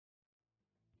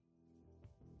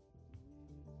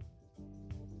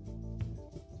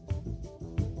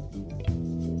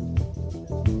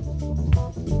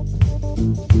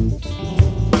Born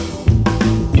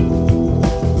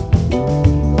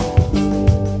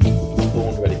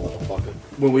ready,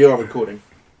 motherfucker. Well, we are recording.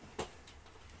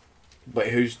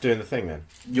 Wait, who's doing the thing then?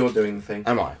 You're doing the thing.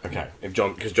 Am I? Okay.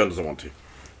 Because John doesn't want to.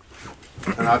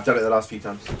 And I've done it the last few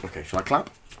times. Okay, shall I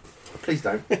clap? Please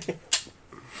don't. I'm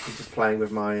just playing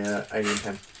with my alien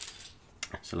pen.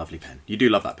 It's a lovely pen. You do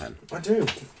love that pen. I do.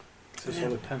 It's a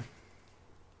solid pen.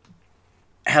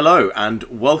 Hello, and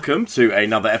welcome to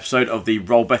another episode of the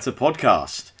Roll Better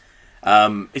podcast.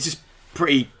 It's just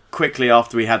pretty quickly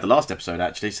after we had the last episode,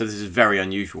 actually, so this is very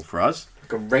unusual for us.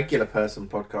 Like a regular person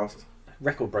podcast.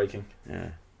 Record breaking. Yeah.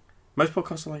 Most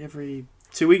podcasts are like every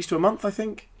 2 weeks to a month, I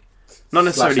think. Not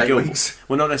necessarily /8 Gilbert. weeks.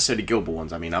 Well, not necessarily Gilbert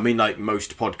ones. I mean like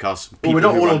most podcasts. Well, we're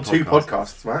not who all run on two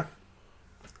podcasts, Matt.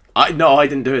 I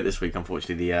didn't do it this week,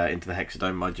 unfortunately. The Into the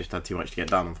Hexadome, I just had too much to get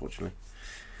done, unfortunately.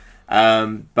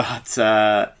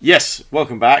 Yes,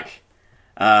 welcome back.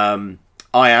 I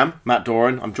am Matt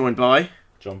Doran. I'm joined by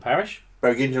John Parrish.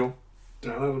 Bo Gingell.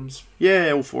 Dan Adams.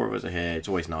 all 4 of us are here. It's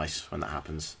always nice when that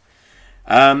happens.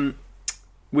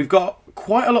 We've got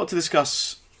quite a lot to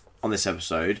discuss on this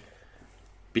episode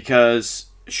because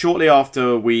shortly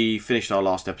after we finished our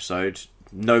last episode,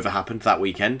 Nova happened that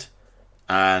weekend.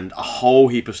 And a whole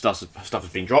heap of stuff has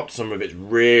been dropped. Some of it's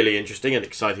really interesting and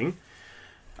exciting.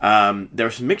 There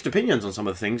are some mixed opinions on some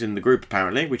of the things in the group,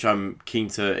 apparently, which I'm keen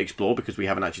to explore because we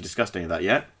haven't actually discussed any of that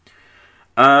yet.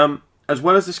 As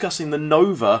well as discussing the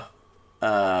Nova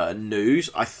news,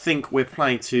 I think we're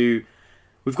planning to...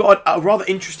 We've got a rather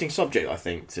interesting subject, I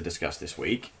think, to discuss this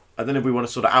week. I don't know if we want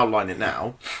to sort of outline it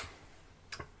now.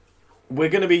 We're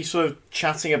going to be sort of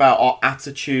chatting about our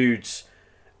attitudes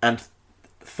and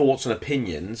thoughts and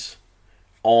opinions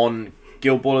on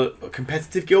Guild Ball,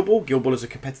 competitive Guild Ball. Guild Ball is a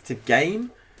competitive game,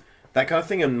 that kind of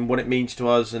thing, and what it means to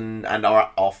us, and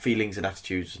our feelings and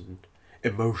attitudes and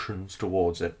emotions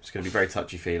towards it. It's going to be very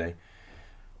touchy-feely.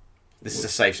 This is a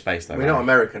safe space, though. We're not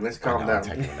American. Let's calm I'm down.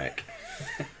 taking the mic.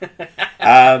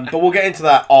 But we'll get into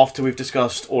that after we've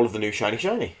discussed all of the new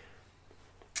Shiny.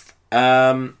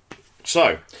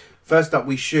 So, First up,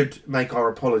 we should make our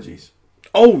apologies.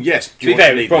 oh yes, To be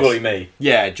fair, it's probably me.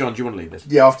 Yeah, John, do you want to lead this?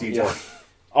 Yeah, after you, Yeah. John.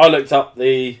 I looked up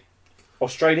the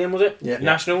Australian, was it? Yeah.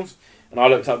 Nationals. And I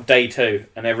looked up day 2,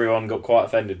 and everyone got quite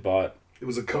offended by it. It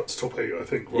was a cut to top 8, I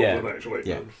think, rather Yeah. than actual 8.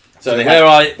 Yeah. So they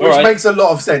Which makes a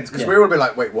lot of sense, because Yeah. we're all a bit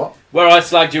like, wait, what? where I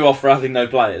slagged you off for having no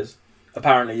players,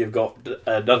 apparently you've got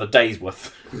another day's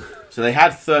worth. So they had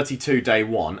 32 day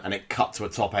 1, and it cut to a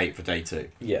top 8 for day 2.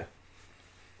 Yeah.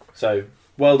 So,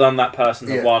 well done that person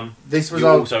that Yeah. won. This was You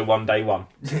our, also won day 1.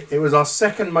 it was our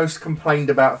second most complained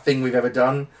about thing we've ever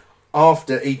done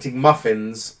after eating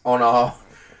muffins on our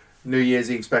New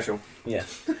Year's Eve special. Yeah.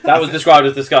 That was described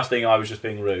as disgusting, I was just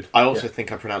being rude. I also Yeah.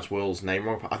 think I pronounced Will's name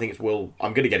wrong. I think it's Will.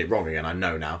 I'm going to get it wrong again. I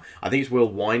know now. I think it's Will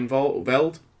Weinveld.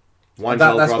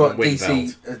 Weinveld That's rather what than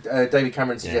DC, Wingveld. David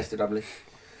Cameron suggested, I believe.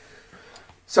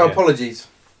 So, Yeah. apologies.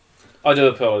 I do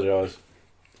apologise.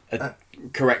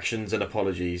 Corrections and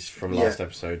apologies from last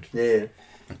episode. Yeah.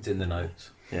 It's in the notes.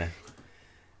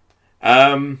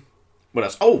 What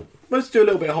else? Oh, let's do a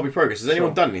little bit of hobby progress. Has anyone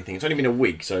Sure. done anything? It's only been a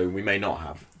week, so we may not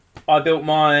have. I built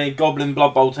my Goblin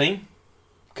Blood Bowl team,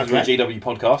 because we're a Okay. GW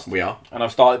podcast, We are. and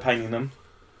I've started painting them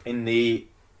in the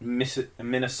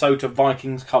Minnesota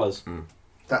Vikings colours.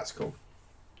 That's cool.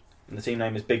 And the team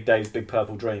name is Big Dave's Big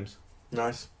Purple Dreams.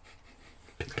 Nice.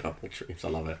 Big purple trees. I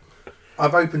love it.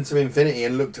 I've opened some Infinity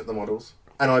and looked at the models,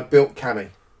 and I built Cammy.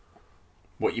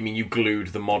 What, you mean you glued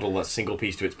the model that's single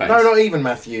piece to its base? No, not even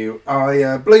Matthew.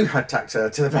 I blue had tacked her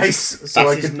to the base, so That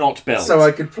I is could not built. so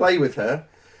I could play with her.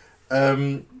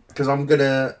 Because I want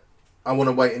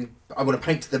to wait and I want to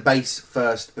paint the base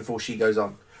first before she goes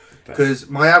on. Because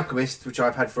my Alchemist, which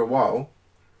I've had for a while,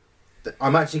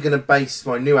 I'm actually going to base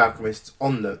my new Alchemists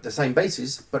on the same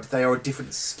bases, but they are a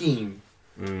different scheme.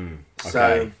 Okay.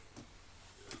 So,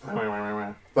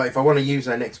 but if I want to use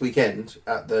her next weekend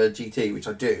at the GT, which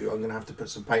I do, I'm going to have to put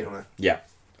some paint on her. Yeah,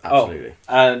 absolutely.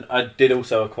 And I did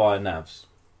also acquire Navs.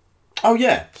 Oh,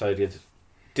 yeah. So I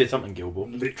did something Gilbert.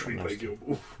 Literally play Guild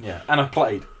Ball. Yeah, and I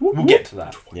played. We'll get to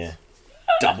that. Yeah.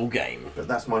 Double game. But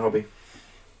that's my hobby.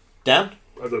 Dan?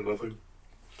 I've done nothing.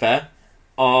 Fair.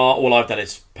 All I've done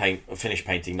is finish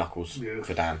painting Knuckles Yeah.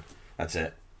 for Dan. That's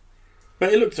it.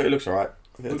 But it looks alright.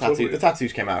 Looks lovely. The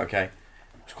tattoos came out okay.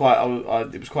 It was quite.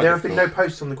 It was quite. There have been no difficult.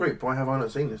 posts on the group. Why have I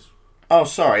not seen this? Oh,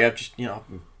 sorry. I've just I've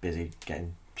been busy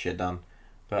getting shit done.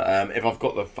 But if I've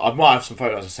got I might have some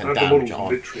photos I sent And the Dan. Which models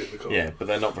aren't. literally in the car. Yeah, but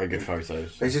they're not very good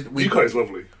photos. It's just, Yukai's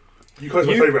lovely. Yukai's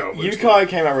my favourite out of those. Yukai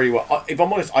came out really well. If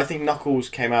I'm honest, I think Knuckles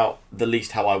came out the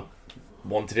least how I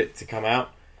wanted it to come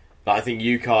out. But I think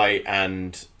Yukai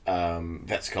and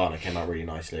Vetscana came out really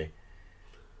nicely.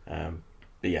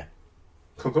 But yeah.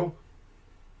 Cool.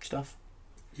 Stuff.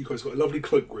 You guys got a lovely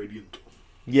cloak gradient.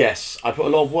 Yes, I put a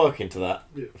lot of work into that.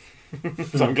 Yeah.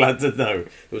 So I'm glad to know. There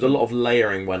was a lot of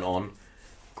layering went on.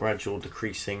 Gradual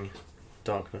decreasing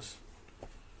darkness.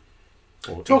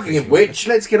 Or Talking of increasing which,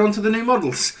 let's get on to the new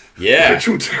models. yeah.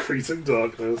 Actual decreasing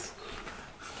darkness.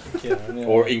 Yeah.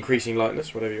 Or increasing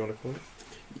lightness, whatever you want to call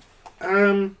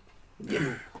it.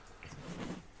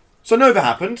 So Nova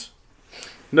happened.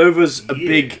 Nova's a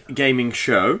big gaming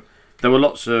show. There were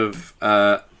lots of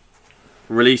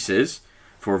releases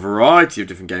for a variety of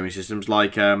different gaming systems.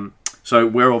 Like, so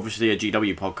we're obviously a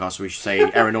GW podcast, so we should say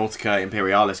Aeronautica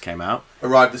Imperialis came out.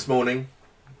 Arrived this morning.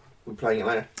 We're playing it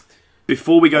later.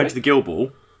 Before we go into the Guild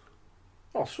Ball,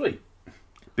 Oh, sweet.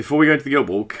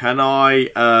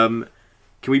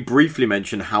 can we briefly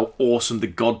mention how awesome the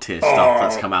God tier stuff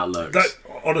that's come out looks?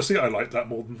 Honestly, I like that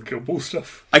more than the Guild Ball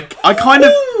stuff. I think I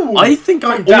down.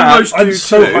 almost do I'm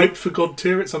so too. hyped for God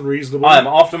tier, it's unreasonable. I am.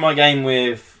 After my game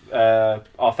with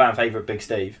our fan favourite Big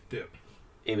Steve, Yeah.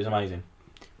 it was amazing.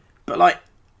 But like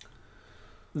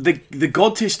the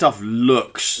God tier stuff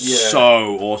looks Yeah.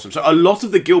 so awesome. So a lot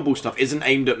of the Guild Ball stuff isn't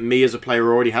aimed at me as a player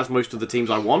who already has most of the teams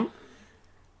I want.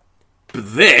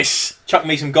 But this, Chuck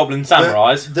me some Goblin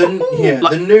Samurais.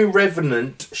 The new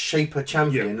Revenant Shaper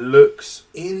Champion looks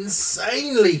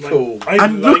insanely cool.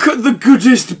 and look at the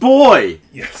goodest boy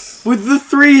Yes. with the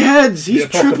 3 heads. He's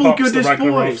Pocket triple Pups, goodest the boy.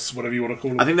 Ragnaroths, whatever you want to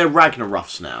call them. I think they're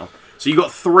Ragnaroths now. So you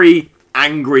got 3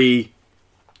 angry,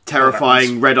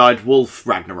 terrifying, red-eyed wolf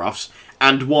Ragnaroths,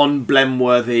 and 1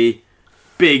 Blemworthy,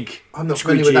 big, I'm not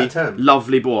familiar with that term.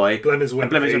 lovely boy. Blem is when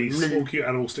Blem a is a- small cute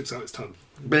animal sticks out its tongue.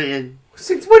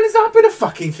 Since when has that been a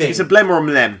fucking thing? It's a Blem or a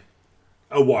Mlem.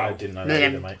 Oh, I wow. didn't know that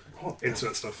either, mate.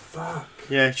 Internet stuff. Fuck.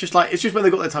 Yeah, it's just when they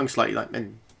got their tongue slightly like.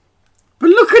 But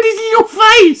look at it in your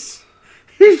face.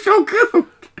 He's so good.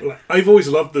 I've always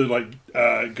loved the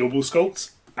Guild Ball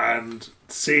sculpts, and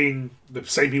seeing the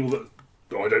same people that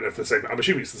I don't know if they're the same. I'm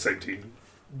assuming it's the same team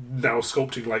now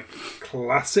sculpting like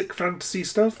classic fantasy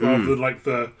stuff rather than like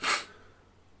the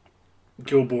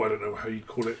Guild Ball. I don't know how you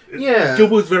call it. Yeah. Guild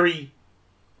Ball is very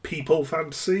people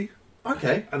fantasy,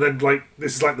 Okay. and then like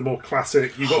this is like the more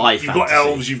classic. You've High got fantasy.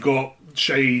 elves, you've got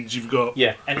shades, you've got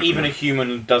Yeah, and even a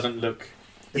human doesn't look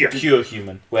Yeah. pure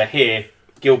human. Where here,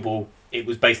 Guild Ball, it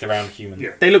was based around human.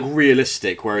 Yeah. They look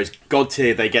realistic, whereas God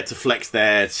tier they get to flex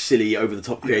their silly,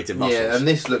 over-the-top creative muscles. Yeah, and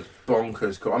this looks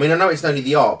bonkers cool. I mean, I know it's only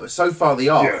the art, but so far the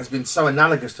art Yeah. has been so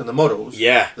analogous to the models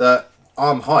Yeah. that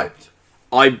I'm hyped.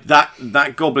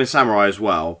 That Goblin Samurai as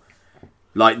well.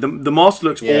 Like the mask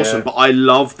looks Yeah. awesome, but I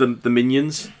love the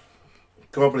minions.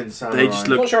 Goblin Samurai. They just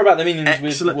I'm look not sure about the minions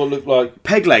excellent. with what look like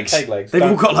Peg legs. Peg legs. They've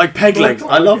all got like peg legs.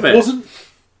 I love it.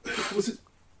 Was it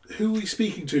who were you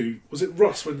speaking to? Was it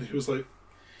Russ when he was like,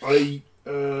 I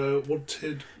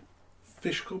wanted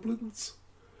fish goblins?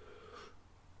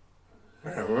 I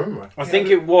don't remember. I think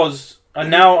it was. And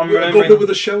now I'm A goblin remembering. with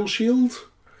a shell shield.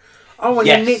 Oh, and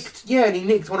Yes. he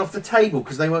nicked one off the table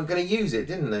because they weren't going to use it,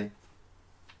 didn't they?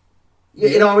 Yeah,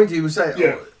 in our interview, he was saying,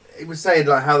 Yeah. he was saying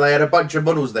like how they had a bunch of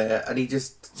models there, and he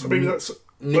just So maybe that's like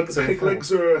nicked the them. pig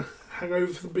legs are a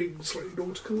hangover for them being slightly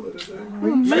nautical. I don't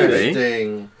know. Maybe.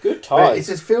 Interesting. Good But it ties.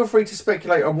 says, feel free to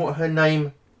speculate on what her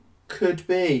name could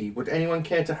be. Would anyone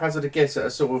care to hazard a guess at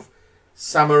a sort of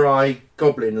samurai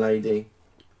goblin lady?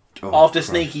 Oh, After Christ.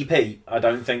 Sneaky Pete, I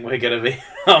don't think we're going to be.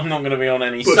 I'm not going to be on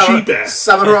any. But she bear.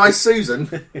 Samurai Susan?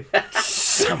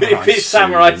 If it's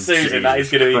Samurai Susan, that is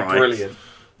going to be Christ. brilliant.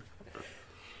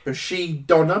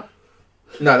 Bushido?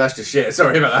 No, that's just shit.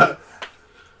 Sorry about that.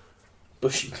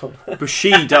 Bushido.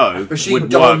 Bushido would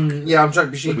Bushido. work. Yeah, I'm trying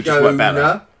Would just work better.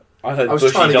 Bushido. I heard I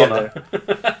was trying to get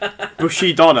Bushidonna. there.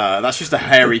 Bushidonna, that's just a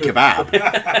hairy kebab.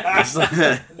 It's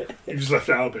like- You just left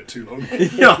it out a bit too long.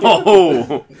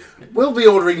 no. We'll be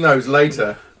ordering those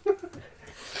later.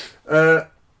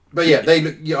 But yeah, they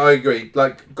look. Yeah, I agree.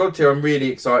 Like God tier, I'm really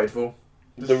excited for.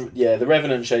 The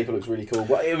Revenant Shaper looks really cool.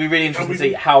 But it'll be really interesting to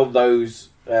see how those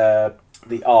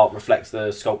the art reflects the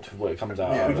sculpt of what it comes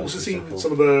out. Yeah, of. We've also That's seen cool.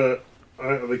 some of the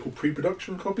are they called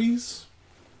pre-production copies?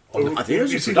 I think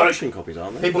those You are see, production copies,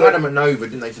 aren't they? People had them at Nova,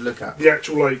 didn't they, to look at? The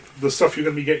actual the stuff you're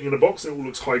going to be getting in a box, and it all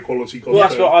looks high quality content. Well,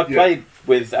 that's what I Yeah. played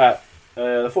with at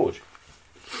the Forge.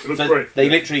 It looks So great. they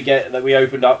literally get that we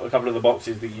opened up a couple of the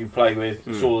boxes that you play with,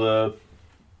 saw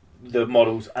the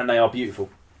models, and they are beautiful.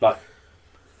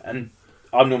 And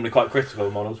I'm normally quite critical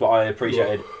of models, but I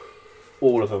appreciated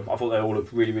all of them. I thought they all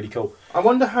looked really, really cool. I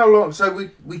wonder how long. So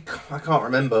I can't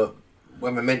remember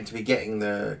when we're meant to be getting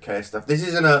the KS stuff. This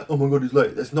isn't a oh my god it's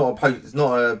late. It's not a post. It's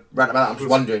not a rant about. I'm just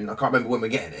wondering. I can't remember when we're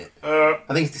getting it. I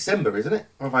think it's December, isn't it?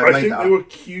 Or have I made think that they up? were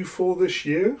Q4 this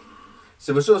year.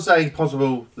 So we're sort of saying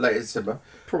possible later December.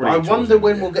 Probably. I towards wonder the end,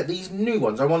 when yeah. we'll get these new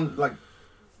ones. I want like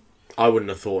I wouldn't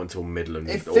have thought until middle of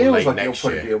it or feels late like it'll next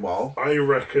probably be year. a while. I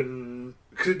reckon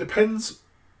because it depends.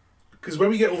 Because when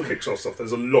we get all the Kickstarter stuff,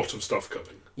 there's a lot of stuff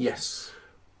coming. Yes.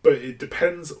 But it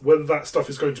depends whether that stuff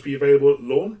is going to be available at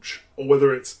launch or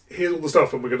whether it's here's all the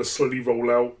stuff and we're going to slowly roll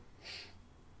out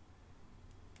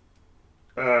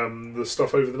the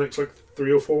stuff over the next like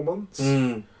 3 or 4 months.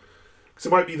 Because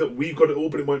it might be that we've got it all,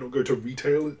 but it might not go to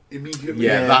retail immediately.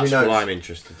 Yeah, Yeah, that's who what knows? I'm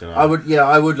interested to know.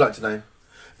 I would like to know.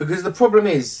 Because the problem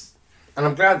is, and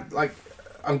I'm glad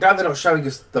they're not showing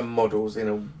us the models in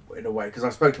a way, because I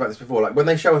spoke about this before. Like when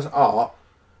they show us art,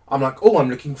 I'm like, oh, I'm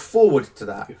looking forward to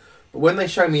that. Yeah. But when they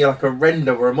show me like a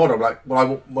render or a model, I'm like, why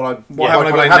haven't I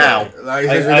can't got it have now? it? Like,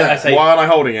 I- it's I there. say- Why aren't I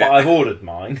holding it? But I've ordered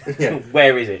mine. Yeah.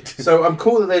 Where is it? So I'm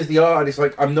cool that there's the art, and it's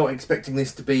like I'm not expecting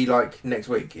this to be like next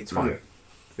week. It's fine. Yeah.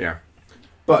 Yeah.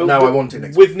 But no, I want it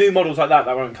next With new models like that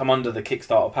won't come under the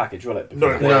Kickstarter package, will it?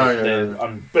 No. Because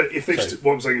No. But if they So-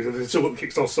 what I'm saying is if they've still got the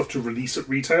Kickstarter stuff to release at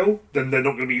retail, then they're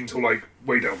not going to be until like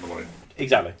way down the line.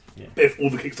 Exactly. Yeah. If all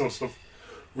the Kickstarter stuff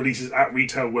releases at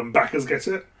retail when backers get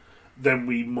it, then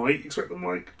we might expect them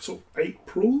like sort of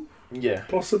April, Yeah.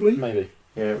 possibly. Maybe.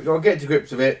 Yeah, we've got to get to grips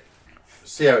with it.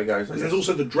 See how it goes. I Because there's guess.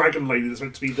 also the Dragon Lady that's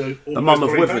meant to be the Mum of almost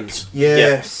going Wyverns.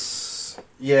 Yes.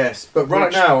 Yes. But right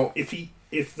Which, now,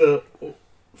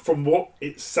 from what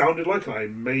it sounded like, and I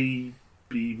may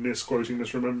be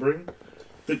misremembering,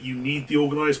 that you need the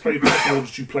organised play back in order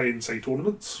to play in, say,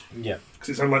 tournaments. Yeah. Because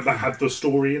it sounded like that had the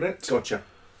story in it. gotcha.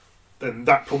 Then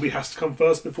that probably has to come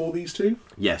first before these two.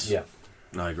 Yes. Yeah.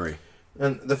 I agree.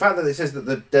 And the fact that it says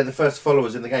that they're the first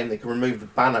followers in the game that can remove the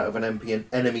banner of an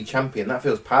enemy champion, that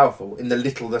feels powerful in the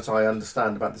little that I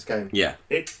understand about this game. Yeah.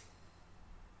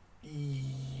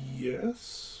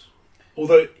 Yes.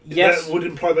 Although Yes. that would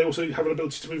imply they also have an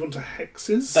ability to move on to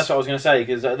hexes. That's what I was going to say,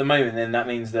 because at the moment, then that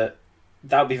means that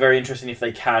would be very interesting if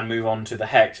they can move on to the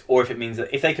hex, or if it means that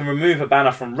if they can remove a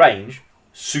banner from range,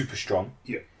 super strong.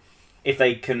 Yeah. If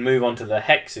they can move on to the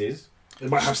hexes, It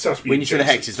might have to be When you say the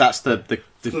adjacent. hexes, that's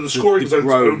the scoring zone's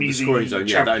only the scoring the zone.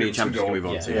 Yeah, that only champions champions can can go move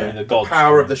on yeah, to. yeah. Yeah. the gods.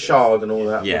 Power of the shard and all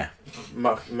that. Yeah.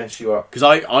 Mess you up. Because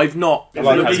I've not. I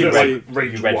like how If you it's read, like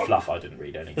range you read 1. fluff. I didn't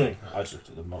read anything. I just looked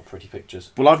at the more pretty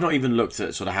pictures. Well, I've not even looked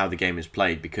at sort of how the game is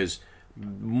played because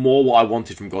more what I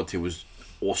wanted from God Tier was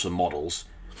awesome models,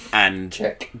 and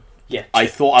Check. Yeah, I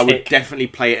thought I would tick. definitely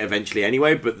play it eventually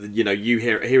anyway. But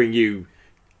hearing you,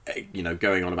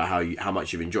 going on about how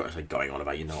much you've enjoyed. I say going on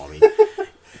about what I mean.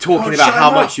 Talking about shut how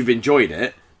up. much you've enjoyed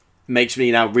it makes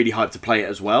me now really hyped to play it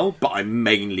as well. But I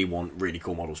mainly want really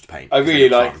cool models to paint. I really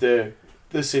They're like fun.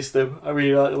 the system. I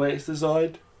really like the way it's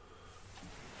designed.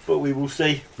 But we will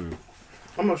see.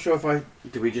 I'm not sure if I.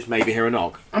 Did we just maybe hear a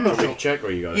knock? I'm not Shall we sure. check, or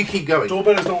you guys? You keep going.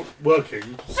 Doorbell is not working.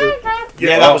 So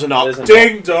Yeah, that was a knock. There's a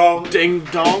ding dong. Ding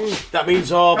dong. That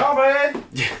means our Come in.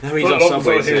 that means our Footlongs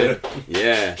subway's are here.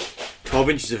 Yeah, 12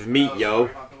 inches of meat, yo.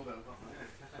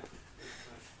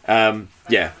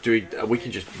 Yeah. We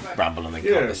can just ramble and then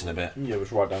Yeah. cut this in a bit. Yeah, it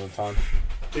was right down the time.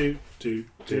 Do, do,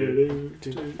 do,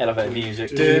 do, do. Elevator music.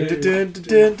 Do, do, do,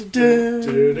 do,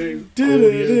 do, do.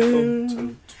 Audio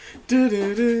content.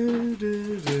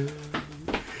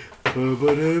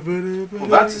 Well,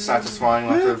 that's a satisfying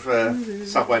lot of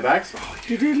Subway bags.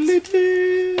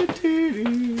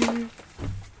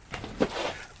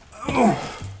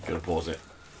 Gonna pause it.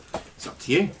 It's up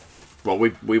to you. Well,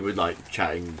 we were like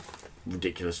chatting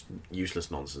ridiculous, useless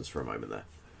nonsense for a moment there.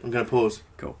 I'm going to pause.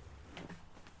 Cool.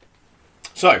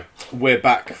 So, we're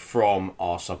back from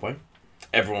our subway.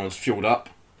 Everyone's fueled up,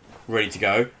 ready to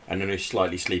go, and only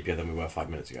slightly sleepier than we were 5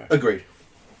 minutes ago. Agreed.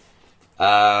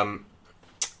 Barry,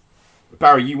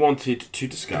 you wanted to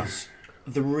discuss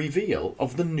the reveal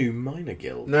of the new Minor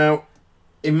Guild. Now,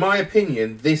 in my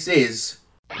opinion, this is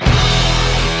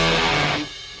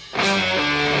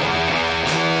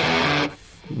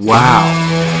Wow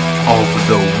of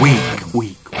the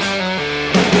week.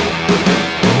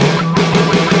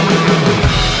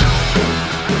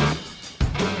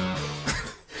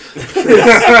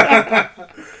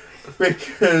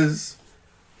 because,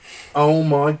 oh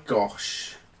my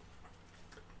gosh,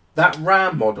 that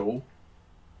RAM model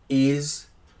is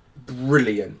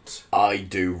brilliant. I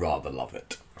do rather love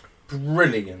it.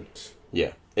 Brilliant.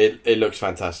 Yeah, it looks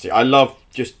fantastic. I love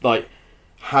just like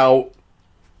how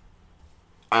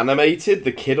animated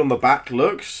the kid on the back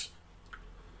looks.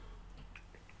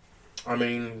 I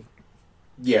mean,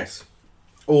 yes,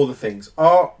 all the things.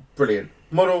 Art, brilliant.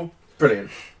 Model, brilliant.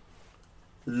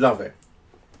 Love it.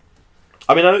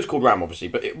 I mean, I know it's called ram, obviously,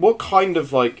 but what kind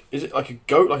of, like, is it like a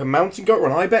goat, like a mountain goat or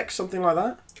an ibex, something like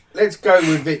that? Let's go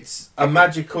with it's a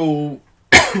magical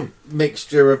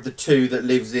mixture of the two that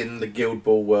lives in the Guild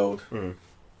Ball world. It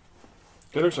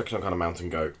looks like some kind of mountain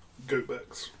goat.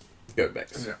 Goatbex.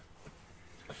 Goatbex. Yeah.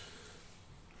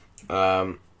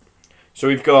 So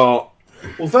we've got...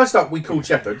 Well, first up, we called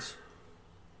shepherds.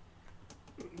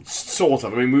 Sort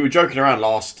of. I mean, we were joking around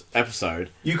last episode.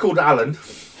 You called Alan.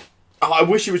 I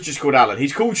wish he was just called Alan.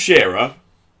 He's called Shearer,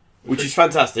 which is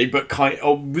fantastic, but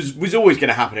was always going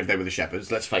to happen if they were the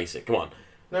shepherds. Let's face it. Come on.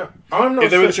 No, I'm not.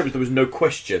 If they were the shepherds, there was no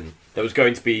question there was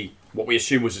going to be what we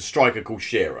assume was a striker called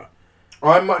Shearer.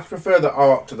 I much prefer the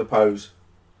art to the pose.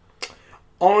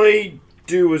 I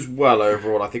do as well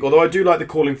overall, I think. Although I do like the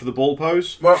calling for the ball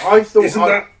pose. Well, I thought. Isn't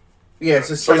that... Yeah, it's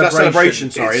a Or is celebration. that celebration?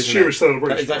 Sorry, It's isn't Shearer's it?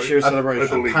 celebration. Is that right? Shearer's I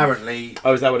celebration? believe. Apparently,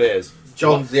 Oh, is that what it is?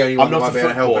 John's the only I'm one that not might a be able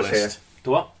to help us here. footballist. The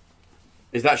what?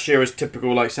 Is that Shearer's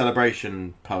typical like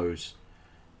celebration pose?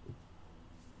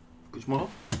 Which model?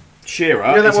 Shearer?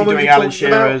 You know that Is he one we doing were Alan talking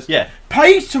about? Shearer's? Yeah.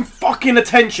 Pay some fucking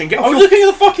attention. Get I off was your... looking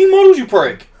at the fucking models, you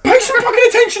prick. Pay some fucking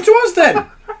attention to us then.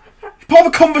 It's part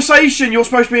of a conversation you're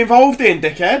supposed to be involved in,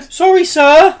 dickhead. Sorry,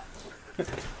 sir.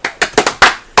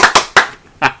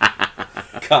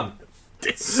 Come.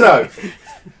 So,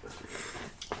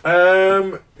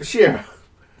 Shearer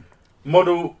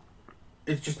model.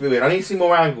 It's just a bit weird. I need to see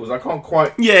more angles. I can't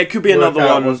quite. Yeah, it could be work another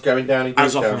out one. what's going down in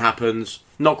As detail. often happens.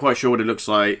 Not quite sure what it looks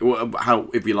like. How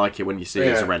if you like it when you see it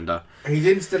as a Yeah. render. He's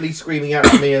instantly screaming out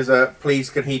to me as a,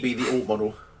 please can he be the alt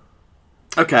model?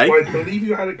 Okay. Well, I believe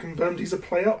you had it confirmed he's a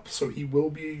play up, so he will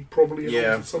be probably in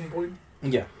Yeah. at some point.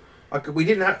 Yeah. We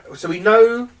didn't have, so we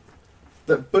know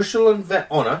that Bushel and Vet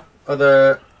Honor are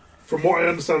the, From what I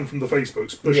understand from the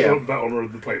Facebooks, Bushel Yeah. and Vet Honor are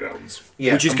the playdowns.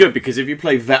 yeah. Which is good because if you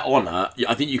play Vet Honor,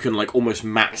 I think you can like almost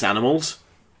max animals.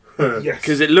 Yes.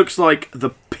 Because it looks like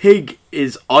the pig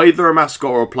is either a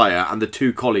mascot or a player, and the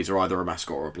two collies are either a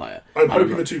mascot or a player. I'm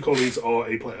hoping the two collies are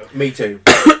a player. Me too.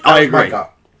 I My agree.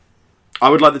 gut. I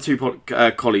would like the two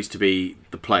collies to be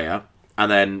the player,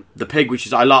 and then the pig, which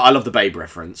is I love the Babe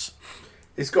reference.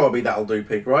 It's got to be That'll Do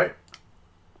Pig, right?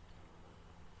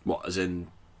 What, as in?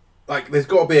 Like, there's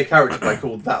got to be a character play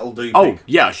called That'll Do Pig. Oh,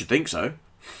 yeah, I should think so.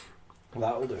 Well,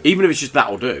 that'll do. Even if it's just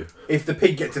that'll do. If the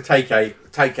pig gets a take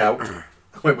out,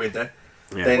 went weird there.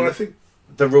 Yeah. Then Well, I think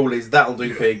the rule is That'll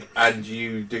Do Pig, and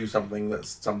you do something that's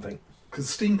something. because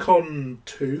SteamCon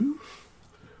 2,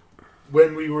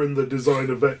 when we were in the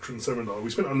Designer Veteran seminar, we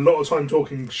spent a lot of time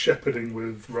talking shepherding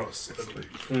with Russ, I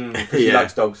believe. Because he Yeah.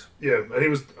 likes dogs. Yeah, and he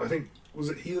was, I think, was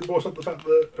it he that brought up the fact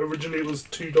that originally it was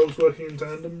two dogs working in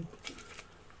tandem?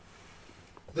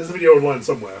 There's a video online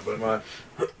somewhere, but Right.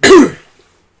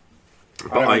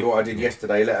 I don't I- know what I did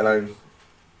yesterday, let alone...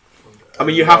 I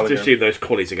mean, you a have while to ago. assume those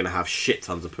collies are going to have shit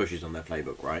tons of pushes on their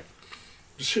playbook, right?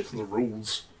 just shit on the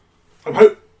rules.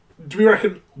 Do we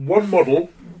reckon one model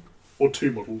or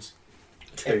two models?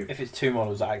 Two. If it's two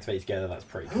models that activate together, that's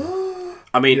pretty cool.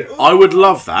 I mean, Yeah. I would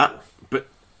love that, but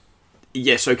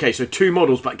yes, okay. So two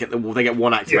models, but they get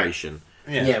one activation.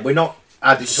 Yeah, we're not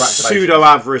added to activation. Pseudo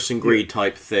avarice and greed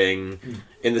type thing.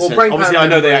 In the Well, sense, brain obviously, power I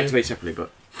know they memory- activate separately, but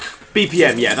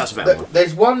BPM, yeah, that's a better one.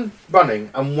 There's one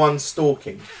running and one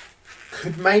stalking.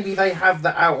 Could maybe they have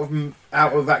the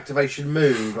out of activation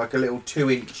move, like a little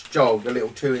 2-inch jog, a little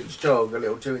 2-inch jog, a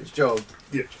little 2-inch jog,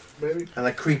 Yeah, maybe. and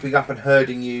they're creeping up and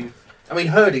herding you. I mean,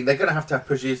 herding, they're going to have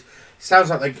pushes. Sounds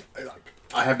like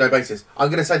I have no basis. I'm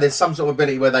going to say there's some sort of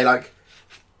ability where they like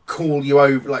call you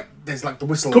over, like there's like the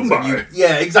whistles. Come and you, by.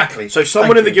 yeah, exactly. So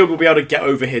someone Thank in the you. guild will be able to get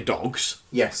over here dogs.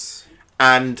 Yes.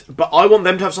 But I want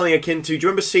them to have something akin to. Do you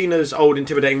remember Cena's old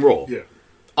intimidating roar? Yeah.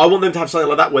 I want them to have something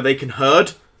like that where they can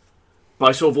herd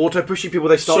by sort of auto pushing people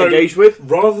they start So, engaged with.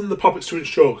 rather than the puppets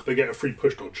 2-inch jog, they get a free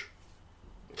push dodge.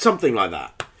 Something like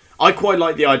that. I quite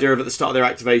like the idea of at the start of their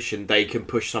activation they can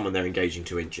push someone they're engaging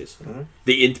 2 inches.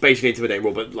 Basically intimidating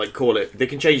roar, but like call it. They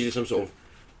can change it to some sort of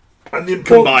And the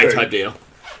important combined thing, type deal.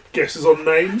 guesses on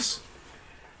names.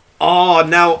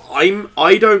 Now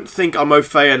I don't think I'm au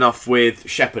fait enough with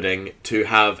shepherding to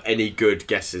have any good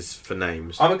guesses for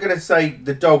names. I'm going to say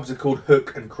the dogs are called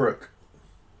Hook and Crook.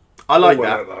 I like Oh, I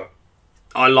that. like that.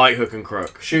 I like Hook and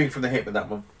Crook. Shooting from the hip with that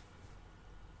one.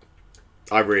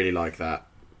 I really like that.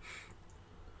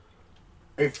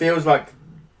 It feels like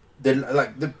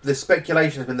the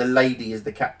speculation has been the lady is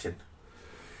the captain.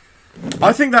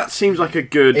 I think that seems like a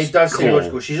good. It does seem call.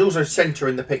 logical. She's also centre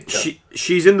in the picture.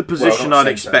 She's in the position not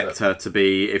I'd centre, expect her to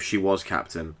be if she was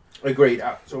captain. Agreed.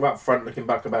 Sort of up front, looking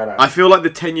back about it. I feel like the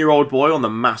 10-year-old boy on the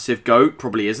massive goat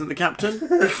probably isn't the captain.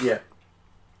 Yeah.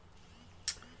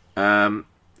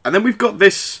 And then we've got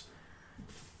this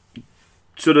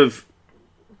sort of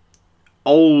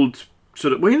old,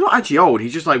 sort of. Well, he's not actually old.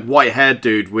 He's just like white-haired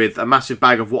dude with a massive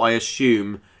bag of what I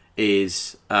assume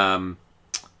is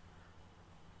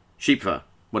sheep fur,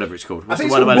 whatever it's called. What's I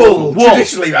think the word it's about wool. it? Wool.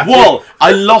 Traditionally, that's Wool.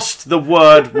 I lost the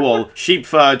word wool. Sheep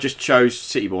fur just chose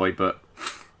City Boy, but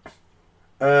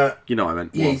you know what I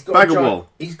meant. Yeah, Wool. he's got Bag a of giant, wool.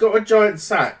 He's got a giant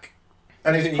sack,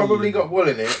 and it's probably got wool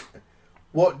in it.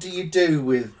 What do you do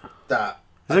with that?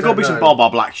 There's got to be some Bar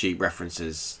Black Sheep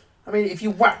references. I mean, if you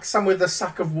whack some with a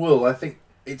sack of wool, I think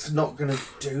it's not going to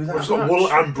do that It's got much. wool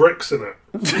and bricks in it.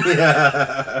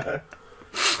 Yeah.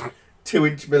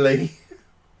 2-inch melee.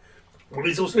 But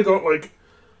he's also got like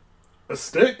a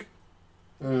stick.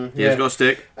 Yeah, he's got a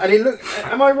stick. And it look.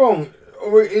 Am I wrong,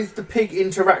 or is the pig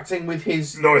interacting with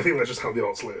his? No, I think that's just how the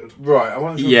art's layered. Right, I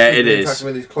wasn't sure Yeah, if the it pig is. interacting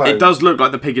with his clothes. It does look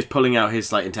like the pig is pulling out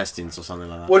his like intestines or something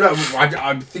like that. Well, no,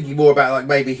 I'm thinking more about like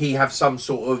maybe he have some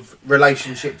sort of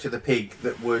relationship to the pig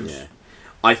that would. Yeah.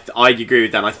 I agree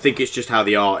with that. I think it's just how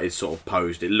the art is sort of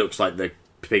posed. It looks like the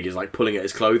pig is like pulling at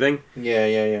his clothing.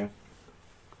 Yeah.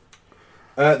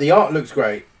 The art looks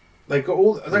great. They've got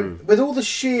all with all the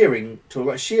shearing tool.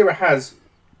 Like Shearer has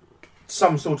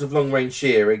some sort of long range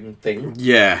shearing thing,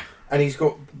 Yeah. and he's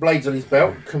got blades on his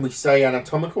belt. Can we say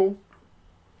anatomical?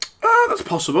 That's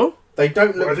possible. They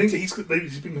don't look. Well, I think he's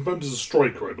been confirmed as a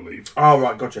striker, I believe. Oh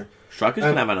right, gotcha. Strikers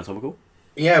can have anatomical.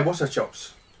 Yeah, what's her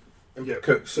chops? Yeah,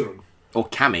 Cooks. Cinnamon. Or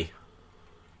cami.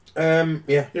 Yeah.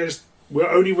 Yeah, just, we're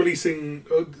only releasing.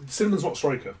 Cinnamon's not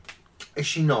striker. Is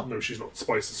she not? No, she's not.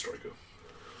 Spice is striker.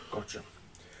 Gotcha.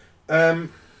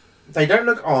 They don't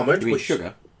look armoured. You mean which,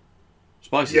 sugar?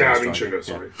 Spices. Yeah, are I mean striker.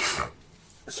 sugar.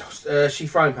 Sorry. She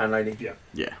frying pan lady. Yeah.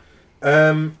 Yeah.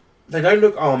 They don't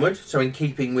look armoured, so in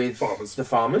keeping with Farmers. the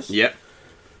farmers. Yep.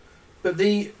 But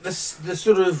the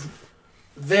sort of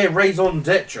their raison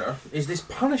d'etre is this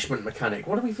punishment mechanic.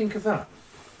 What do we think of that?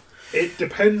 It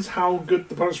depends how good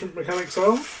the punishment mechanics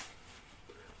are.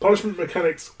 Punishment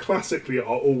mechanics classically are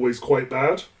always quite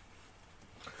bad.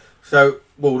 So,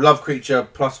 love creature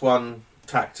 +1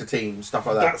 attack to team, stuff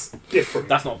like that. That's different.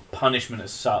 That's not punishment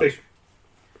as such.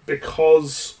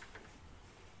 Because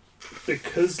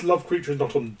love creature is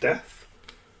not on death,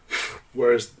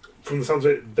 whereas from the sounds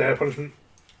of it, their punishment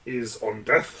is on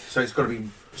death. So it's got to be.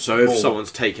 So if more.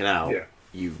 someone's taken out,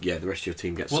 Yeah. the rest of your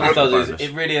team gets What some it does bonus. is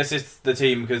it really assists the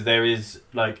team because there is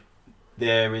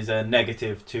a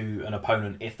negative to an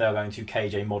opponent if they're going to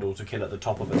cage a model to kill at the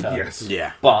top of a turn. Yes.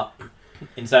 Yeah. But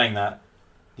in saying that,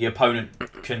 the opponent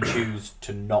can choose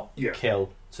to not Yeah.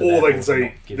 kill. So Or they therefore can say,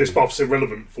 not give this you- buff's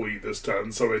irrelevant for you this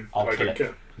turn, so I'll I kill don't it.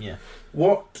 care. Yeah.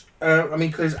 What? I mean,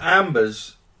 because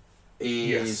Amber's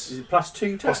Yes. is it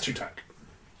 +2 attack? Plus 2 tack.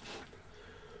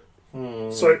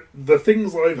 So the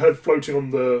things I've heard floating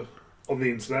on the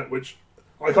internet, which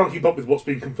I can't keep up with what's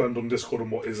being confirmed on Discord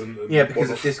and what isn't. And Yeah, because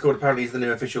whatnot. Discord apparently is the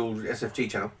new official SFG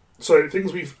channel. So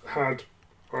things we've had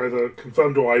either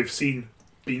confirmed or I've seen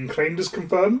being claimed as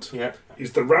confirmed Yeah.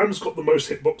 is the Ram's got the most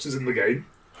hitboxes in the game,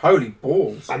 Holy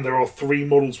balls. and there are 3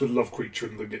 models with Love Creature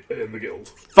in the guild.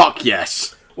 Fuck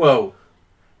yes. Well,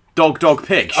 Dog, pig. I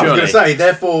was Surely. going to say,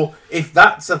 therefore, if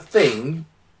that's a thing,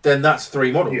 then that's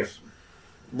 3 models. Yeah.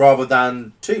 Rather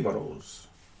than 2 models.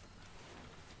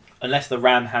 Unless the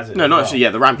ram has it. No, as not well. actually. Yeah,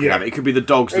 the ram could Yeah. have it. It could be the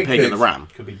dogs, the It pig, and could. the ram.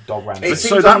 Could be dog ram. It So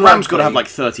seems that ram's got to have unlikely.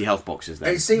 like 30 health boxes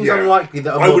then. It seems Yeah. unlikely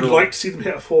that a I would model... like to see them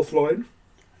hit a 4th line.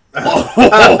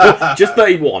 Just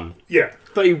 31. Yeah.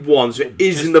 31, so it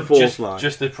is in the fourth line.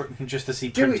 Just to see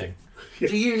Do we- printing.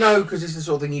 Do you know, because this is the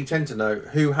sort of thing you tend to know,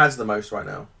 who has the most right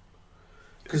now?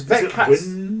 Because Is Vet it Cat's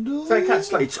Windle? like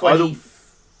It's either-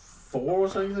 24 or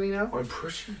something now? I'm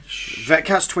pretty sure.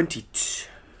 Vetcat's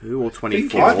 22 or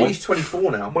 24. I think he's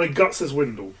 24 now. My gut says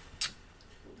Windle.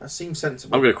 That seems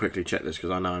sensible. I'm going to quickly check this because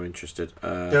I know I'm interested.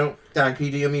 Dan, can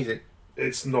you do your music?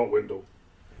 It's not Windle.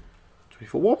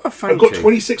 24. What about I've got Fanku?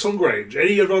 26 on Grange.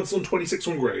 Any advances on 26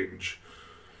 on Grange?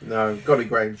 No, got to be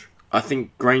Grange. I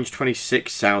think Grange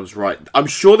 26 sounds right. I'm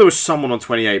sure there was someone on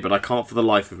 28, but I can't for the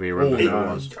life of me remember who no.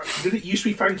 it was. Did it used to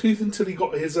be Fangtooth until he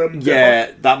got his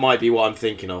Yeah, that might be what I'm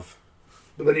thinking of.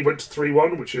 but then he went to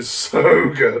 3-1, which is so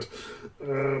good.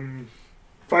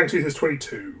 Fangtooth is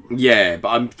 22. Yeah,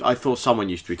 but I thought someone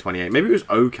used to be 28. Maybe it was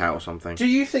Oka or something. Do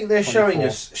you think they're showing 24.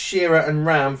 us Shearer and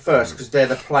Ram first because they're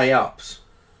the play-ups?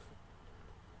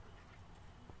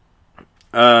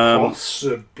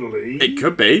 Possibly. It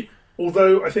could be.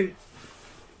 Although, I think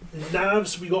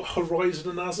Navs, we got Horizon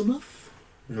and Azimuth.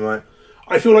 Right.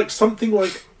 I feel like something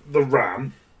like the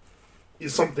Ram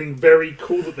is something very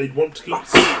cool that they'd want to keep.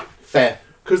 Fair.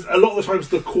 Because a lot of the times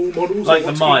the cool models... Like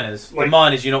they the want to keep- miners. like the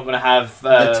miners, you're not going to have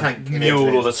The tank in Mule or the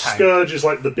Engineers. tank. Scourge is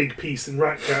like the big piece in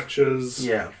Ratcatchers.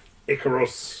 Yeah.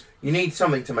 Icarus. You need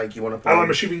something to make you want to play. And I'm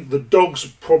assuming the dogs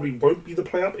probably won't be the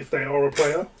play up if they are a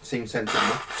player. Seems sensible.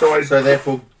 So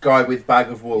therefore, guy with bag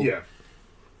of wool. yeah.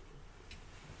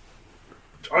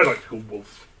 I like to call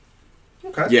Wolf.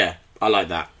 Okay. Yeah, I like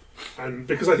that. And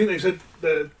because I think they said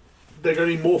they're going to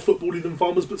be more football-y than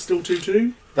farmers, but still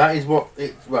 2-2. That is what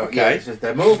it. Well, yeah, Okay. it says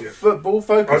they're more Yeah. football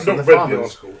focused I've than not the read the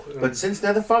farmers. article. But since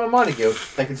they're the Farmer Minor Guild,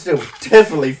 they can still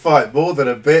definitely fight more than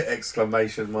a bit!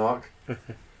 Exclamation mark.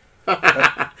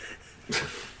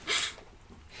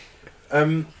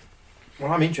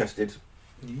 Well, I'm interested.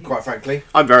 Quite frankly,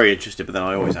 I'm very interested, but then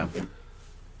I always am.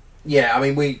 yeah. I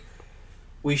mean,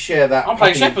 we share that. I'm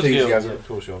playing happy Shepherd's Guild. enthusiasm. Of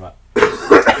course, you're on that.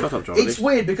 Shut up, John. It's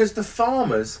weird because the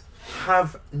farmers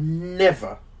have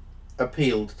never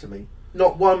appealed to me,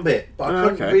 not one bit. But I Oh,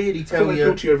 couldn't okay. really I tell feel you.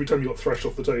 like to you every time you got thrashed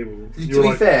off the table. To You're be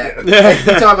like, fair, yeah.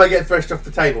 every time I get threshed off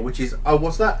the table, which is, oh,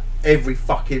 what's that? Every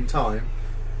fucking time.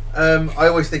 I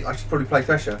always think I should probably play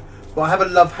Thresher, but I have a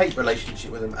love-hate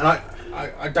relationship with them, and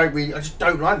I don't really, I just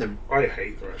don't like them. I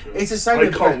hate Thrasher. It's the same I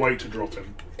with can't Vet- wait to drop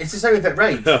him. It's the same with Vet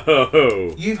Rage.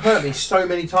 Oh. You've hurt me so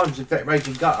many times with Vet Rage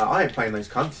and Gutter. I ain't playing those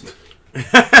cunts.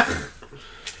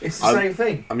 It's the same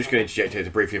thing. I'm just going to interject here to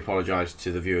briefly apologise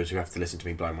to the viewers who have to listen to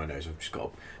me blow my nose. I've just got a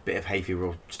bit of hay fever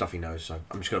or stuffy nose, so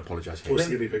I'm just going to apologise here. Or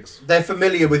skinny pigs. They're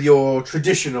familiar with your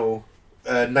traditional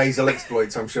nasal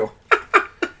exploits, I'm sure.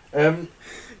 Oh,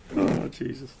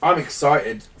 Jesus. I'm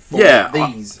excited for Yeah,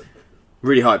 these.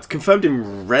 Really hard. Confirmed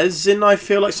in resin, I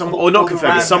feel like someone... Or not Well, the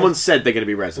confirmed, Ram someone is- said they're going to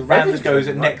be The resin. Ram that Everything's goes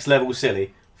at right. next level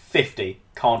silly. 50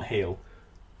 can't heal.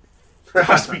 It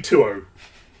has to be 2-0.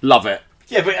 Love it.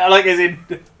 Yeah, but I like as in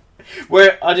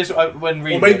where when Or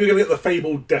reading maybe it, we're going to get the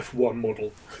fabled Def 1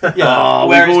 model. yeah, Oh,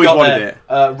 where we've it's always got wanted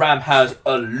there, Ram has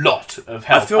a lot of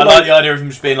health. I, feel like like- the idea of him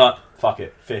just being like, fuck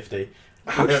it, 50.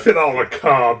 How do you fit that on a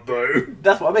card, though?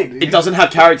 That's what I mean. It doesn't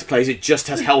have character plays, it just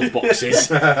has health boxes.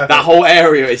 That whole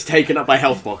area is taken up by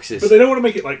health boxes. But they don't want to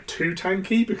make it like too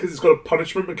tanky because it's got a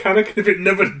punishment mechanic. And if it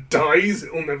never dies,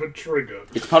 it will never trigger.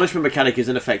 Its punishment mechanic is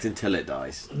in effect until it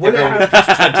dies. Will it Everyone have-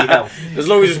 gets 20 health. As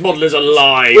long as this model is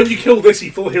alive. When you kill this,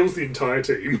 he full heals the entire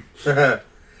team.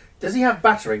 Does he have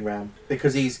battering ram?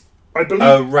 Because he's I believe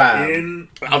a ram. in.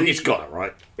 Oh, the- it's got it,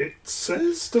 right? It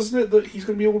says, doesn't it, that he's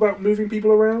going to be all about moving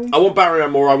people around? I want Barrier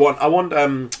more. I want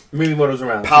Moving models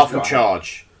around. powerful He's got-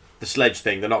 charge. The sledge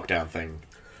thing, the knockdown thing.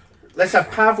 Let's have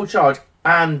powerful charge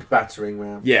and battering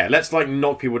ram. Yeah, let's like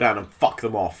knock people down and fuck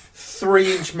them off.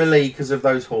 3-inch melee because of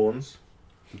those horns.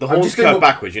 The I'm horns just gonna- curve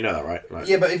backwards, you know that, right? Like,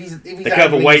 Yeah, but if he's They curve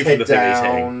angling away his from head the thing he's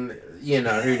down, you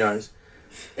know, who knows?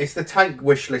 It's the tank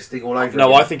wish listing all over. No,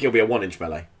 again. I think it'll be a 1-inch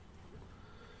melee.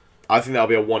 I think that'll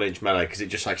be a 1-inch melee because it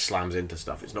just like slams into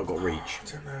stuff. It's not got reach.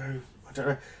 I don't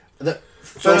know. The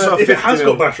also If it has 50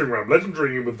 got battering ram,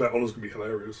 legendary with that honour's going to be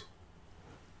hilarious.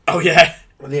 Oh yeah.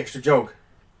 the extra jog.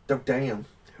 Oh damn!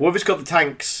 What if it's got the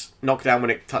tanks knockdown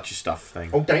when it touches stuff thing?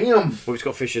 Oh damn! What if it's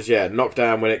got fishers? Yeah,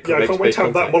 knockdown when it. Yeah, I makes can't wait base to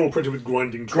have that contact. model printed with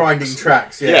grinding tracks. Grinding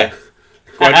tracks. Yeah.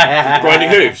 Yeah. Grinding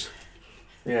hooves.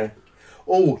 Yeah.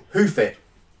 Oh, Hoof It.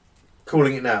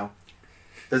 Calling it now.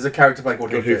 There's a character play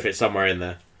called Got Hoof hoof It. it somewhere in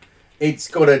there. It's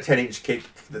got a 10-inch kick.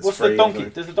 That's What's free the or donkey?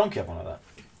 something. Does the donkey have one like that?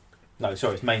 No,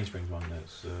 sorry, it's Mainspring's one.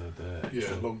 That's the Yeah,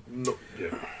 actual-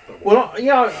 that one. Well,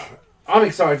 I'm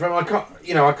excited for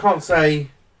them. I can't say.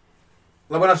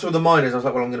 Like when I saw the miners, I was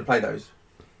like, well, I'm going to play those.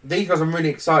 These guys, I'm really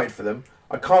excited for them.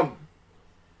 I can't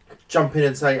jump in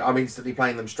and say I'm instantly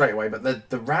playing them straight away, but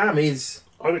the Ram is.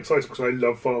 I'm excited because I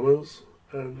love farmers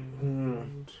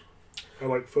and I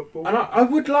like football. And I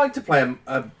would like to play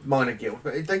a minor guild,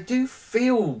 but they do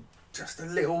feel just a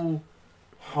little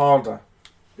harder.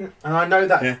 Yeah. And I know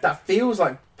that Yeah. that feels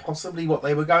like possibly what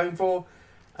they were going for,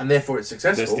 and therefore it's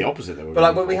successful. That's the opposite. That we're But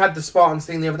like going when we for. had the Spartans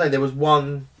thing the other day, there was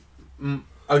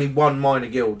only one minor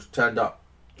guild turned up.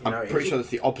 You I'm know, pretty sure that's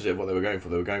the opposite of what they were going for.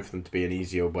 They were going for them to be an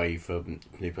easier way for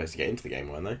new players to get into the game,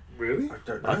 weren't they? Really? I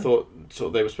don't know. I thought sort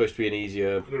of they were supposed to be an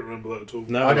easier. I don't remember that at all.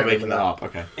 No, I I'm don't making remember that that.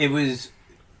 up. Okay. It was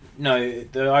no.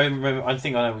 I remember. I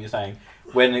think I know what you're saying.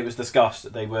 When it was discussed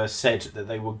that they were said that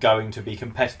they were going to be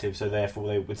competitive, so therefore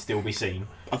they would still be seen.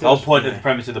 I The whole thought- point of the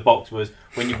premise of the box was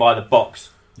when you buy the box,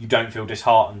 you don't feel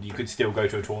disheartened. You could still go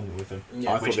to a tournament with them,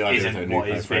 Yeah. I thought which the idea was isn't that new what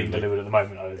player is being friendly. delivered at the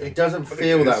moment. I don't It think. doesn't think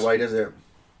feel it that is. way, does it?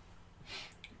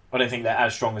 I don't think they're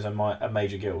as strong as a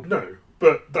major guild. No,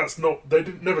 but that's not. They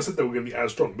never said they were going to be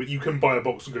as strong. But you can buy a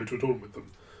box and go to a tournament with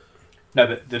them. No,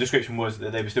 but the description was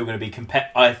that they were still going to be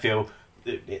I feel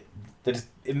that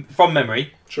from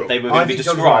memory, Sure. they were I going to be think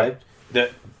John's described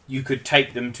that you could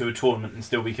take them to a tournament and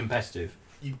still be competitive.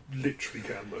 You literally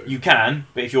can though. You can,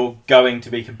 but if you're going to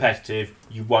be competitive,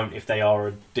 you won't if they are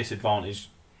a disadvantage.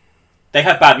 They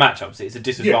have bad matchups. It's a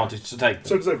disadvantage to take them.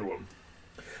 So does everyone.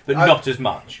 but not as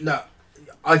much. No,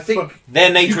 I think Their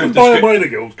You nature can of buy a description. minor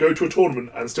guild, go to a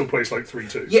tournament, and still place like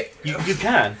 3-2. yeah, You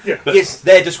can. Yeah. But Yes.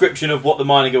 their description of what the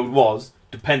minor guild was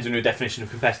depends on your definition of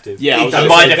competitive. Yeah, I was and gonna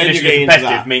my say, then definition you're of getting into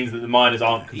competitive that. means that the minors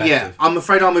aren't competitive. yeah. I'm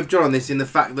afraid I'm with John on this in the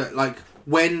fact that like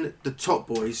when the top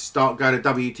boys start going to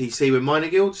WTC with minor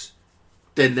guilds,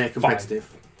 then they're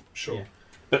competitive. Sure. Yeah.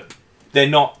 But they're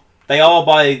not. They are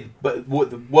by but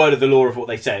the word of the law of what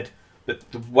they said.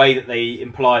 But the way that they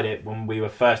implied it when we were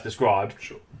first described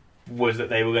Sure. was that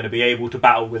they were going to be able to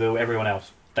battle with everyone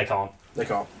else. They can't. They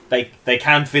can't. They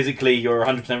can physically, you're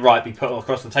 100% right, be put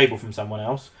across the table from someone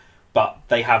else, but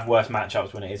they have worse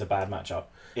matchups when it is a bad matchup,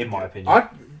 in my opinion. I'd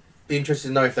be interested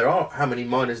to know if there are how many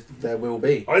minors there will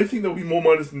be. I think there'll be more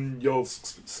minors than y'all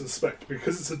suspect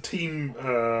because it's a team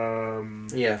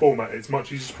Yeah. format. It's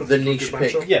much easier to put The them into a niche good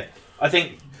pick. matchup. Yeah, I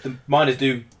think the minors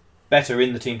do better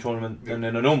in the team tournament than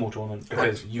in a normal tournament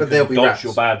because you But they'll can be dodge rats.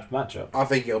 your bad matchup. I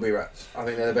think it'll be rats. I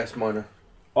think they're the best minor.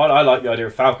 I like the idea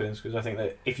of Falcons because I think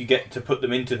that if you get to put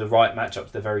them into the right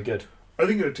matchups, they're very good. I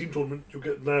think in a team tournament you'll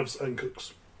get Navs and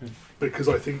Cooks because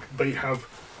I think they have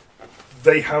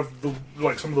the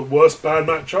like some of the worst bad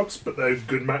matchups, but their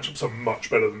good matchups are much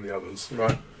better than the others.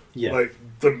 Right. Yeah, Like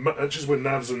the matches when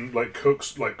Navs and like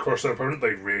Cooks like crush their opponent,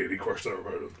 they really crush their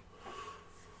opponent.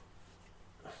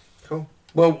 Cool.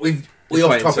 Well, we Just off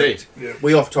wait and topic. see. Yeah.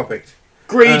 We off topic.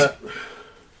 Greed.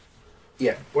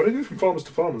 Yeah. Why don't you go from farmers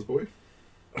to farmers, boy?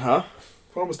 Huh?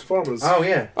 Farmers to farmers. Oh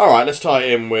yeah. All right, let's tie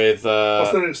it in with.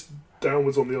 Plus then it's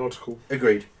downwards on the article.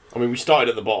 Agreed. I mean, we started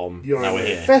at the bottom. Yeah, Now we're yeah.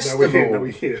 here. Now we're here. Festival. Now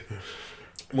we're here.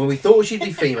 When we thought she'd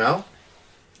be female,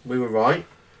 we were right.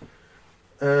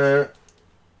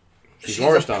 She's She's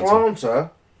Morris a dancer. planter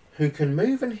who can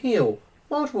move and heal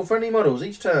multiple friendly models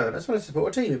each turn. That's when to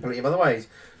support a team in plenty of other ways.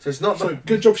 So it's not So the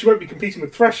good job she won't be competing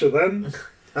with Thresher then.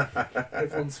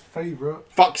 Everyone's favourite.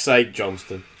 Fuck's sake,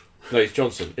 Johnston. No, it's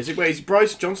Johnson. Is it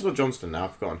Bryce Johnson or Johnston now?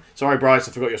 I've forgotten. Sorry, Bryce,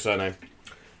 I forgot your surname.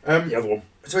 The other one.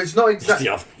 So it's not exactly.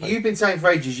 The other one. You've been saying for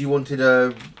ages you wanted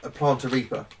a planter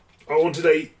reaper. I wanted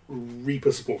a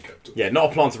Reaper support captain. Yeah, not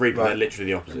a Planter Reaper, Right. they're literally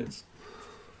the opposites.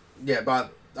 Yeah,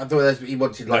 but I thought that's what he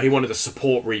wanted. No, Like he wanted a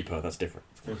support Reaper, that's different.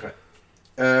 okay.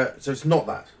 So it's not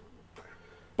that.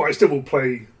 But I still will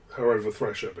play her over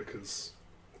Thresher because,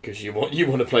 Because you want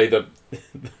to play the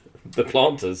the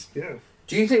planters. yeah.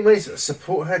 Do you think when it's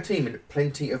support her team in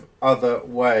plenty of other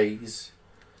ways?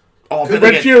 Oh, Could but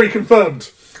they Red Fury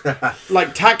confirmed.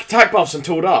 like tack buffs and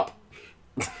tooled up.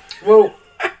 Well,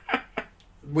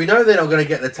 we know they're not going to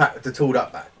get the tooled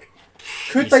up back.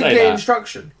 Could You they say get that.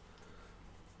 instruction?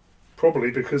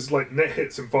 Probably because like net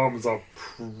hits and farmers are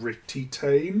pretty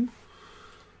tame.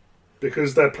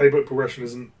 Because their playbook progression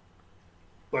isn't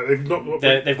like they've not got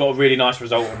they've got a really nice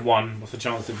result on one. What's the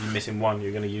chance of you missing one?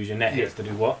 You're going to use your net hits to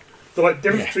do what? the like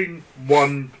difference between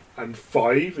 1 and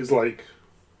 5 is like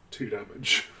 2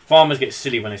 damage. Farmers get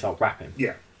silly when they start rapping.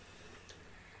 Yeah.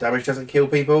 Damage doesn't kill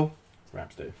people.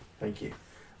 Raps do. Thank you.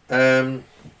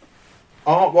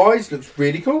 Art wise, looks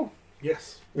really cool.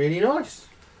 Yes. Really nice.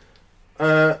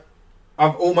 I've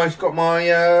almost got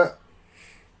my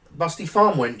busty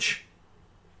farm wench.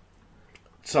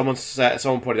 Someone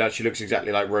pointed out she looks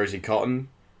exactly like Rosie Cotton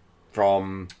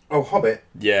from Oh, Hobbit.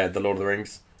 the Lord of the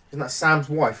Rings. Isn't that Sam's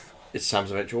wife? It's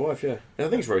Sam's eventual wife, yeah. I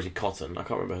think it's Rosie Cotton. I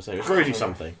can't remember her name. It's Rosie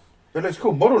something. It looks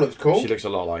cool. Model looks cool. She looks a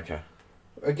lot like her.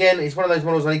 Again, it's one of those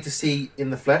models I need to see in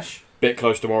the flesh. Bit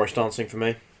close to Morris dancing for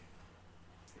me.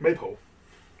 Maypole.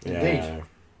 Indeed.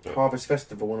 Yeah. Harvest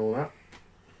Festival and all that.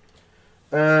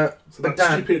 So But that's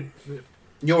Dan, stupid. Yeah.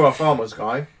 you're our farmers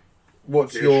guy.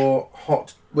 What's Ish. your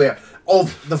hot... Well,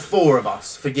 of the four of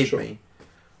us, forgive Sure. me,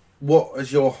 what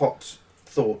is your hot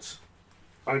thoughts?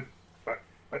 I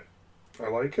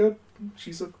like her.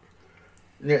 She's a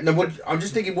Yeah, no, I'm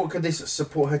just thinking, what could this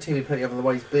support her team in plenty of other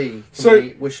ways be? Can So-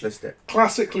 we wish list it?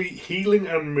 classically healing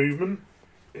and movement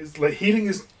is like healing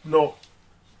is not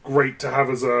great to have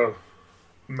as a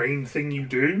main thing you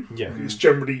do. Yeah. It's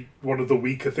generally one of the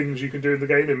weaker things you can do in the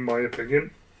game, in my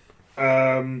opinion.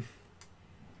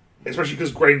 Especially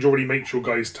because Grange already makes your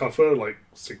guys tougher, like,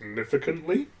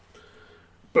 significantly.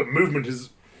 But movement is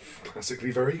classically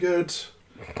very good.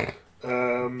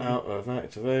 Out of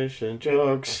activation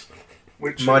jogs.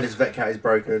 Which Midas Vetcat is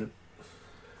broken.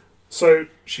 So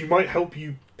she might help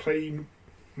you play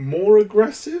more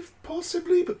aggressive,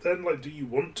 possibly, but then, like, do you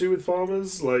want to with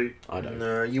farmers? Like, I don't.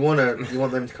 No, you want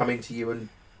them to come into you and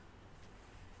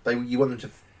you want them to.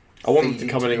 I want them feed to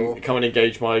into come and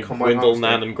engage my Come my Windle, master.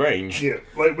 Nan, and Grange. yeah,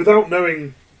 like, without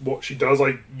knowing what she does,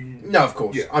 No, of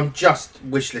course. Yeah. I'm just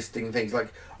wish listing things.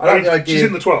 Like I like the idea. she's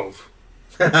in the 12.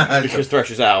 Because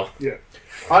Thresher's out. Yeah.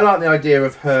 I like the idea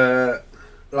of her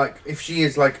like if she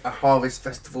is like a harvest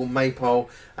festival maypole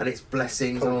and it's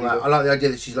blessings and all that. I like the idea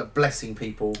that she's like blessing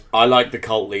people. I like the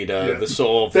cult leader, Yeah. the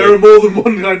sort of... There are more than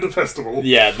one kind of festival.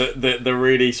 Yeah, the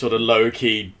really sort of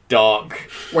low-key, dark...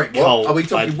 Wait, what? Cult Are we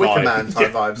talking type Wicker vibe. Man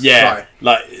type vibes? Yeah, Right.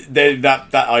 like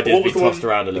that idea's What was been the tossed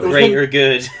one- around a The little bit. greater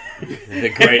good. The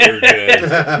greater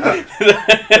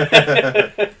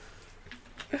good.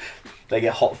 They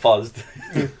get hot fuzzed.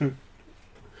 Cool.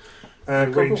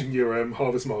 Arranging your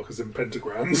harvest markers in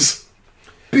pentagrams.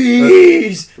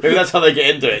 Bees! Maybe that's how they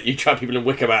get into it. You trap people in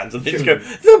wicker mans and they just go,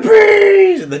 the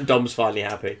bees! And then Dom's finally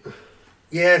happy.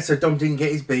 Yeah, so Dom didn't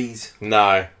get his bees.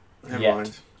 No. Never Yet.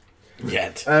 mind.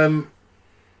 Yet.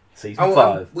 Season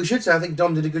 5. We should say I think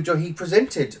Dom did a good job. He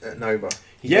presented at Nova.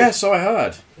 Yeah, so I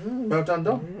heard. Well done,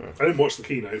 Dom. I didn't watch the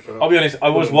keynote, but I'll be honest, I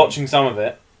was watching some of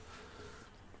it,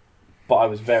 but I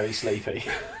was very sleepy.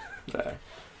 Fair.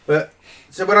 But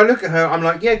so when I look at her, I'm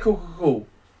like, yeah, cool.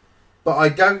 But I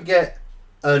don't get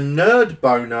a nerd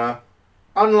boner,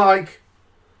 unlike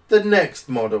the next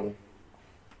model,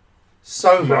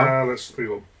 Soma. nah, let's just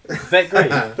move on. Vet Green.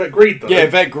 That greed though. Yeah,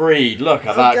 Vet Greed. Look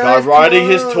at Oh, that guys, guy riding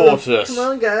come his on. tortoise.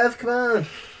 Come on, guys, come on.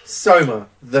 Soma,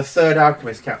 the third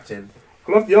alchemist captain.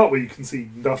 I love the art where you can see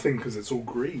nothing because it's all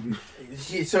green.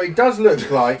 So it does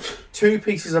look like two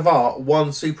pieces of art,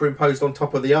 one superimposed on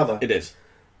top of the other. It is.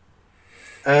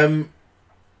 I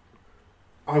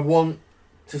want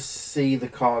to see the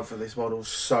card for this model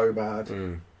so bad.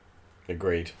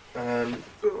 Agreed. I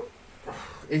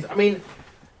mean,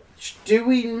 do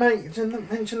we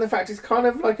mention the fact it's kind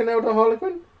of like an Elder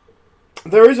Harlequin?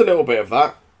 There is a little bit of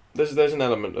that. There's an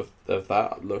element of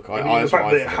that. Look, I mean, the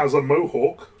fact that it has a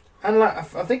mohawk. And like,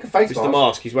 I think a face It's the mask.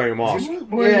 mask. He's wearing a mask.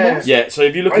 Yeah. Yeah. So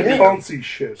if you look I at the can't see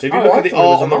shit. so if you Oh, look I at the thought it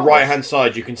was art a on the mask. right hand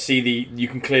side, you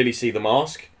can clearly see the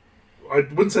mask. I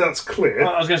wouldn't say that's clear.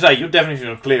 I was going to say, your definition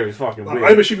of clear is fucking weird.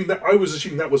 I was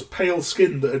assuming that was pale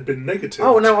skin that had been negative.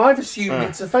 Oh no, I've assumed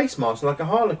it's a face mask like a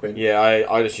Harlequin. Yeah,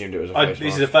 I assumed it was a face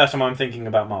This is mask. the first time I'm thinking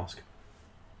about mask.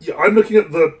 Yeah, I'm looking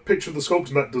at the picture of the sculpt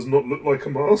and that does not look like a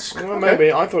mask. Well,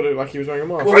 maybe I thought it like he was wearing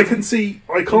a mask. I can't see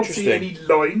Interesting. any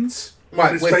lines Right,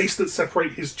 on his with- face that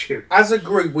separate his chin. As a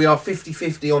group, we are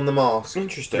 50-50 on the mask.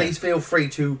 Interesting. Please feel free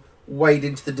to wade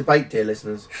into the debate, dear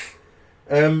listeners.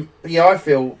 Yeah, I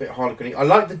feel a bit Harlequin. I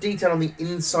like the detail on the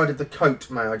inside of the coat,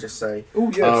 may I just say. Oh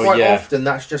yes. Oh, Quite yeah. often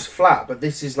that's just flat, but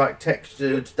this is like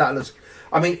textured. That looks.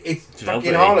 I mean, it's fucking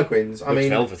velvety. Harlequins. I Looks mean,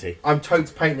 velvety. I'm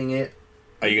totes painting it.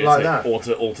 Are you like going to that.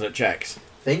 say alternate checks?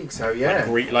 Think so, yeah. Like,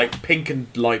 green, like pink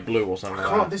and light blue or something I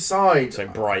like can't that. decide. So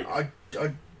bright.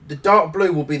 The dark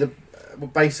blue will be the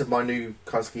base of my new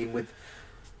colour scheme. With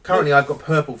currently, I've got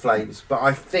purple flames, but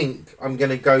I think I'm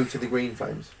going to go to the green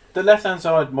flames. The left-hand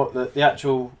side, the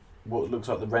actual, what looks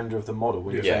like the render of the model,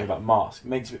 when you're Yeah. saying about mask,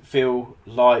 makes it feel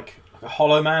like a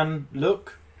Hollow Man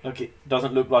look. Like it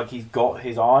doesn't look like he's got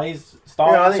his eyes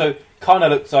started. Yeah, I think- So kind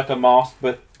of looks like a mask,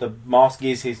 but the mask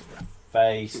is his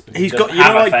face. but he He's got doesn't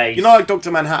have a face. you know like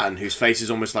Dr. Manhattan, whose face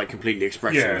is almost like completely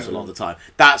expressionless Yeah. a lot of the time.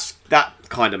 That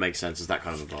kind of makes sense as that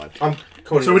kind of a vibe. I'm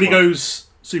calling So it when he one. goes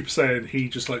Super Saiyan, he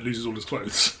just like loses all his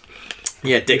clothes.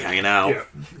 Yeah, dick hanging out. Yeah.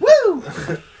 Woo!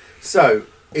 So,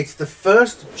 it's the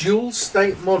first dual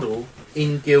state model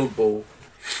in Guild Ball.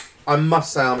 I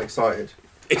must say I'm excited.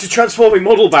 It's a transforming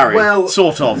model, Barry. Well,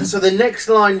 sort of. So the next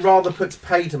line rather puts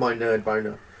pay to my nerd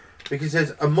boner. Because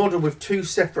there's a model with two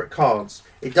separate cards.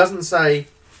 It doesn't say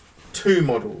two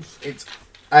models. It's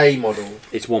a model.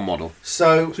 It's one model.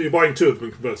 So, So you're buying two of them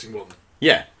and converting one.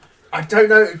 Yeah. I don't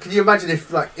know. Can you imagine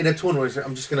if, like, in a tournament,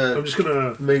 I'm just going I'm to just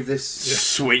gonna. move this...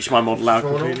 Switch my model out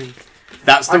Model. completely.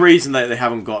 That's the reason that they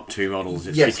haven't got two models.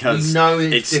 It's Yes, because we know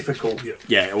it's difficult. Yeah.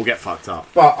 Yeah, it will get fucked up.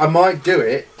 But I might do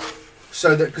it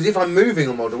so that... Because if I'm moving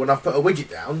a model and I've put a widget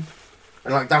down,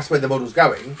 and, like, that's where the model's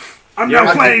going... I'm Yeah,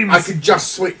 now I flames. could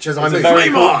just switch as I It's a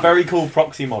move. very cool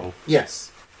proxy model.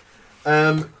 Yes.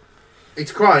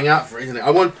 It's crying out for it, isn't it?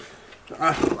 I want...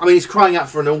 I mean, it's crying out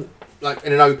for an like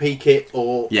in an OP kit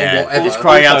or Yeah, whatever. it's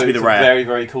crying out to be it's the a rare. very,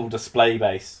 very cool display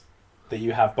base that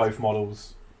you have both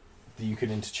models that you can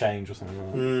interchange or something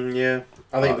like that. Yeah,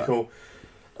 I think it'd be cool.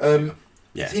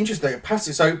 Yeah. It's interesting.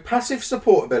 Passive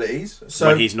support abilities. So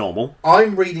when he's normal.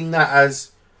 I'm reading that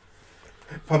as,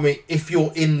 pardon me, if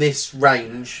you're in this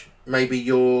range, maybe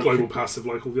you're Global passive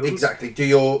like all the others. exactly. Do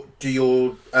your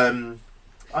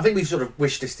I think we've sort of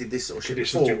wish listed this sort of shit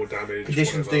Conditions do before. more damage.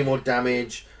 Conditions whatever. do more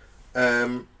damage.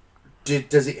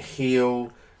 Does it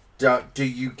heal? Do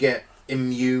you get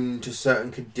immune to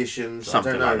certain conditions?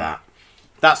 Something I don't know. like that.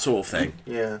 That sort of thing.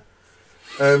 Yeah.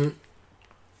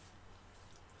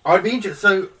 I'd be interested.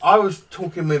 So I was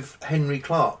talking with Henry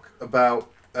Clark about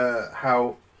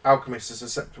how alchemists are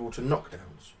susceptible to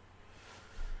knockdowns.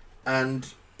 and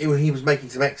he was making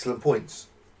some excellent points.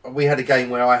 We had a game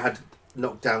where I had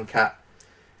knocked down Cat,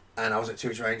 and I was at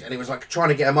 2-inch range, and it was like trying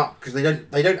to get him up because they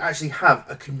don't actually have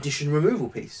a condition removal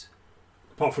piece.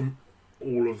 Apart from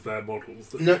all of their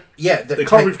models. No, yeah, they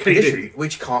can't remove KD,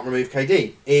 which can't remove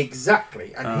KD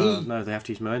exactly, and no, they have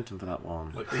to use momentum for that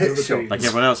one, like the other Sure. teams. like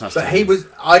everyone else has. But to.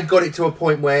 I'd got it to a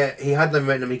point where he had the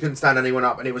momentum, he couldn't stand anyone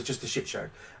up, and it was just a shit show.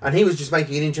 And he was just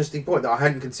making an interesting point that I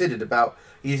hadn't considered about,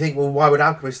 you think, well, why would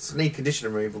alchemists need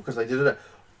condition removal? Because they did it.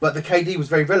 But the KD was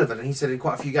very relevant, and he said in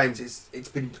quite a few games it's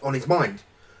been on his mind.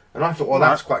 And I thought, well,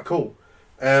 that's quite cool.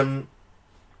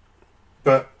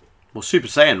 But... Well, Super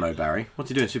Saiyan mode, Barry. What's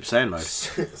he doing in Super Saiyan mode?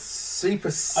 Super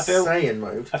Saiyan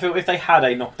mode? I feel if they had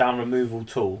a knockdown removal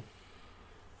tool,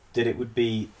 that it would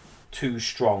be too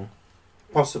strong.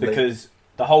 Possibly. Because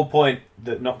the whole point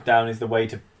that knockdown is the way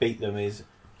to beat them is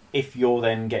if you're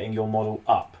then getting your model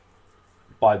up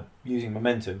by using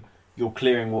momentum, you're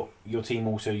clearing what your team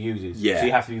also uses. Yeah. So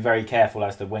you have to be very careful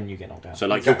as to when you get knocked down. So,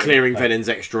 like, Exactly. you're clearing Venin's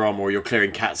extra armor, or you're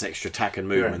clearing Cat's extra attack and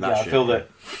movement. yeah, That I shit. feel that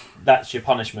that's your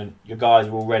punishment. Your guys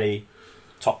are already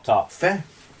topped up. Fair.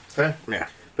 Yeah.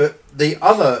 But the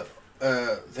other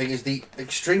thing is the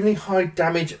extremely high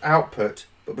damage output,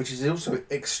 but which is also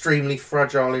extremely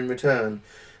fragile in return.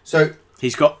 So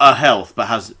He's got a health, but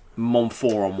has Mon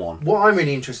 4 on 1. what I'm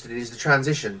really interested in is the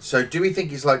transition. So do we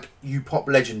think it's like you pop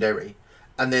legendary,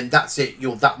 and then that's it?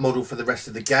 You're that model for the rest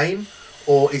of the game,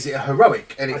 or is it a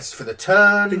heroic and it's for the I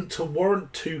turn? think to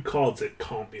warrant 2 cards, it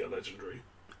can't be a legendary.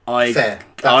 I Fair.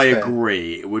 That's I fair.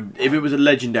 agree. It would, if it was a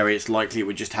legendary, it's likely it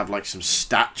would just have like some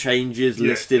stat changes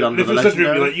listed Yeah. under If the it's legendary,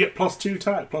 legendary. it'd be like, you get +2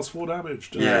 attack, +4 damage.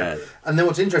 Yeah. And then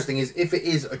what's interesting is if it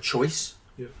is a choice,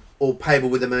 Yeah. or payable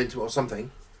with a momentum or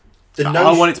something. The I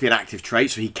notion, want it to be an active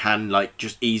trait, so he can like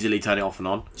just easily turn it off and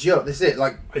on. Yeah, this is it.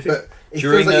 Like, I think but it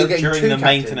During feels like you're the, getting during two the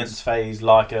captains. maintenance phase,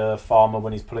 like a farmer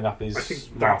when he's pulling up his I think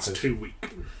that's markers, too weak.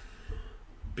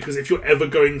 Because if you're ever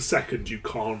going second, you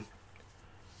can't.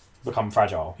 become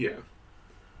fragile. Yeah.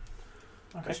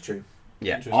 Okay. That's true.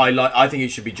 Yeah, Interesting. I think it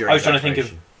should be during. I was trying to think of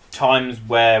activation. times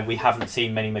where we haven't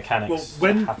seen many mechanics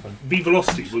Well, when happen. V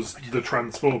Velocity was the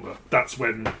Transformer, that's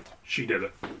when she did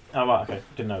it. Oh right, okay,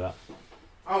 didn't know that.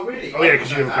 Oh really? Oh yeah,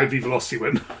 because you never played V Velocity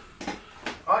when.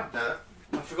 I know that.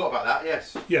 I forgot about that.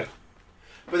 Yes. Yeah.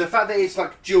 But the fact that it's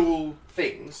like dual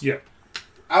things. Yeah.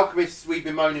 Alchemists, we've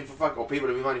been moaning for or people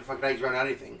have been moaning for fucking ages around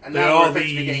anything, and They now are we're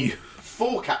effectively the- getting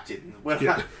 4 captains. Well,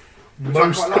 Yeah. which I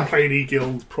Most quite like. complainy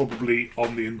guild probably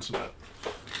on the internet.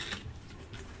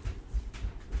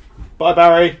 Bye,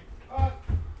 Barry.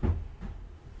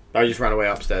 Barry just ran away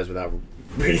upstairs without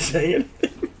really saying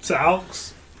anything. So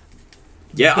Alks,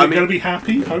 Yeah, they're I going to mean, be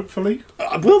happy, hopefully.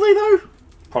 will they though?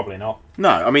 Probably not. No,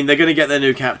 I mean they're going to get their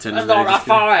new captain. and they're just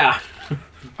fire.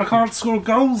 I can't score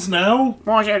goals now.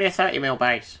 Why is it only a 30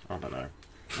 base? I don't know.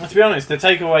 Well, to be honest, to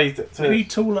take away We need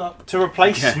tool up. to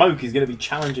replace Yeah. smoke is going to be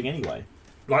challenging anyway.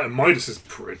 Like, Midas is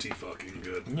pretty fucking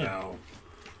good now.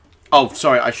 Oh,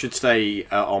 sorry, I should say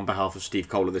on behalf of Steve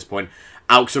Cole at this point,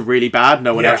 Alks are really bad.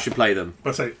 No one Yeah. else should play them.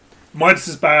 I say, Midas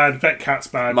is bad, Vet Cat's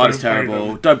bad. Mine's don't play terrible.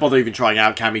 them. Don't bother even trying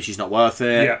out Cammy. She's not worth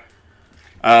it.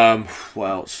 Yeah. What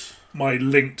else? My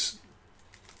linked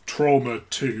trauma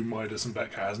to Midas and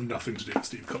Vet Cat has nothing to do with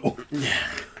Steve Cole.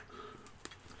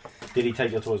 Did he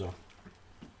take your toys off?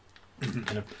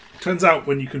 Turns out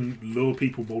when you can lure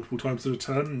people multiple times at a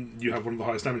turn, you have one of the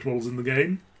highest damage models in the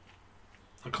game.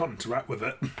 I can't interact with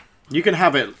it. You can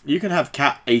have it. You can have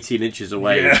Cat 18 inches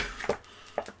away, Yeah.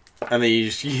 and then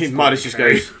you Midas just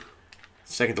goes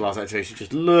second to last activation.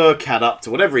 Just lure Cat up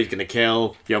to whatever he's going to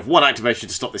kill. You have one activation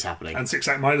to stop this happening. And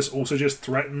 6-act Midas also just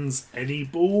threatens any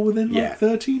ball within Yeah. like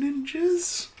 13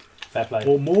 inches Fair play.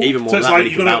 or more. Even more so than it's that, like when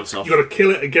you you can gotta, bounce off. you got to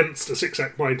kill it against a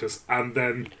 6-act Midas, and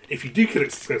then if you do kill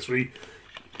it successfully,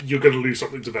 you're going to lose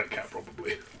something to Vet Cat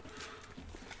probably.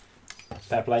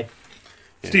 Fair play.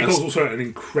 Steve that's- Cole's also an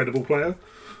incredible player.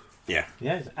 Yeah,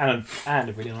 Yeah, and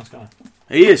a really nice guy.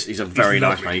 he is. He's a very He's nice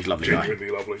lovely. man. He's a lovely guy. Genuinely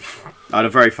lovely. I had a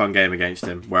very fun game against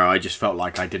him where I just felt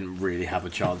like I didn't really have a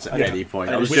chance at Yeah. any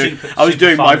point. It I was was doing, super- I was super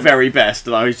doing my fun. very best,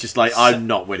 and I was just like, I'm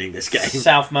not winning this game.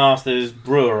 South Masters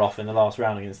Brewer off in the last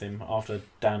round against him after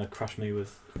Dan had crushed me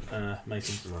with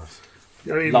Mason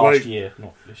I mean, last like, year,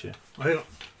 not this year.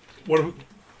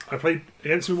 I played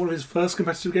against him in one of his first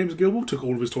competitive games at Guild Ball, took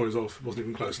all of his toys off, it wasn't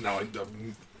even close. Now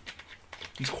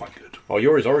he's quite good. Oh,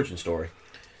 you're his origin story.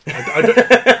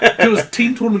 It was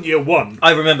team tournament year 1.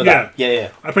 I remember that. Yeah.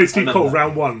 I played Steve remember Cole that.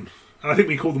 round 1, and I think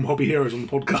we called them hobby heroes on the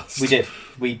podcast. We did.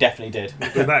 We definitely did.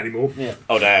 Don't do that anymore. Yeah.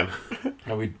 Oh, damn.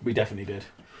 No, we definitely did.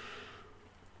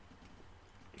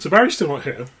 So Barry's still not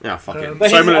here. Yeah, fuck it. But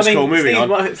So let's go. Moving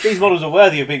on. These models are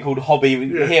worthy of being called hobby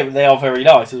here. They are very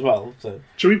nice as well. So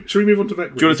Should we move on to Vet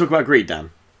Greed? Do you want to talk about greed,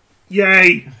 Dan?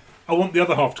 Yay! I want the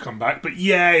other half to come back, but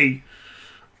yay!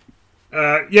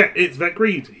 Yeah, it's Vet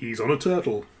Greed. He's on a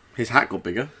turtle. His hat got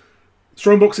bigger.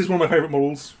 Strongbox is one of my favourite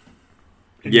models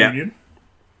in Yeah. Union,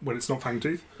 when it's not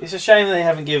Fangtooth. it's a shame they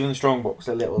haven't given Strongbox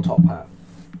a little top hat.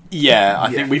 Yeah,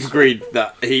 I think we've agreed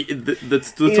that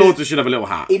the tortoise should have a little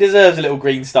hat. He deserves a little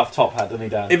green stuff top hat, doesn't he,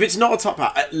 Dan? If it's not a top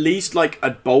hat, at least like a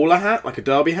bowler hat, like a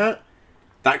derby hat,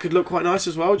 that could look quite nice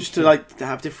as well. Just to to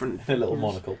have different. a little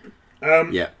monocle.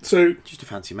 Yeah, So just a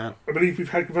fancy man. I believe we've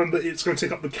had confirmed that it's going to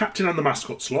take up the captain and the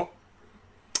mascot slot.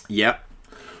 Yeah,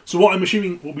 So what I'm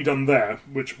assuming will be done there,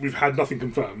 which we've had nothing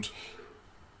confirmed.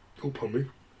 Oh, pardon me.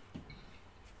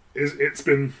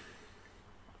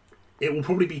 It will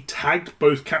probably be tagged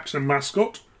both captain and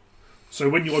mascot. So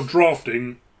when you are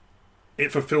drafting,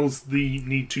 it fulfills the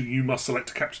need to you must select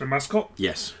a captain and mascot.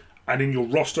 yes, And in your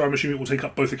roster, I'm assuming it will take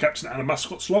up both a captain and a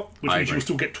mascot slot, which I means agree. you'll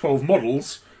still get 12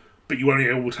 models, but you only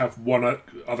able to have one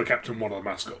other captain, one other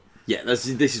mascot. yeah. This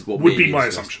is what Would we be my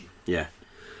used. assumption. Yeah,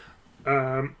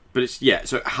 but it's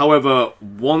So, however,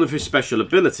 one of his special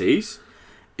abilities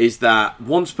is that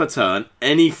once per turn,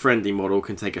 any friendly model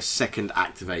can take a second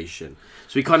activation.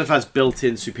 So he kind of has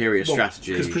built-in superior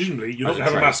strategy. Because presumably you're not as going to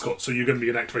have a trait. mascot, so you're going to be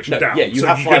an activation No, down. yeah, you so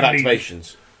have you're 5 gonna need-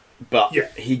 activations, but Yeah.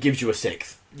 he gives you a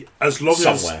 6th as long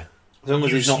somewhere. As long as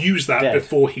as he's you not use that dead.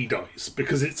 before he dies,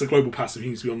 because it's a global passive, he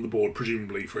needs to be on the board,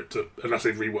 presumably, for it to, unless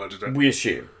they've reworded it. We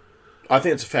assume. I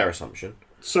think it's a fair assumption.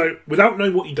 So, without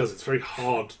knowing what he does, it's very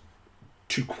hard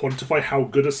to quantify how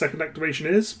good a second activation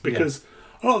is, because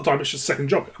a lot of the time it's just second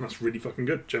job, and that's really fucking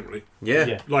good, generally. Yeah.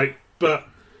 Yeah. Like, but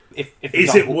If is it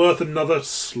example- worth another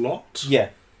slot? Yeah,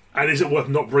 And is it worth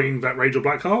not bringing that Rage or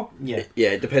Blackheart? yeah. Yeah,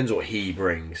 it depends what he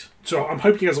brings. So I'm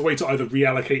hoping as a way to either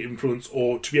reallocate influence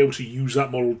or to be able to use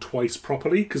that model twice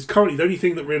properly, because currently the only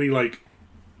thing that really, like,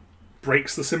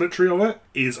 breaks the symmetry of it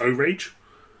is O-Rage.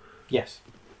 Yes.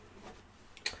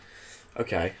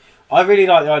 Okay. I really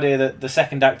like the idea that the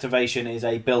second activation is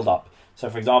a build-up. So,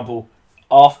 for example,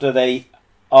 after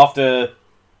the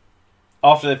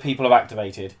people have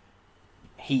activated,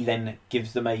 he then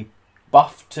gives them a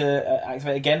buff to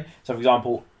activate again. So, for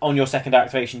example, on your second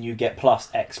activation, you get plus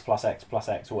X, plus X, plus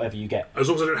X, or whatever you get. As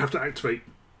long as I don't have to activate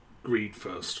Greed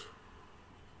first.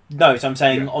 No, so I'm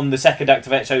saying Yeah. on the second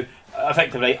activate. So,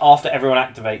 effectively, after everyone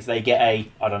activates, they get a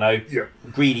Yeah.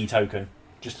 greedy token,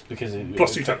 just because it,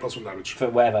 Plus 2 tap, plus 1 damage. for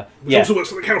whatever. Which Yeah. also works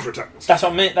for the counter attacks. That's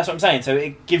what I'm saying. So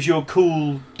it gives you a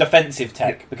cool defensive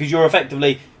tech because you're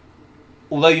effectively,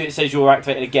 although it says you're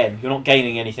activated again, you're not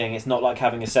gaining anything. It's not like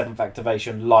having a 7th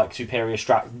activation like Superior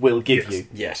Strat will give Yes. you.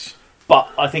 Yes. But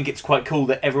I think it's quite cool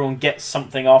that everyone gets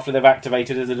something after they've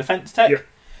activated as a defense tech. Yeah.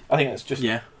 I think that's just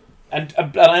Yeah. and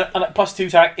a plus 2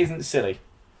 tag isn't silly.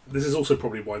 This is also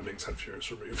probably why Minx had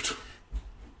Furious removed.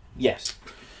 Yes.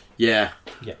 Yeah.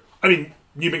 I mean,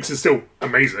 New Minx is still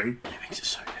amazing. It makes it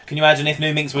so good. Can you imagine if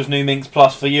New Minx was New Minx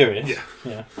plus for Furious? Yeah.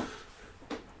 Yeah.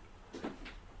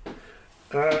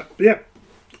 But yeah,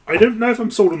 I don't know if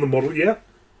I'm sold on the model yet.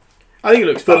 I think it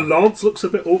looks The fun. lance looks a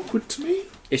bit awkward to me.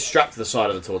 It's strapped to the side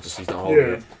of the tortoise, he's not holding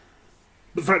Yeah. it.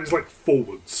 But the fact it's like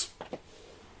forwards.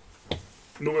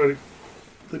 Normally,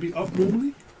 they'd be up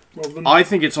normally? Rather than... I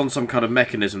think it's on some kind of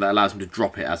mechanism that allows him to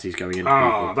drop it as he's going into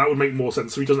people. that would make more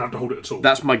sense, so he doesn't have to hold it at all.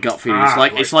 That's my gut feeling.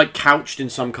 It's like couched in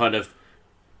some kind of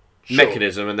Sure.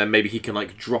 mechanism, and then maybe he can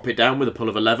like drop it down with a pull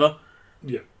of a lever.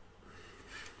 Yeah.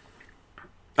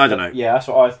 I don't know. Yeah, that's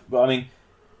what I mean.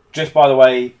 Just by the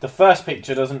way, the first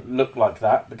picture doesn't look like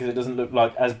that because it doesn't look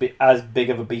like as big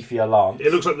of a beefier lance.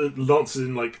 It looks like the lance is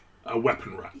in like a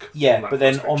weapon rack. Yeah, on that but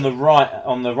then first on picture. the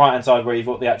right hand side where you've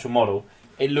got the actual model,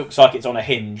 it looks like it's on a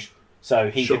hinge. So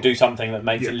he Sure. could do something that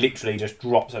makes Yeah. it literally just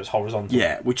drop so it's horizontal.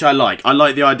 Yeah, which I like. I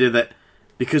like the idea that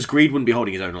because Greed wouldn't be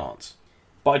holding his own lance.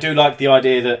 But I do like the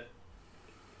idea that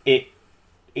it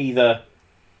either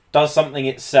does something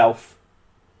itself,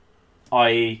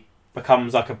 i.e.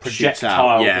 becomes like a Shoots out,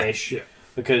 projectile-ish, yeah.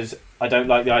 because I don't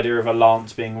like the idea of a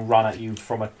lance being run at you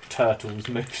from a turtle's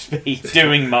move speed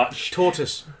doing much.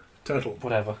 Tortoise. Turtle.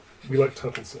 Whatever. We like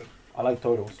turtles, then. I like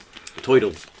turtles.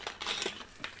 Toidles.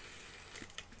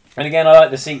 And again, I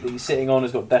like the seat that he's sitting on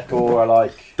has got decor. I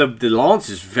like... The lance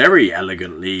is very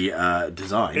elegantly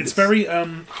designed. It's very,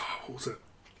 what was it?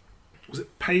 Was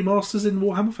it Paymasters in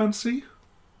Warhammer Fantasy?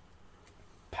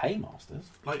 Paymasters?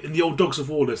 Like, in the old Dogs of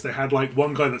War list, they had, like,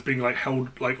 one guy that's being, like,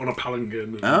 held, like, on a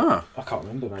palanquin. And... Ah, I can't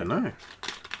remember, I mate. don't know.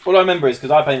 All I remember is,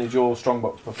 because I painted your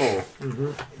Strongbox before,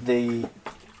 the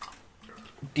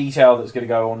detail that's going to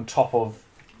go on top of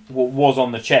what was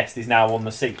on the chest is now on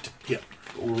the seat. Yeah.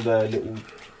 all the little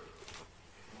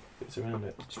bits around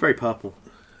it. It's very purple.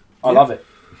 I love it.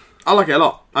 I like it a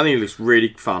lot. I think it looks really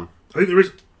fun. I think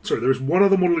there is one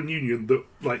other model in Union that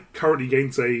like currently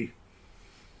gains a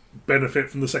benefit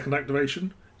from the second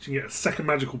activation. You can get a second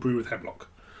magical brew with Hemlock.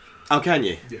 Oh, can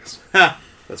you? Yes. Ha!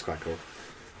 That's quite cool.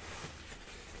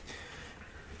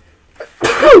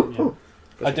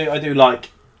 I do like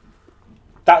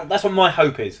that. That's what my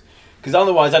hope is, because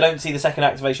otherwise I don't see the second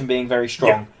activation being very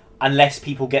strong unless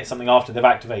people get something after they've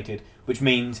activated, which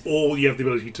means Or you have the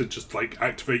ability to just like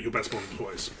activate your best model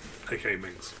twice, aka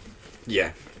Minx.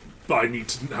 Yeah. But I need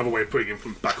to have a way of putting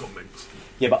influence back on Minx.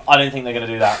 yeah, but I don't think they're going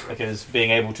to do that, because being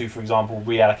able to, for example,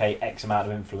 reallocate X amount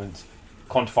of influence,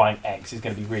 quantifying X is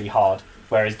going to be really hard.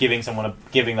 Whereas giving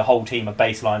the whole team a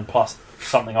baseline plus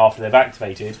something after they've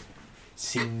activated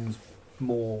seems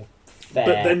more fair.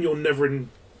 But then you're never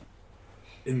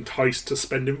enticed to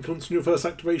spend influence on your first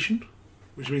activation,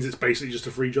 which means it's basically just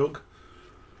a free jog.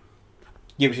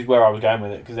 Yeah, which is where I was going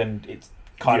with it, because then it's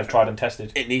kind of Yeah. tried and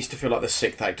tested. It needs to feel like the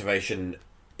 6th activation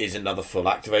is another full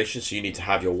activation, so you need to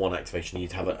have your 1 activation. You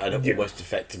need to have an Yeah. almost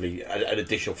effectively an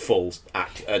additional full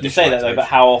act. You say that though, but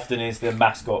how often is the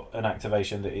mascot an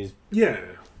activation that is? Yeah.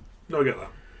 No, I get that.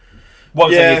 What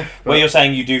I'm saying Yeah, is, where but- you're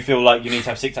saying you do feel like you need to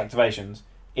have 6 activations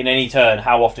in any turn.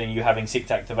 How often are you having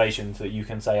 6 activations that you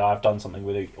can say I've done something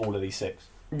with all of these 6?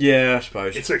 Yeah, I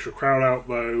suppose. It's extra crowd out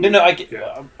though. No, I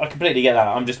Yeah. completely get that.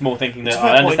 I'm just more thinking that It's a fair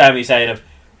I understand what you're saying of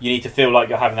you need to feel like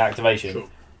you're having an activation. Sure.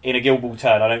 In a Guild Ball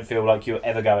turn, I don't feel like you're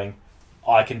ever going,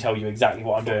 I can tell you exactly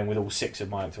what I'm doing with all 6 of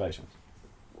my activations.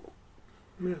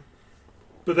 Yeah.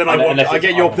 But then I want Unless I it's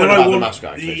get your armor. then point I about the want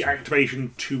mascot the activation.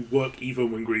 activation to work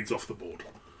even when greed's off the board.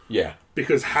 Yeah.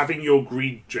 Because having your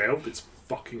greed jailed, it's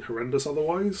fucking horrendous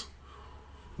otherwise.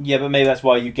 Yeah, but maybe that's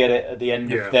why you get it at the end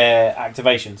Yeah. of their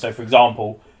activation. So, for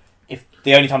example, if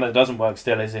the only time that it doesn't work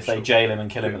still is if they Sure. jail him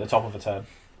and kill him Yeah. at the top of a turn.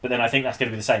 But then I think that's going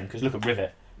to be the same, because look at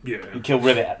Rivet. Yeah. You kill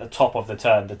Rivet at the top of the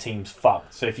turn, the team's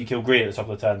fucked. So if you kill Greed at the top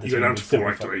of the turn, the You go team down will to still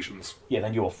 4 be fucked. activations. Yeah,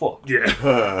 then you're fucked.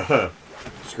 Yeah.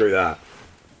 Screw that.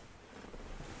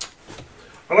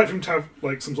 I like him to have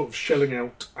like some sort of shelling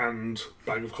out and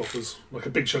bag of coffers. Like a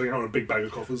big shelling out and a big bag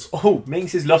of coffers. Oh,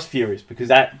 Minx is Lost Furious, because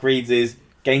that Greed's is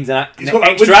gains He's got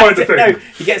that Windfinder thing. No,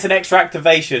 he gets an extra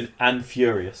activation and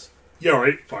Furious. Yeah,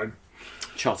 alright, fine.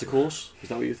 Charter course? Is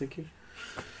that what you're thinking?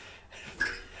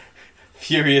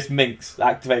 Furious Minx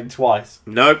activated twice.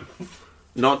 Nope.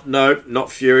 Not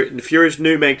Furious. Furious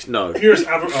New makes no. Furious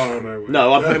Oh, no.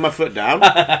 No, I'm putting my foot down.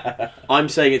 I'm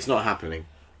saying it's not happening.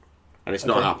 And it's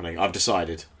not Okay. happening. I've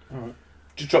decided.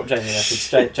 Just drop Jamie a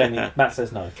message. Jamie, Matt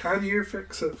says no. Can you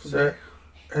fix it for me? So,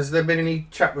 has there been any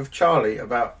chat with Charlie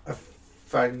about a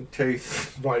fang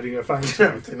tooth? Riding a fang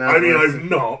Something tooth. I mean, else. I've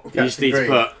not. You just need to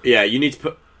put. Yeah, you need to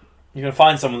put You're going to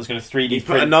find someone that's going to 3D You put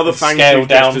print another and Fang scale Tooth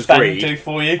down just as Fang Greed. Tooth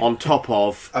for you. on top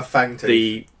of A fang tooth.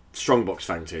 the Strongbox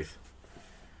Fangtooth.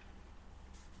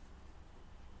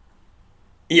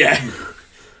 Yeah.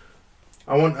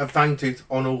 I want a fang tooth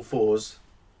on all fours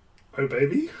Oh,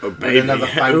 baby. Oh, with baby. another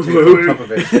fang Ooh, tooth ooh. on top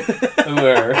of it.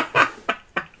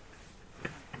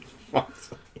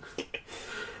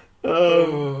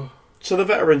 So the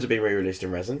veterans are being re-released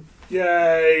in resin.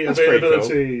 Yay, That's pretty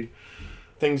availability.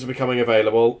 Things are becoming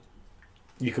available.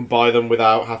 You can buy them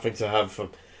without having to have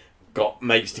got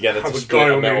mates together Have to a split guy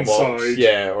a on the metal box. inside.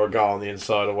 Yeah, or a guy on the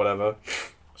inside or whatever.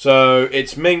 So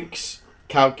it's Minx,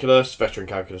 Calculus, Veteran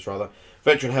Calculus rather,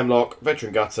 Veteran Hemlock,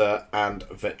 Veteran Gutter, and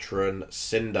Veteran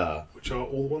Cinder. Which are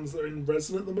all the ones that are in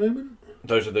resin at the moment?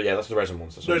 Those are that's the resin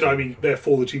ones. That's No, what no, I'm I saying. mean, they're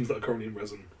for the teams that are currently in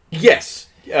resin. Yes.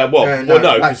 no, No,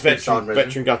 because Blacksmith's on resin.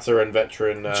 Veteran Gutter and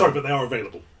Veteran. Sorry, but they are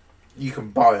available. You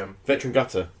can buy them. Veteran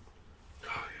Gutter.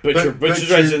 Butcher's Butcher's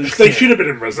resin. They should have been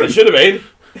in resin. They should have been.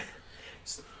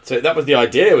 So that was the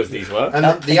idea. Was these were? And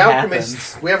That the can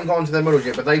Alchemists, we haven't gone to their models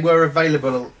yet, but they were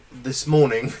available this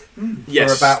morning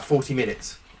for about 40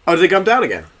 minutes. Oh, did they come down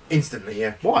again? Instantly,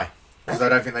 yeah. Why? Because I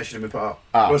don't think they should have been put up.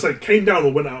 Ah, I was like, came down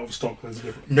or went out of stock. There's a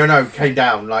difference. No, came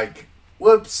down. Like,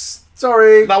 whoops,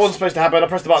 sorry. that wasn't supposed to happen. I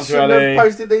pressed the button too Shouldn't early. have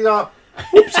posted these up.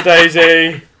 Oopsie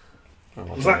daisy.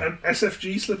 Was that an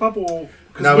SFG slip up or?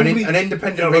 'cause No, normally- an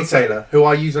independent Yeah, let's say- retailer who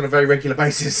I use on a very regular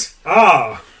basis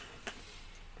Ah,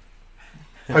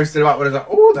 posted them up when I was like,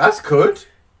 oh, that's good.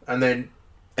 And then.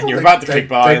 And you're about to click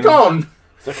buy. They're and- gone.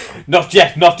 Not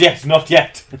yet, not yet, not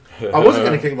yet. I wasn't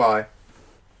going to click buy,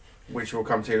 which we'll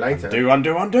come to later.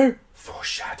 Undo.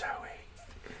 Foreshadowing.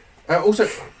 Also,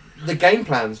 the game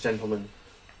plans, gentlemen.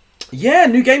 Yeah,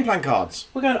 new game plan cards.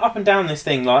 We're going up and down this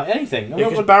thing like anything. Yeah,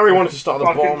 because Barry wanted to start at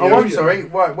the Fucking- bottom. Oh, Yeah, I'm yeah. sorry.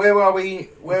 Right, where are we?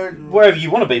 Where? Wherever you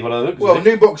want to be, by the looks of Well, it.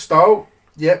 new box style.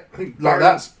 Yep, I think like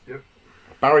Barron's- that. Yep.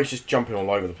 Barry's just jumping all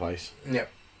over the place. Yeah.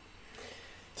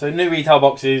 So new retail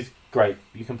boxes, great.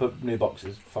 You can put new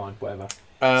boxes, fine, whatever.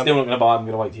 Still not going to buy them, I'm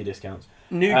going to wait till your discounts.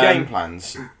 New game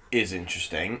plans is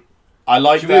interesting. I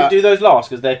like Should that. we do those last?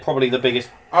 Because they're probably the biggest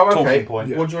Oh, okay. talking point.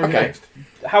 Yeah. What do you want Okay. next?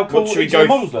 How cool should we do go the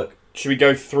models look? Should we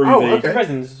go through Oh, the? okay.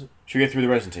 Resins, Should we go through the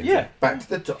resin team? yeah. Back to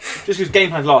the top. Just because game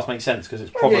plans last makes sense, because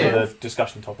it's probably Yeah. the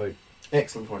discussion topic.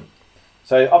 Excellent point.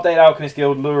 So, updated Alchemist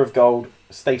Guild, Lure of Gold,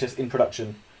 status in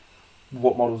production.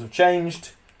 What models have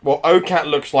changed? Well, OCAT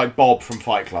looks like Bob from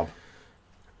Fight Club.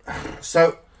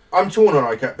 So I'm torn on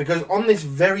Ica because on this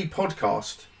very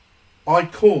podcast, I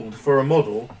called for a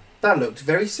model that looked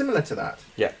very similar to that.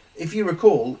 Yeah. If you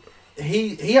recall,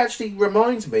 he actually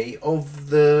reminds me of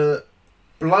the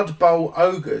Blood Bowl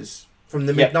ogres from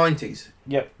the Yep. mid-90s.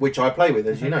 Yep. Which I play with,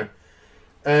 as you know.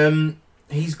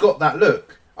 He's got that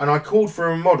look, and I called for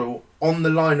a model on the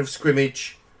line of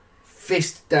scrimmage,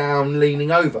 fist down,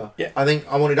 leaning over. Yeah. I think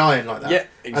I wanted iron like that. Yeah,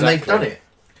 exactly. And they've done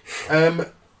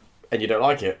it. And you don't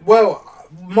like it? Well,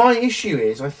 my issue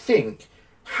is, I think,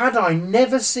 had I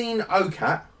never seen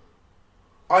OCAT,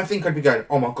 I think I'd be going,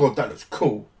 oh my god, that looks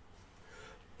cool.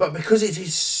 But because it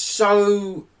is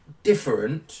so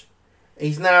different,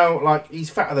 he's now, like, he's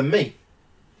fatter than me.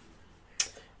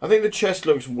 I think the chest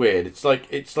looks weird. It's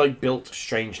like built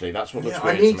strangely. That's what looks Yeah, I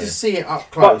weird need to me. to see it up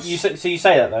But close. you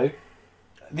say that, though.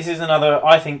 This is another,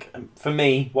 I think, for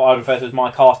me, what I would refer to as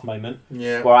my cast moment,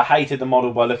 Yeah. where I hated the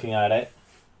model by looking at it,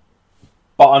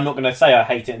 but I'm not going to say I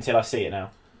hate it until I see it now.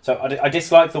 So I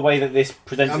dislike the way that this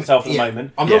presents itself at the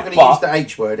moment. I'm Yeah. not going to But use the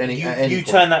H word at any You point.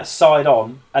 turn that side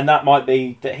on, and that might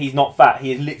be that he's not fat.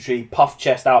 He is literally puffed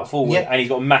chest out forward, Yeah. and he's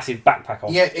got a massive backpack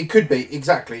on. Yeah, it could be,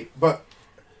 exactly. But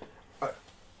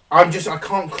I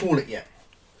can't call it yet.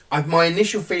 My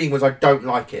initial feeling was I don't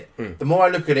like it. Mm. The more I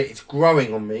look at it, it's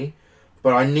growing on me,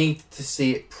 but I need to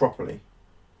see it properly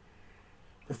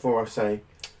before I say.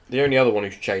 The only other one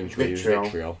who's changed really is Vitriol.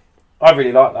 Vitriol. I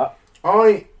really like that.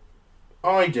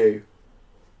 I do.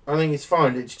 I think it's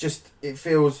fine. It's just, it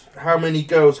feels, how many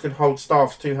girls can hold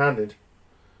staffs two-handed?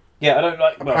 Yeah, I don't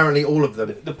like. Well, Apparently all of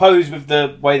them. the pose with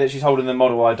the way that she's holding the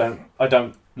model, I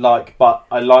don't like, but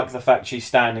I like the fact she's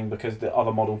standing because the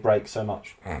other model breaks so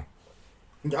much.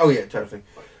 Oh yeah, totally.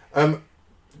 I think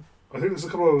there's a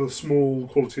couple of other small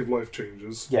quality of life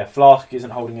changes. Yeah, Flask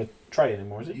isn't holding a tray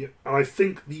anymore, is it? Yeah, and I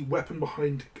think the weapon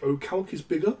behind Ocalc is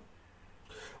bigger.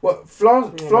 Well,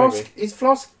 is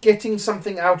Flask getting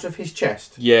something out of his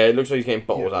chest? Yeah, it looks like he's getting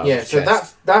bottled out. Yeah, of his so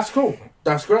chest. that's cool.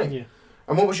 That's great. Yeah.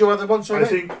 And what was your other one? Sorry, I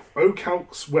think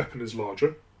Ocalc's weapon is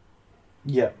larger,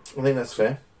 Yeah. I think that's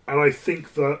fair. and I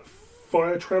think that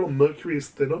Fire Trail on Mercury is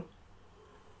thinner.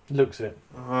 Looks it.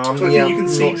 So I think Yeah, you can I'm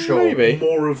see not sure. maybe.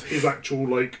 more of his actual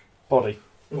Body.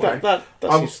 Okay. That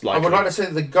seems I would like to say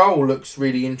that the goal looks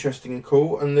really interesting and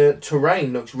cool, and the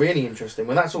terrain looks really interesting.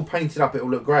 When that's all painted up, it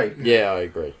will look great. Yeah, I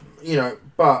agree. You know,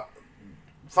 but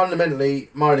fundamentally,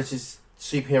 Midas is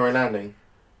superhero landing,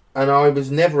 and I was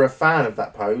never a fan of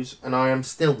that pose, and I am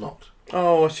still not.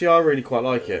 Oh, see, I really quite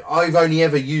like it. I've only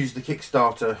ever used the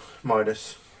Kickstarter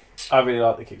Midas. I really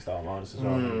like the Kickstarter Midas as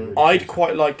well. Really I'd cool.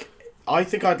 quite like. I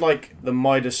think I'd like the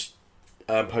Midas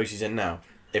pose he's in now.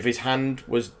 If his hand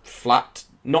was flat,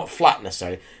 not flat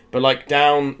necessarily, but like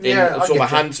down in Yeah, I sort of a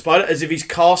get you. hand spider, as if he's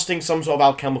casting some sort of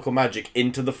alchemical magic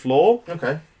into the floor.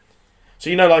 Okay. So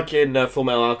you know, like in Full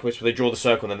Metal Alchemist, where they draw the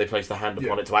circle and then they place the hand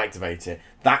upon Yeah. it to activate it.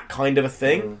 That kind of a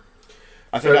thing. Mm.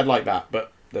 I think So- I'd like that,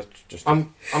 but that's just.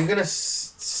 I'm going to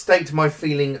state my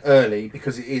feeling early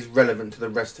because it is relevant to the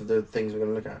rest of the things we're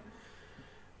going to look at.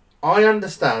 I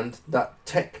understand that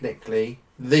technically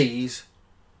these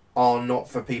are not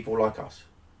for people like us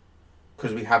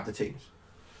because we have the teams.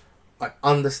 I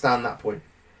understand that point.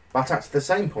 But at the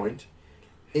same point,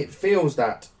 it feels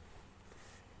that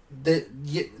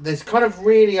there's kind of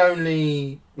really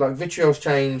only, like, Vitriol's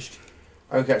changed,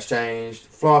 OCAT's changed,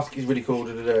 Flask is really cool,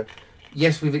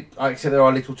 Yes, I accept there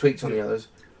are little tweaks on the others,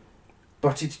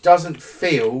 but it doesn't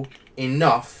feel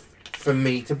enough for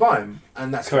me to buy them,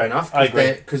 and that's fair Correct. enough I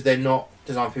agree. because they're not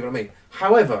designed for people like me.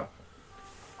 However,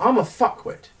 I'm a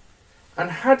fuckwit, and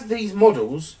had these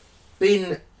models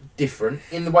been different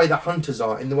in the way that hunters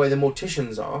are, in the way the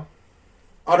morticians are,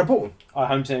 I'd have bought them. I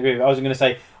 100% agree. I was going to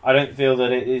say, I don't feel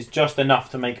that it is just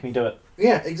enough to make me do it.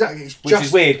 Yeah, exactly. It's Which just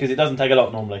is weird because it doesn't take a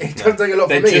lot normally. It doesn't take a lot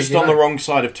They're for me. just you on know. the wrong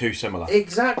side of two similar.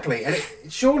 Exactly, and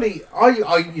surely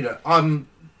I'm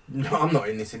not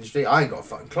in this industry. I ain't got a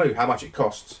fucking clue how much it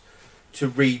costs to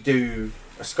redo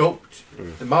a sculpt,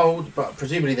 the mould, but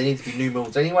presumably there need to be new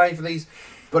moulds anyway for these.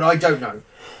 But I don't know.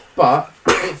 But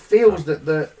it feels that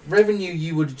the revenue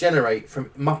you would generate from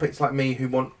Muppets like me who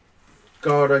want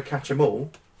Gardo catch 'em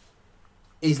all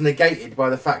is negated by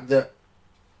the fact that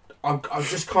I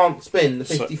just can't spend the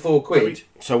 54 quid.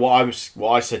 So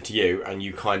what I said to you, and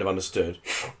you kind of understood.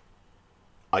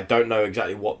 I don't know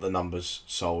exactly what the numbers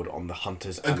sold on the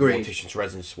Hunters and Agreed. Morticians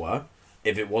Resonance were.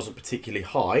 If it wasn't particularly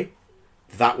high,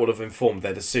 that would have informed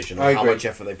their decision I on how agree. much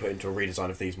effort they put into a redesign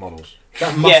of these models.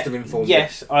 That must have informed it.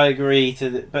 Yes, I agree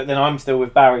but then I'm still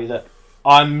with Barry that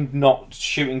I'm not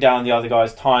shooting down the other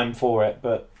guy's time for it,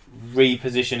 but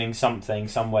repositioning something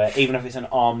somewhere, even if it's an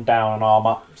arm down and arm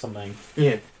up something.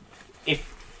 Yeah.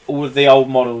 If all of the old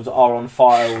models are on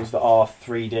files that are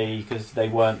 3D because they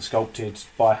weren't sculpted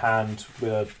by hand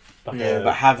with a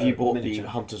But have you bought miniature. the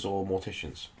Hunters or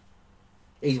Morticians?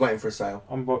 He's waiting for a sale.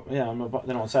 I'm not. They're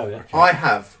not on sale yet. I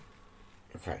have.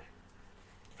 Okay,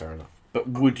 fair enough. But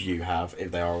would you have if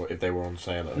they were on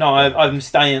sale? No, I'm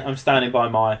standing by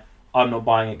my. I'm not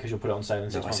buying it because you'll put it on sale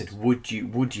in 6 No, I months. said,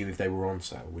 would you if they were on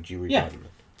sale? Would you rebuy Yeah. them?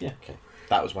 Yeah. Okay,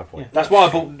 that was my point. Yeah, that's why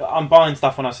I'm buying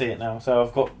stuff when I see it now. So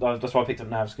I've got. That's why I picked up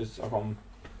Navs because I've got them.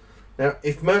 Now,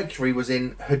 if Mercury was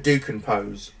in Hadouken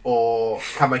pose or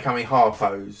Kamehameha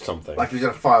pose, Something. like he was in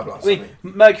a fire blast, I mean,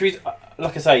 Mercury's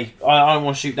like I say, I don't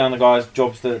want to shoot down the guys'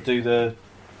 jobs that do the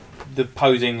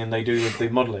posing and they do the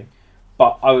modelling,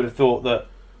 but I would have thought that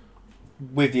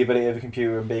with the ability of a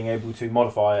computer and being able to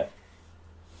modify it,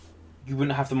 you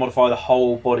wouldn't have to modify the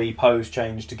whole body pose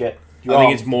change to get. Your I think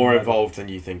arms it's more to- involved than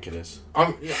you think it is.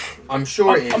 I'm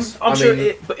sure it is. I'm sure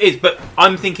it is, but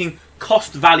I'm thinking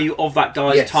cost value of that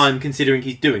guy's Yes. time considering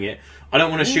he's doing it. I don't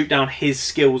want to shoot down his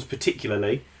skills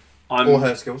particularly. or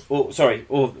her skills.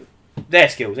 Or their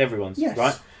skills, everyone's Yes.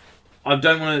 right. I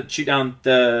don't want to shoot down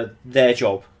their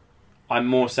job. I'm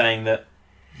more saying that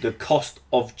the cost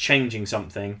of changing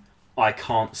something, I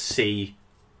can't see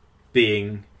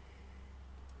being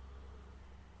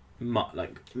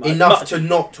Enough to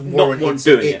not warrant its-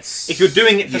 doing it. its If you're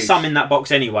doing it for use. some in that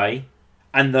box anyway,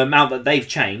 and the amount that they've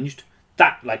changed,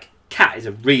 that like Cat is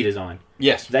a redesign.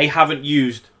 Yes. They haven't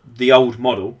used the old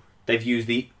model. They've used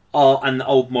the art and the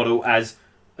old model as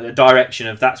a direction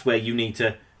of that's where you need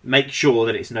to make sure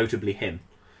that it's notably him.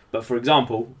 But for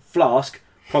example, Flask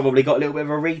probably got a little bit of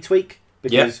a retweak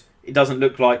because it doesn't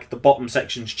look like the bottom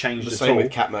section's changed The at same all.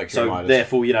 with Cat Mercury So Midas.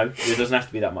 therefore, there doesn't have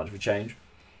to be that much of a change.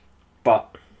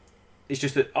 But it's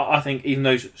just that I think even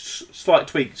those slight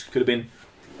tweaks could have been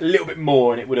a little bit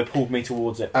more, and it would have pulled me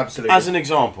towards it. Absolutely. As an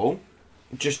example,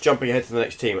 just jumping ahead to the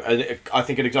next team, I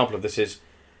think an example of this is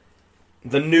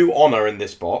the new honour in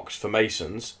this box for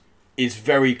Masons is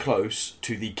very close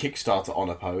to the Kickstarter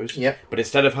honour pose. Yep. But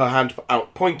instead of her hand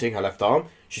out pointing her left arm,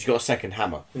 she's got a second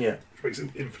hammer. Yeah. Which makes it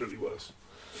infinitely worse.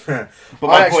 But I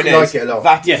my point actually like is it a lot.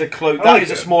 that is Yeah. a I like that is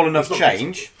a it. small enough It's not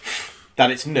change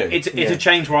that it's new. It's Yeah. a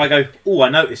change where I go, oh, I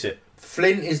notice it.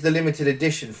 Flint is the limited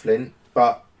edition Flint,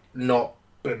 but not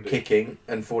Bendy. kicking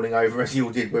and falling over as you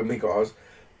all did when we got ours.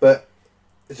 But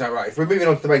so right, if we're moving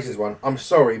on to the Masons one, I'm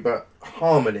sorry, but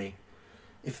Harmony.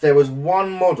 If there was one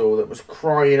model that was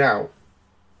crying out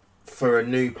for a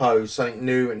new pose, something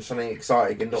new and something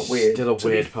exciting and not weird, Still a To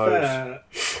be weird pose. fair,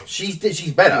 she's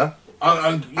better.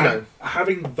 You know,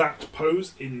 having that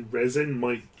pose in resin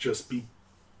might just be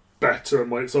better and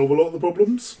might solve a lot of the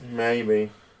problems. maybe.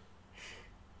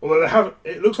 Although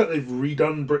it looks like they've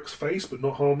redone Brick's face, but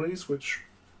not Harmony's, which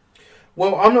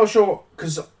Well, I'm not sure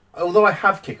because although I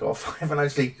have Kickoff, I haven't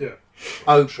actually yeah.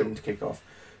 opened Kickoff,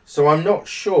 so I'm not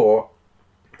sure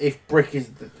if Brick is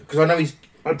because I know he's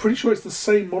I'm pretty sure it's the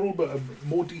same model but a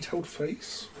more detailed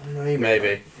face.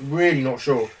 Maybe. Really not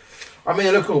sure. I mean,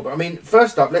 they look cool, but I mean,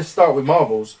 first up, let's start with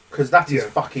Marbles because that is Yeah.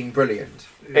 fucking brilliant.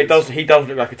 He does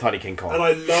look like a tiny King Kong. And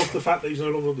I love the fact that he's no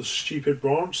longer on the stupid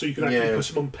branch, so you can actually Yeah. put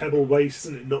him on pebble bases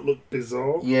and it not look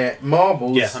bizarre. Yeah,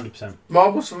 Marbles. Yeah, 100%.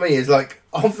 Marbles for me is like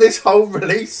of this whole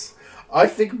release. I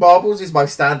think Marbles is my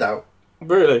standout.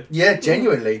 Really? Yeah,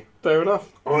 genuinely. Fair enough.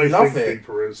 I Love think it.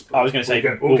 Hooper is. but I was gonna say,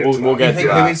 we'll we'll get to we'll that. get You to think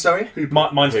that. who is sorry? Hooper.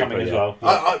 Mine's Hooper, coming as yeah. well.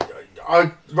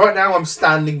 I right now I'm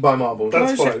standing by Marbles.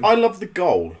 That's Can I just- fine. I love the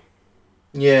gold.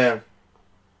 Yeah.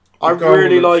 I The gold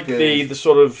really looks like good. the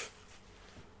sort of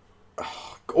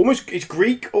almost it's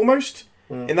Greek almost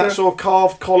in that Yeah. sort of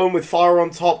carved column with fire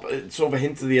on top, sort of a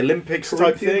hint of the Olympics type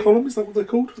Corinthian thing. column, is that what they're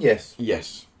called? Yes.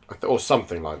 Yes, or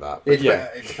something like that. But It, yeah,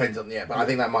 it depends on but I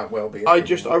think that might well be. I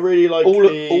really like all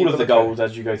the, of the goals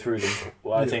as you go through them,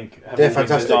 I think, have They're all been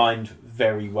fantastic. designed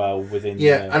very well within.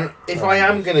 Yeah, the and if I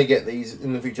am going to get these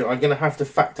in the future, I'm going to have to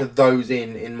factor those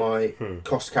in my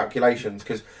cost calculations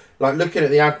because, like, looking at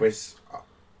the Alchemist,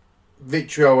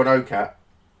 Vitriol and OCAT,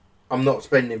 I'm not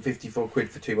spending 54 quid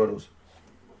for two models.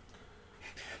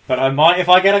 But I might if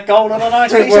I get a gold on a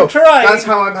nice piece Well, of terrain. that's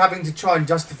how I'm having to try and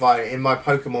justify it in my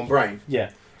Pokemon brain. Yeah.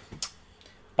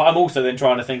 But I'm also then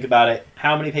trying to think about it.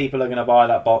 How many people are going to buy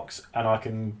that box, and I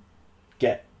can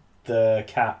get the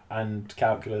cat and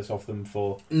calculus off them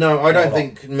for? No, I don't Not a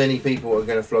think many people are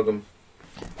going to flog them.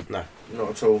 No. Not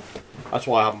at all. That's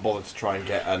why I haven't bothered to try and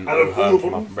get an Out of all O'Hearn of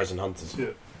from them? up Resin Hunters. Yeah.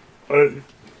 I don't,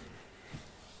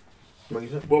 What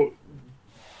is it? well,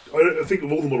 I think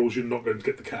of all the models, you're not going to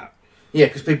get the cat. Yeah,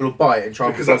 because people will buy it and try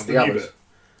and Because flog that's the the new others. bit.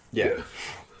 Yeah.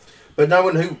 But no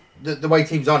one who the way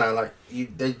teams are now, like you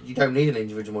don't need an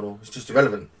individual model. It's just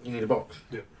irrelevant. You need a box.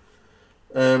 Yeah.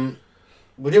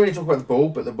 We didn't really talk about the ball,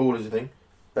 but the ball is a thing.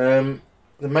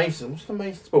 The Mason. What's the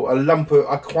Mason's ball? A lump of.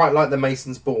 I quite like the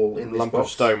Mason's ball in this Lump box.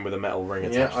 of stone with a metal ring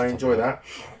attached. Yeah, to I the top enjoy of it.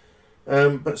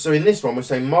 that. But so in this one, we're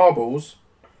saying marbles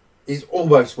is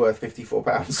almost worth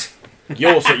 £54.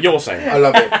 You're saying. I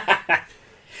love it.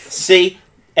 See,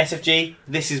 SFG,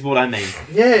 this is what I mean.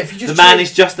 Yeah, if you just The man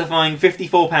is justifying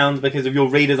 £54 because of your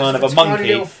redesign of a tiny monkey,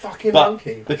 little fucking but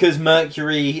monkey. because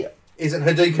Mercury, Isn't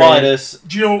Hadouken? Midas,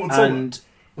 Do you know what would sell it? and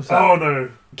What's that? Oh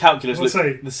no! Calculus Let's look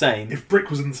say, the same. if Brick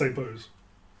was in the same pose,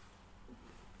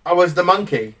 I was the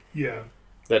monkey. yeah.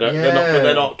 They're not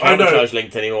I know. counter-charge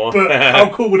linked anymore. But how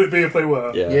cool would it be if they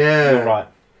were? yeah. Yeah. You're right.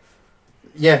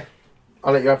 Yeah,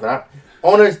 I'll let you have that.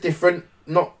 Honour's different,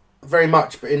 not very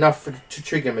much, but enough to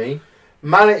trigger me.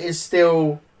 Mallet is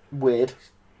still Weird.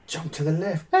 jump to the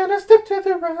left and I step to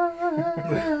the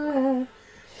right.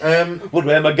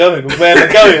 Where am I going? Where am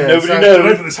I going? Yeah, Nobody so- I know,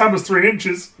 knows. but this hammer's 3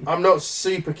 inches. I'm not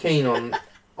super keen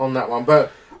on that one,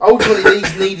 but ultimately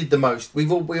these needed the most.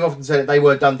 We've often said that they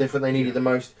were done different. They needed the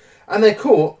most, and they're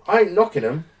cool. I ain't knocking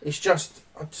them. It's just,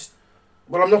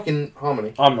 I'm knocking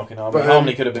Harmony. I'm knocking Harmony. But,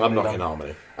 Harmony could have been. I'm really knocking done.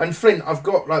 Harmony. And Flint, I've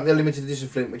got like the limited edition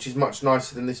Flint, which is much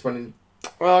nicer than this one.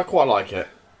 Well, I quite like it.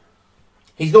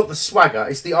 He's not the swagger.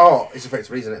 It's the art. It's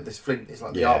effectively, isn't it? This Flint is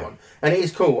like the Yeah. art one, and it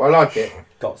is cool. I like it.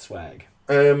 Got swag.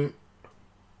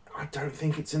 I don't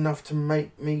think it's enough to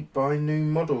make me buy new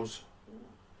models.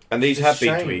 And these It's a have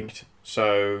been shame. tweaked,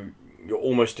 so you're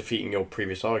almost defeating your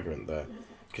previous argument there.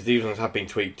 Because these ones have been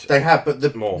tweaked. They have,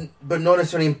 but More. but not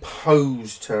necessarily in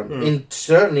pose term.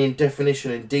 Certainly in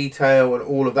definition, in detail, and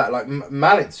all of that. Like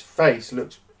Mallet's face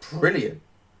looks brilliant.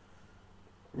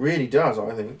 Really does,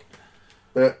 I think.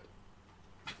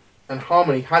 And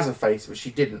Harmony has a face, but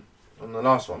she didn't on the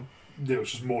last one. Yeah,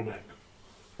 it's just more neck.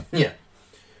 Yeah.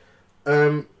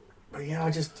 But yeah,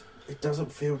 it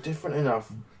doesn't feel different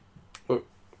enough.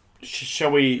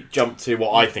 Shall we jump to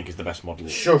what I think is the best model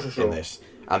Sure. in this?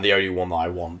 And the only one that I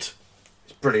want.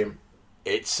 It's brilliant.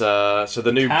 It's so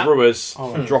the new Cat? Brewers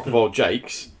Oh. Drop of Old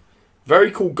Jakes. Very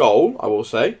cool goal, I will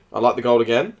say. I like the goal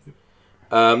again.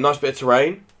 Nice bit of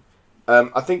terrain.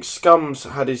 I think Scums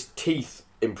had his teeth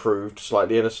improved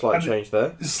slightly and a slight And change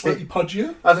there. It's slightly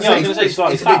pudgier. I was Yeah, I was gonna gonna say say,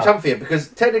 slightly it's a bit fatter. comfier because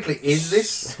technically, is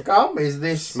this Scum? Is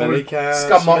this Smelly cat,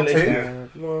 Scum Mark smelly 2?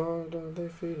 cat, what are they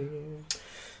feeding you?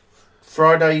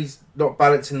 Friday's not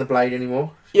balancing the blade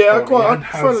anymore? Yeah, Oh, quite. and I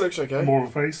has find it looks okay. More of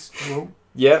a face as well.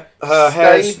 Yeah, her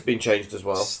hair's Stave- been changed as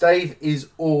well. Stave is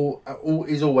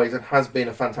is always and has been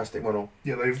a fantastic model.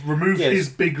 Yeah, they've removed Yes. his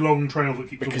big long trail that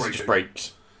keeps Because on it just breaking.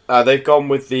 breaks. They've gone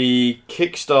with the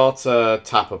Kickstarter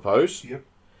tapper pose. Yep.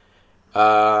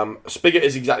 Spigot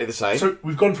is exactly the same. So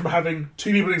we've gone from having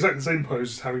 2 people in exactly the same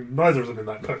pose to having neither of them in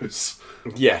that pose.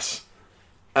 Yes.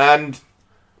 And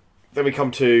then we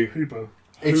come to Hooper.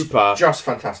 It's Hooper, just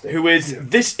fantastic. who is... Yeah.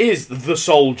 This is the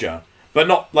soldier, but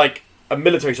not like a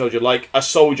military soldier, like a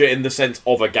soldier in the sense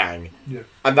of a gang. Yeah.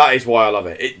 And that is why I love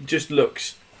it. It just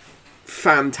looks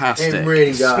fantastic. It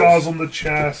really does. Scars on the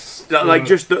chest. Like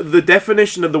just the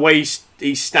definition of the way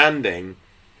he's standing.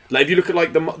 Like if you look at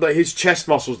like his chest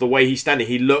muscles, the way he's standing,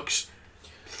 he looks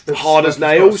hard as He's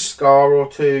got a nails. scar or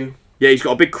two. Yeah, he's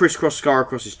got a big crisscross scar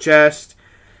across his chest.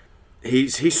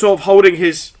 He's sort of holding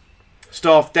his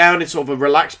staff down in sort of a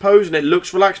relaxed pose, and it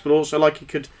looks relaxed, but also like he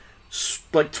could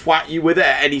like twat you with it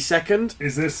at any second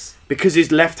Is this because his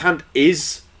left hand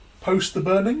is. post the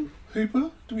burning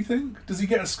Hooper, do we think? Does he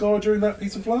get a scar during that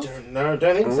piece of fluff? No,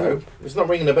 don't think so. It's not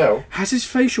ringing a bell. Has his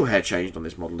facial hair changed on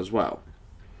this model as well,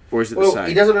 or is it the Well, same?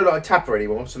 he doesn't look like a tapper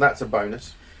anymore, so that's a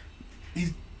bonus.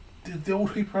 Did the old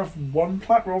Hooper have 1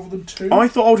 plait rather than 2? I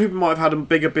thought Old Hooper might have had a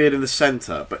bigger beard in the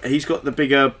centre, but he's got the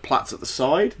bigger plaits at the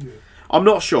side. Yeah. I'm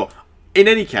not sure. In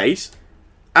any case,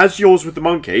 as yours with the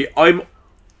monkey, I'm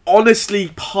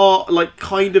honestly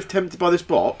kind of tempted by this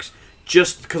box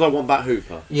just because I want that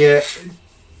Hooper. Yeah.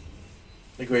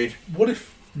 Agreed. What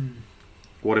if...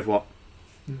 What if what?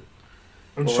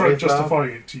 I'm just What trying if, to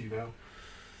justifying it to you now.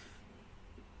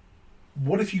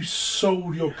 What if you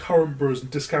sold your current Brewers and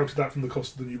discounted that from the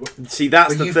cost of the new box? See,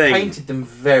 that's But the you've thing. painted them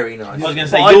very nice. I was going to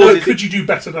say, But I yours know is Could you do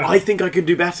better now? I think I can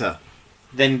do better.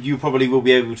 then you probably will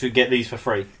be able to get these for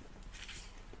free.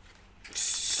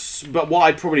 But what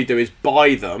I'd probably do is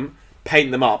buy them,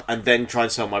 paint them up, and then try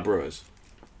and sell my brewers.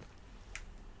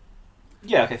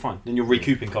 Yeah, okay, fine. Then you're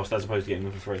recouping cost as opposed to getting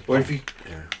them for free. Well, if you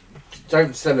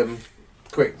don't sell them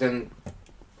quick, then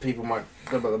the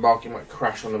market might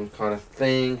crash on them, kind of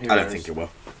thing. Who I don't knows? think it will.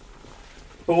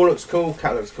 Ball looks cool.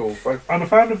 Cat looks cool. Both. I'm a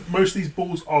fan of most of these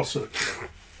balls are circular.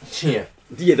 Yeah.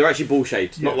 Yeah, they're actually ball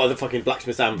shaped, not Yeah. like the fucking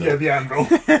blacksmith's anvil. Yeah, the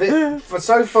anvil. For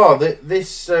so far,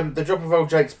 the drop of old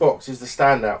Jake's box is the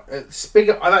standout.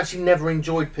 Spigot, I've actually never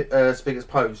enjoyed Spigot's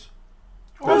pose.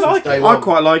 I like Day it. one. I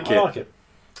quite like I it, like it.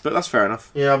 but that's fair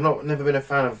enough. Yeah, I've never been a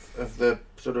fan of the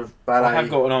sort of ballet. I have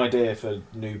got an idea for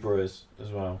new brewers as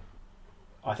well.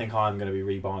 I think I'm going to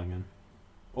be rebuying them.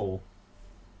 All.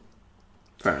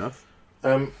 Fair enough.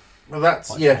 Well, that's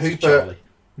Like Hooper. Charlie.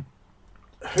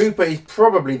 Hooper is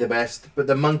probably the best, but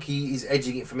the monkey is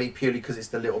edging it for me purely because it's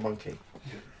the little monkey.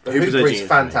 But Hooper's Hooper edging is it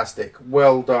for me. fantastic.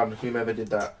 Well done, whomever did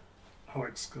that. I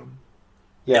like Scum.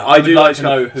 Yeah, I I would do like like to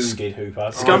know Scum. who did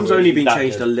Hooper. Scum's really only been that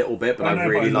changed good. a little bit, but I know,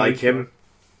 really but I like him.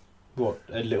 What,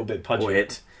 a little bit pudgy. Or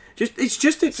it. It's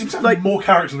Seems to have like more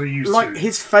character than he used like to.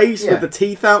 his face Yeah. with the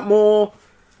teeth out more.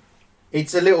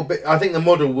 It's a little bit. I think the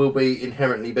model will be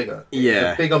inherently bigger. It's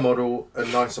Yeah. a bigger model, a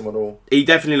nicer model. He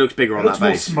definitely looks bigger It on looks that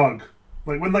more base. smug.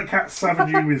 Like when that cat's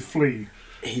savaging you with Flea.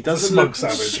 He doesn't Smug look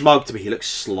savage. smug to me. He looks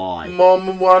sly.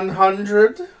 Mom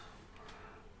 100.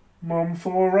 Mom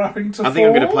 4 wrapping to I think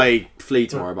I'm going to 4. play Flea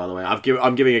tomorrow. By the way,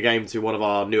 I'm giving a game to one of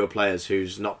our newer players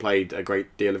who's not played a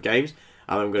great deal of games,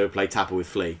 and I'm going to play Tapper with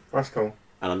Flea. That's cool.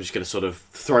 And I'm just going to sort of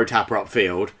throw Tapper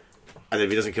upfield, and then if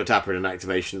he doesn't kill Tapper in an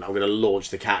activation, I'm going to launch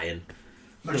the cat in.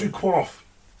 No, do quaff.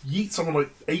 Yeet someone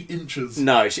like 8 inches.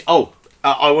 No, see,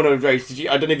 I want to raise.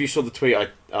 I don't know if you saw the tweet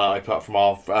I put up from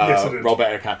our Yes, I did.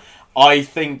 Robert account. I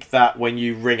think that when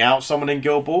you ring out someone in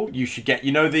Guild Ball, you should get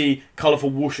the colourful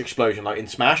whoosh explosion like in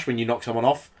Smash when you knock someone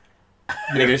off,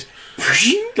 and it goes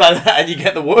like that, and you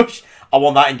get the whoosh. I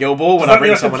want that in Guild Ball when Does I that mean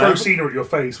ring I can someone throw out. Cena at your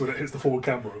face when it hits the forward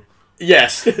camera?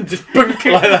 Yes, just boink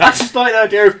like I that. just like the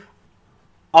idea of.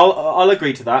 I'll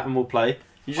agree to that and we'll play.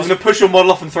 You I'm just going to push your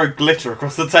model off and throw glitter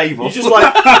across the table. you just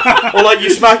like or like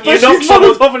you knock someone's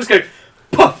someone's. off and just go.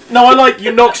 Puff. No, I like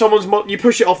you knock someone's. You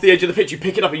push it off the edge of the pitch. You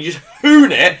pick it up and you just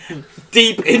hoon it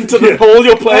deep into the ball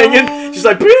you're playing in. Just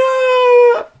like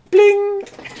bling.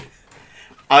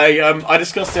 I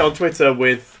discussed it on Twitter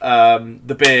with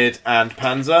the Beard and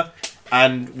Panzer,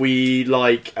 and we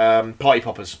like party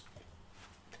poppers.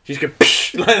 You just go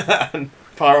psh, like that and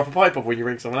fire off a pipe pop when you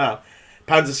ring someone out.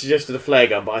 Panzer suggested a flare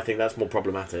gun, but I think that's more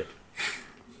problematic.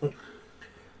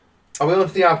 Are we on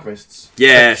to the Alchemists?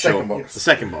 Yeah, Second sure. box. The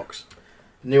second box.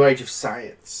 New Age of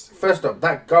Science. First up,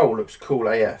 that goal looks cool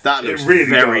AF. That It looks really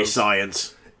very does.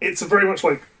 science. It's a very much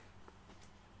like.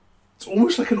 It's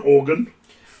almost like an organ.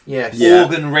 Yes. Yeah.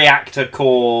 Organ reactor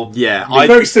core. Yeah,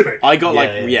 Very Simic. I got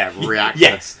Yeah. reactor.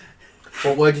 Yes.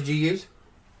 What word did you use?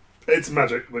 It's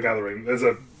Magic the Gathering. There's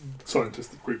a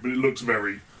scientific group, but it looks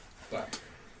very that.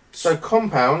 So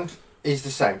Compound is the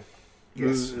same.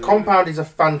 Yes. Compound is a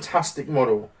fantastic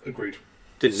model. Agreed.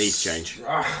 Didn't need to change.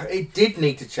 It did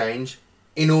need to change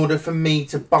in order for me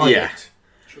to buy Yeah. it.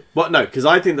 Well, no, because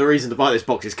I think the reason to buy this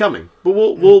box is coming. But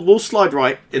we'll slide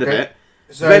right in a Okay. bit.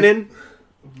 So Venin,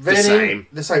 Venin, same.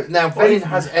 The same. Now, Venin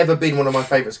has ever been one of my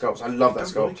favourite sculpts. I love that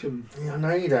I don't like sculpt. him. Yeah, I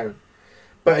know you don't.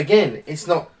 But again, it's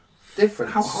not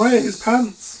different. How high are his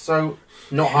pants? So,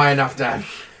 not high enough, Dan.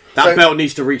 that So- belt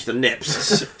needs to reach the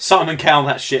nips. Simon Cowell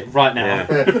that shit right now.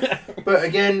 Yeah. But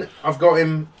again, I've got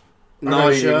him.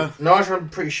 Nausea. Nausea, I'm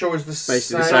pretty sure is the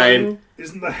Basically same. the same.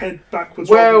 Isn't the head backwards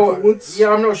rather Well, than forwards? yeah,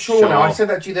 I'm not sure Sure. now. I said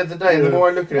that to you the other day, and the Yeah. more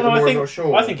I look at it, Well, the I more I'm think not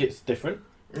sure. I think it's different.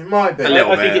 It might be. A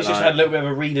little I think bit, it's just like- had a little bit of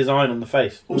a redesign on the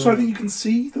face. Also, I think you can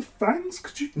see the fangs.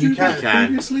 Could you do You that can.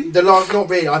 previously? The last, not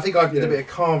really. I think I did Yeah. a bit of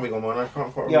carving on mine. I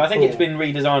can't quite. Yeah, I think it's recall.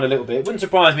 been redesigned a little bit. It wouldn't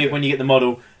surprise me if when you get the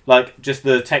model, like just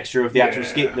the texture of the actual Yeah.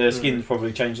 skin, the skin's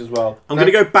probably changed as well. I'm going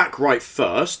to go back right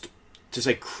first to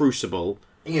say Crucible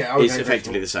Yeah, is okay,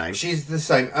 effectively Crucible. the same. She's the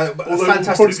same. But a Although it would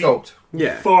fantastic probably be- sculpt.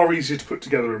 Yeah. Far easier to put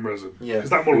together in resin. Yeah.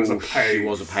 Because that model was a Ooh, pain. She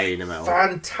was a pain in the metal.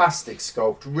 Fantastic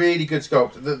sculpt. Really good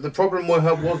sculpt. The problem with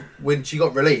her was when she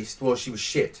got released was she was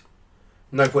shit.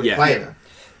 No point in Yeah. playing her.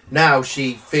 Now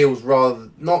she feels rather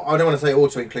not. I don't want to say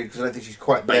auto include because I don't think she's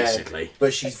quite there. Basically.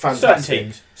 But she's Certain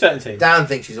fantastic. teams. Dan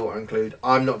thinks she's auto include.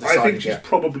 I'm not I decided think she's yet.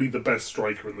 probably the best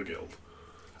striker in the guild.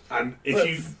 And if But-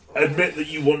 you admit that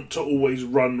you want to always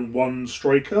run one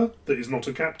striker that is not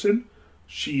a captain,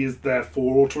 she is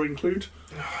therefore auto-include.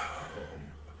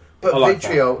 But I like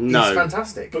Vitriol No. is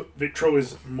fantastic. But Vitro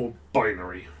is more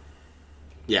binary.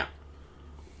 Yeah.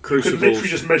 You can literally Crucibles.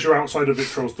 just measure outside of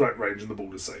Vitriol's threat range and the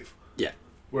ball is safe. Yeah.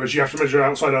 Whereas you have to measure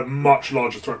outside a much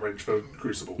larger threat range for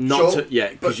Crucible. Not Sure, to, yeah,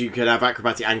 because but- you could have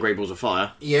acrobatic and great balls of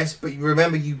fire. Yes, but you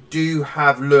remember you do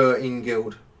have lure in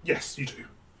guild. Yes, you do.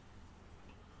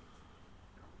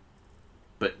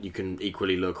 But you can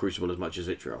equally lure Crucible as much as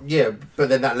Vitriol. Yeah, but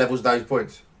then that levels those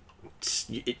points.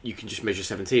 You can just measure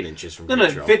 17 inches from No,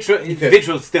 Vitriol. You could.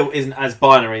 Vitriol still isn't as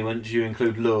binary once you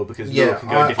include lure, because lure Yeah, can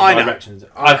go in I different know. directions.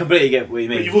 I completely get what you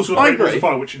But mean. you've also got I great balls agree. of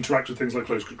fire, which interact with things like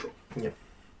close control.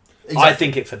 I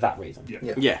think it for that reason.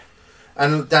 Yeah. Yeah.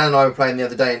 And Dan and I were playing the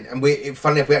other day, and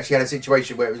funnily enough, we actually had a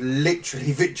situation where it was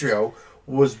literally Vitriol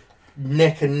was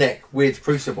neck and neck with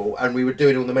Crucible, and we were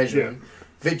doing all the measurement.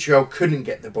 Vitriol couldn't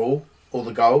get the ball or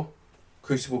the goal.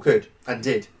 Crucible could and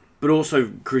did. But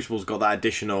also, Crucible's got that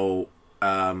additional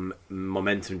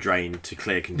momentum drain to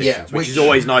clear conditions, which is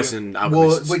always nice and Well,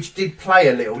 alchemists. which did play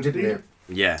a little, didn't it?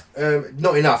 Yeah.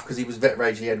 Not enough, because he was vet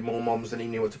rage. He had more moms than he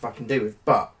knew what to fucking do with.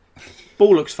 But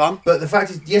Ball looks fun. the fact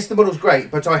is, yes, the model's great,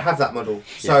 but I have that model,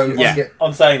 so Yeah. I get,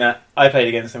 On saying that, I played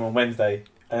against him on Wednesday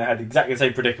and I had exactly the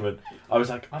same predicament. I was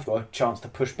like, I've got a chance to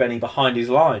push Benny behind his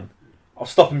line. I'll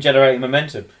stop him generating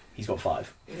momentum. He's got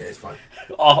 5. yeah, it's fine.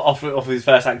 Off his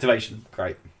first activation.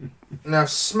 Great. Now,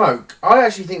 Smoke, I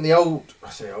actually think the old, I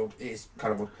say old, it is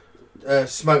kind of old,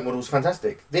 Smoke model's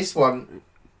fantastic. This one,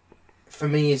 for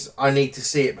me, is I need to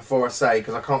see it before I say,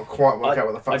 because I can't quite work out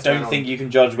what the I fuck's going don't on. think you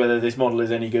can judge whether this model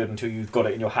is any good until you've got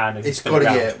it in your hand. And It's you got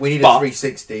spin to, it around. yeah, we need a But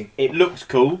 360. It looks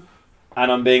cool,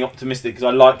 and I'm being optimistic because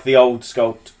I like the old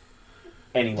sculpt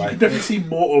You anyway. can definitely see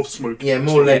more of Smoke. Yeah,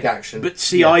 more leg action. But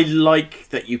see, Yeah. I like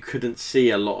that you couldn't see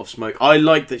a lot of smoke. I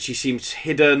like that she seems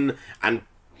hidden and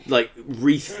like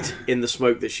wreathed in the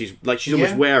smoke that she's almost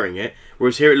Yeah. wearing it.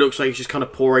 Whereas here it looks like it's just kind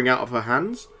of pouring out of her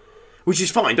hands, which is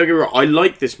fine. Don't get me wrong. I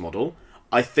like this model.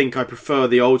 I think I prefer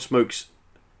the old Smoke's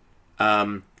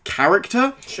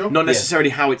character, Sure. not Yeah. necessarily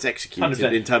how it's executed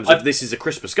 100%. in terms of this is a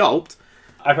crisper sculpt.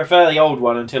 I prefer the old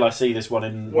one until I see this one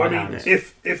in Well, my I mean, hands.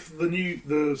 if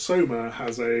the Soma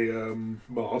has a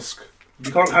mask,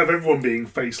 you can't have everyone being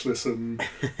faceless and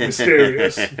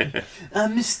mysterious.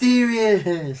 I'm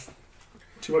mysterious.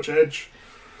 Too much edge.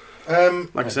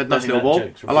 Like I said, nice think little that ball.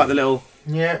 joke's I like the little.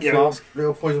 Yeah, Yeah. flask,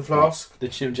 little poison flask. The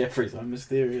Jim Jeffries, I'm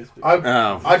mysterious.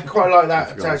 Oh, I'd quite like I that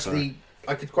to forgot, actually.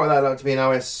 I could quite like that to be an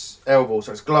OSL ball.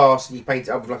 So it's glass, and you paint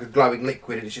it up with like a glowing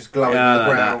liquid, and it's just glowing Yeah, on the I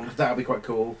like ground. That would be quite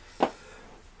cool.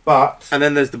 But and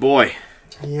then there's the boy.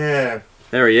 yeah,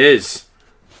 There he is.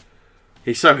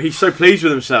 He's so pleased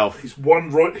with himself. He's He's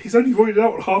only roided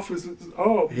out half his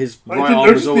arm. His I right didn't arm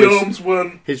notice was the always arms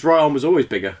weren't. his right arm was always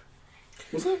bigger.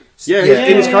 Was it? Yeah, Yeah.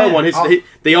 in his current one, Oh.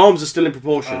 the arms are still in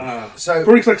proportion. so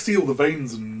Probably because I see all the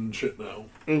veins and shit now.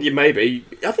 You maybe.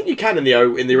 I think you can in the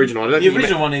original. I don't The think you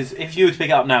original one is, if you were to pick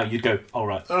it up now, you'd go, all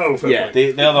right. Oh, fair Yeah.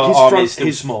 play. The other His arm front- is still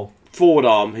his- small. forward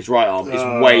arm, his right arm, is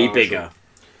Oh, way sure. bigger.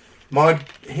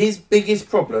 his biggest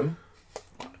problem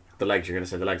The legs, you're going to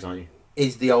say the legs, aren't you?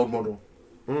 is the old model.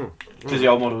 Because the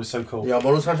old model is so cool. The old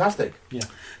model's fantastic.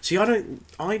 See, I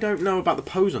don't know about the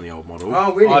pose on the old model.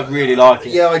 Oh really? I really like it.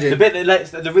 Yeah, I do. The bit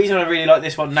that the reason I really like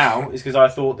this one now is because I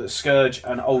thought that Scourge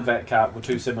and old Vet Cat were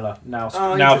too similar. Now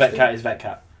Oh, now Vet interesting. Cat is Vet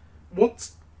Cat.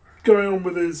 What's going on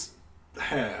with his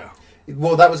hair?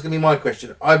 Well, that was going to be my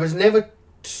question. I was never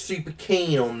super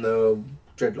keen on the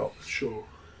dreadlocks. Sure.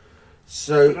 But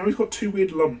So now he's got 2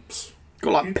 weird lumps.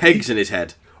 Got like pegs in his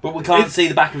head. But we can't It's- see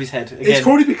the back of his head It's again.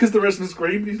 probably because the resonance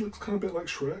green, but he looks kind of a bit like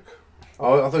Shrek. I thought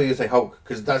you were going to say Hulk,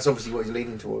 because that's obviously what he's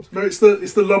leaning towards. No, it's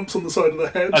the lumps on the side of the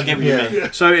head. I get what you Yeah.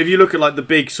 mean. So if you look at like the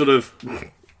big sort of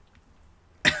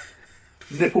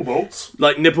Nipple bolts.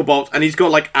 like nipple bolts, and he's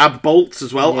got like ab bolts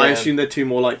as well. I Yeah. assume they're 2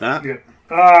 more like that. Yeah.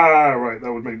 Ah, right.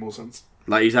 That would make more sense.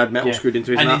 Like he's had metal Yeah. screwed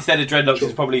into his And nut. instead of dreadlocks, Sure.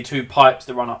 it's probably 2 pipes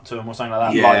that run up to him or something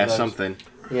like that. Yeah, like those. something.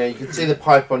 Yeah, you can see the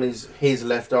pipe on his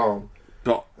left arm.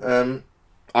 But Um,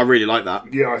 I really like that.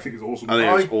 Yeah, I think it's awesome. I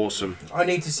think it's awesome. I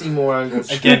need to see more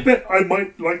angles. Again- The bit I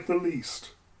might like the least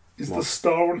is the What?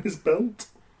 star on his belt.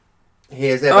 He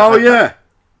has ever Oh had that. yeah,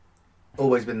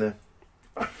 Always been there.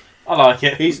 I like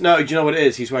it. do you know what it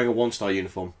is? He's wearing a 1-star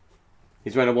uniform.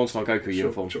 He's wearing a 1-star Goku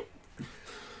uniform. Sure.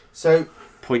 So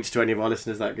Points to any of our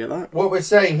listeners that get that. what we're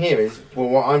saying here is, well,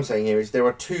 what I'm saying here is there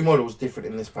are 2 models different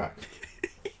in this pack.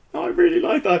 I really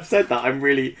like that. I've said that. I'm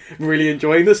really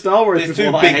enjoying the Star Wars. There's before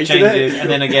 2 that, I big hated changes, it. and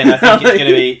then again,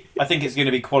 I think it's going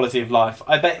to be quality of life.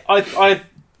 I bet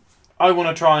I want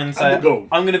to try and say And the goal.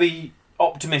 I'm going to be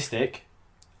optimistic,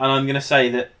 and I'm going to say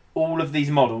that all of these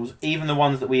models, even the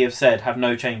ones that we have said have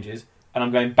no changes, and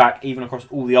I'm going back even across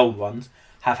all the old ones,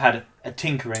 have had a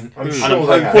tinkering. I'm And sure I'm they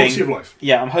hoping, have. Quality of life.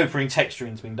 yeah, I'm hoping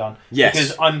texturing's been done. Yes.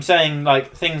 Because I'm saying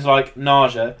like things like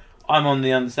nausea, I'm on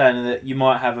the understanding that you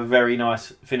might have a very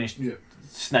nice finished Yeah.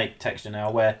 snake texture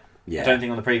now, where I don't think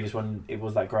on the previous one it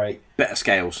was that great. Better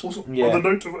scales. Also, Yeah. on the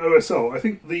note of OSL, I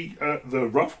think the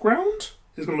rough ground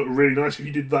is going to look really nice if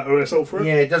you did that OSL for it.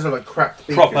 Yeah, it does look like cracked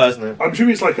beakers, Proper- doesn't it? I'm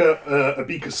assuming it's like a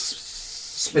beaker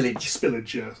Spillage.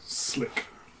 Spillage, yeah, slick.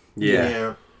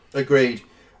 Yeah. Agreed.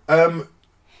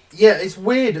 Yeah, it's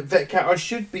weird, Vetcat. I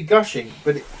should be gushing,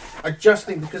 but I just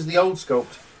think because the old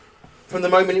sculpt, from the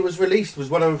moment it was released, was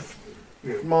one of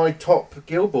my top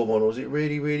Guild Ball models. It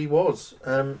really, really was.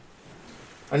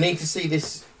 I need to see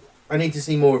this. I need to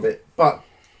see more of it. But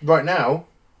right now,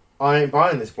 I ain't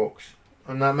buying this box,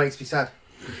 and that makes me sad.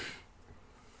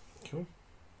 Cool.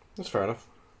 That's fair enough.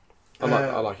 I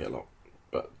like it a lot.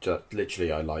 But just,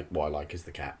 literally, I like what I like is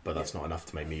the cat, but that's not enough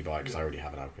to make me buy it because I already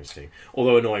have an Alchemist team.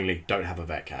 Although annoyingly, don't have a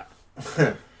vet cat.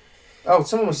 Oh,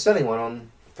 someone was selling one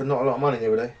on for not a lot of money the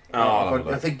other day. Oh, I'll have a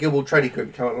look. I think Guild Ball Trading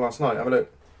Group came out last night. Have a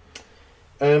look.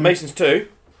 Masons 2,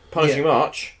 Punishing Yeah.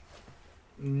 March,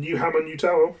 New Hammer, New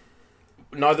Tower.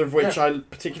 neither of which I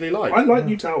particularly like. I like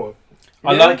New Tower.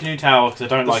 I Yeah. like New Tower because I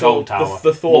don't The like Thor- Old Tower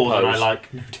the Thor more than I pose.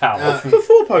 like New Tower. The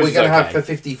Thor pose We're is going to okay. have for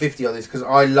 50-50 on this because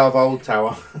I love Old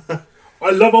Tower. I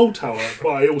love Old Tower, but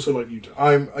I also like New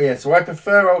Tower. So I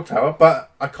prefer Old Tower, but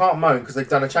I can't moan because they've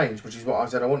done a change, which is what I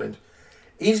said I wanted.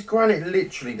 Is Granite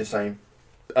literally the same?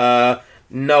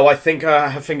 No, I think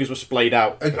her fingers were splayed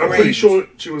out. I'm pretty sure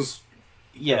she was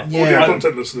Yeah. Yeah. audio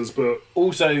content listeners, but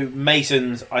Also,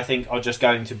 Masons, I think, are just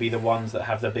going to be the ones that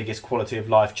have the biggest quality of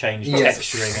life change, Yes.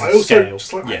 texturing, I and also scale.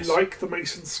 just like, Yes. I like the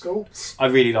Mason sculpts. I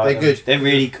really like They're them. good. They're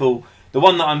really cool. The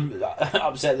one that I'm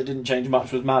upset that didn't change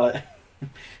much was Mallet.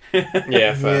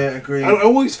 Yeah, fair. Yeah, agreed. I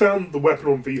always found the weapon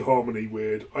on V Harmony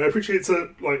weird. I appreciate it's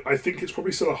I think it's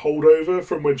probably still a holdover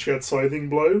from when she had Scything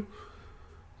Blow,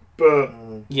 but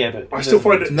Yeah, but I still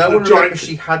find it No the one giant. remembers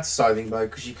she had Scything Blow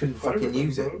because she couldn't I fucking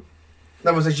use it. remember.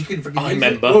 No one said she couldn't fucking I use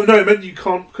remember. Oh no, it meant you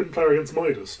couldn't play her against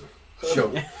Midas. it.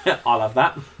 Sure. I'll have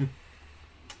that.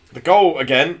 The goal,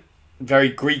 again, very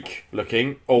Greek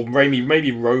looking, or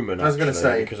maybe Roman, I was gonna actually,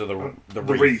 say. because of the The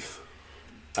wreath.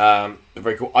 wreath.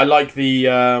 Very cool. I like the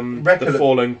Rekka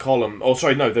fallen column. Oh,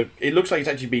 sorry, no. It looks like it's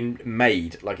actually been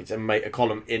made, like it's a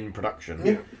column in production.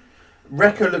 Yeah.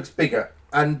 Rekka looks bigger.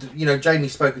 And, Jamie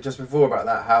spoke just before about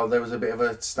that, how there was a bit of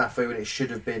a snafu and it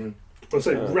should have been... I'd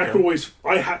say Rekka always.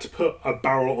 I had to put a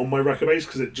barrel on my Rekka base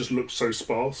because it just looks so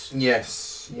sparse.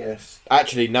 Yes.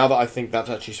 Actually, now that I think that's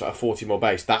actually sort of 40 more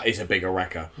base, that is a bigger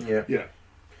Rekka. Yeah.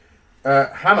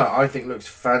 Yeah. Hammer, I think, looks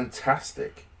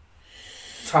fantastic.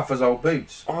 Tough as old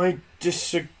boots. I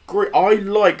disagree. I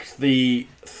like the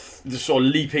sort of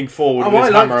leaping forward Oh, with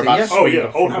his I liked hammer it, about yeah. to swing Oh, yeah, the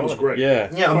old full hammer's on. great. Yeah.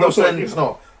 Yeah, I'm But not also, saying it's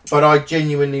not. But I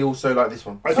genuinely also like this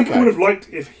one. I think Okay. I would have liked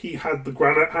if he had the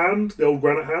granite hand, the old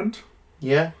granite hand.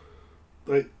 Yeah.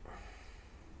 Like,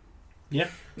 Yeah.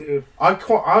 yeah. Do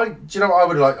you know what I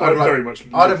would like? I'd very much.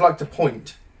 I'd have liked a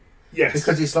point. Yes.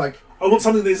 Because it's like, I want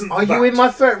something that isn't. are that. you in my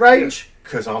threat range?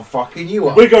 Because I'm fucking you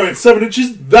up. We're going 7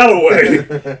 inches that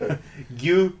away.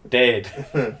 You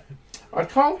dead. I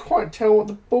can't quite tell what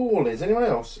the ball is. Anyone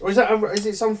else? Or is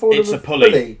it some form It's of a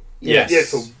pulley. Yeah. Yes. Yeah,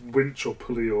 it's a winch or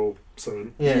pulley or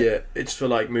something. Yeah. It's for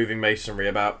like moving masonry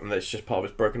about, and it's just part of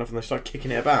it's broken off, and they start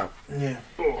kicking it about. Yeah.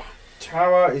 Oh,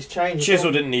 Tower is changing.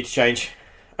 Chisel didn't need to change.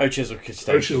 Oh, Chisel could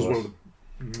stay. Ocean was one of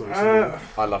the most.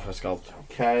 I love her sculpt.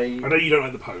 Okay. I know you don't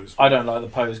like the pose. I don't like the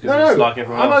pose because No, it's like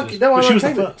everyone I'm else's. okay. No, But I'm she was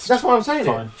okay the with it. first. That's why I'm saying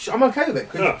Fine. it. I'm okay with it.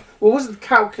 'Cause- Yeah. Well, wasn't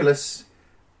Calculus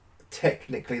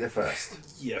technically the first?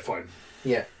 Yeah, fine.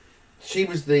 Yeah. She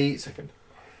was the second.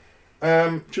 She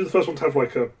was the first one to have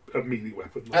like a melee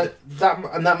weapon.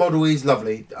 And that model is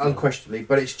lovely, unquestionably.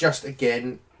 But it's just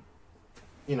again,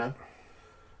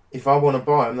 if I want to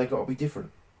buy them, they got to be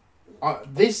different.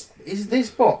 This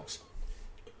box.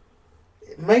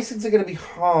 Masons are going to be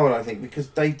hard, I think, because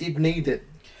they did need it.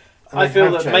 and I they feel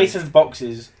have that changed. Mason's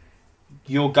boxes,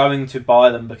 you're going to buy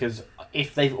them because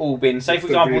if they've all been, say for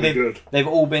They're example, really good. they've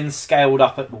all been scaled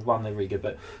up at, well, one, they're really good,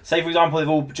 but say for example, they've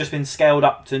all just been scaled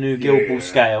up to new Guild Ball Yeah.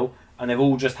 scale and they've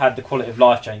all just had the quality of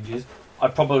life changes, I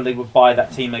probably would buy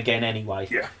that team again anyway.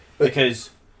 Yeah. Because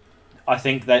I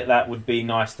think that would be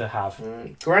nice to have.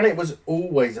 Granite was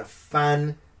always a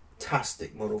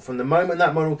fantastic model. From the moment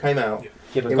that model came out,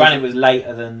 Yeah, but It Granite was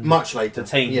later than much later. the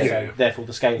team, Yeah. so therefore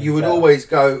the scaling. You was would better. always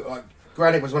go. Like,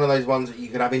 Granite was one of those ones that you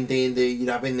could have in D&D. You'd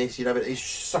have in this. You'd have it. It's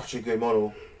such a good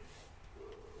model.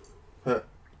 But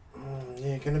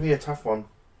yeah, going to be a tough one.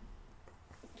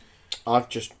 I've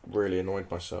just really annoyed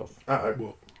myself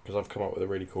Uh-oh. because I've come up with a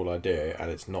really cool idea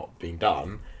and it's not being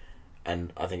done,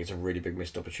 and I think it's a really big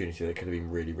missed opportunity that could have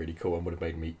been really, really cool and would have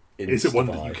made me Is it one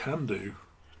that insta-buy. you can do?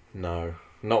 No,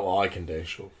 not what I can do.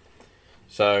 Sure.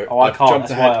 So Oh, I I've can't, jumped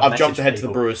that's ahead. why I've I've jumped messaged ahead to the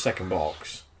people. Brewers' second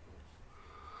box.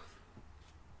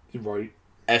 You're right.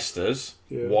 Esther's.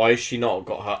 Yeah. Why has she not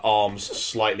got her arms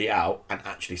slightly out and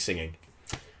actually singing?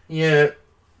 Yeah,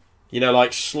 You know,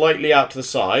 like slightly out to the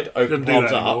side, She open doesn't do palms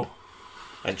that up, anymore.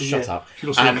 and shut Yeah. up. She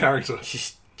lost her And character.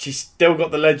 She's still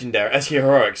got the legendary, SE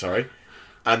heroic, sorry,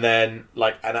 and then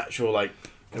like an actual like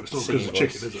Yeah, it's not singing because of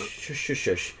voice. chicken, is it? Shush, shush,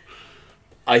 shush.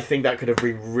 I think that could have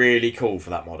been really cool for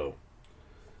that model.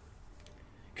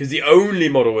 Because the only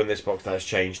model in this box that has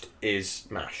changed is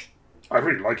Mash. I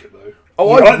really like it though.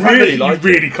 Oh, You I like that really you like it.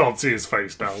 really can't see his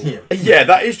face now. yeah. Yeah,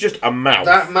 that is just a mouth.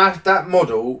 That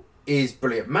model is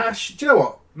brilliant. Mash, do you know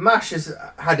what? Mash has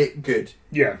had it good.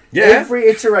 Yeah. yeah, Every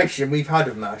iteration we've had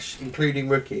of Mash, including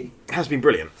Rookie, has been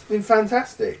brilliant. it's been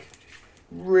fantastic.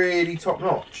 Really top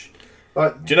notch.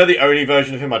 Like, Do you know the only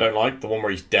version of him I don't like? The one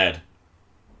where he's dead.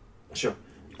 sure.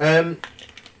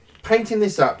 Painting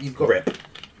this up, you've got Rip.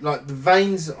 like the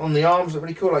veins on the arms are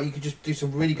really cool. Like you could just do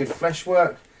some really good flesh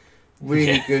work,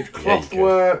 really Yeah. good Yeah, cloth you could.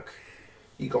 work.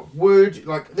 You got wood.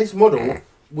 Like this model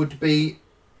would be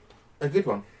a good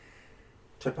one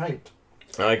to paint.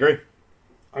 I agree.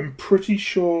 I'm pretty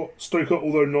sure Stoker,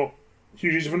 although not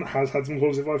hugely different, has had some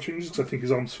quality of life changes because I think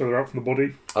his arm's further out from the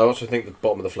body. I also think the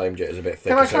bottom of the flame jet is a bit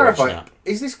thicker. Can I so it won't clarify? snap.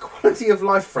 Is this quality of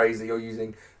life phrase that you're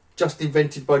using just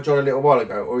invented by John a little while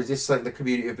ago, or is this something the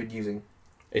community have been using?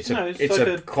 It's No, a it's it's like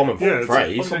a a- common Yeah, it's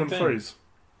phrase. a common Thing. phrase.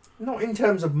 Not in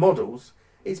terms of models.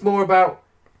 It's more about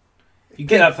You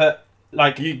get that for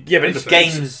like Yeah, but it's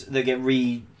games that get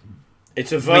re.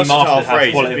 It's a Remastered versatile has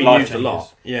phrase. quality It's of been life used a lot.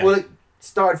 changes. Yeah, well, it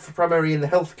started for primarily in the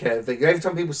healthcare thing. Every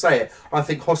time people say it, I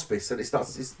think hospice, and it's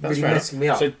that's really fair messing me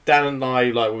enough. up. So Dan and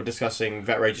I were discussing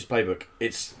Vet Rage's playbook.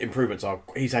 Its improvements are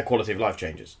he's had quality of life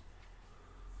changes.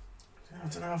 I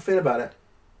don't know how I feel about it.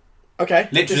 Okay.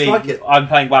 Literally, like it. I'm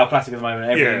playing WoW Classic at the moment.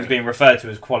 Everything's Yeah. being referred to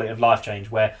as quality of life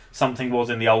change, where something was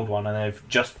in the old one and they've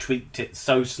just tweaked it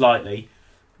so slightly.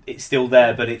 It's still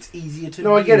there, but it's easier to.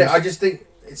 No, I get it. use. I just think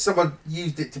someone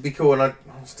used it to be cool, and I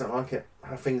just don't like it.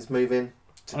 How things move in.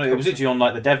 I know, it was literally on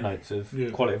like the dev notes of Yeah.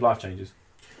 quality of life changes.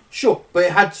 Sure,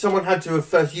 but someone had to have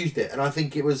first used it, and I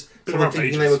think it was Been someone around for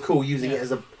thinking they ages. were cool using Yeah. it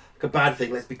as like a bad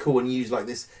thing. Let's be cool and use like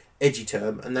this edgy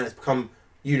term, and then it's become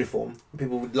uniform.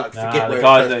 People would like Nah, forget the where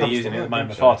guys it that first are comes using from. it at the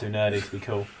moment are so. far too nerdy to be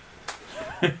cool.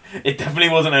 It definitely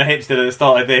wasn't a hipster that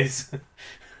started this.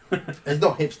 It's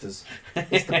not hipsters.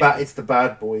 It's the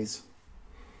bad boys.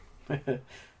 No,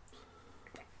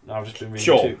 I've just been reading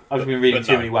Sure, I've been reading but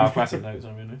too no. many WoW Classic notes.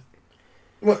 I'm honest.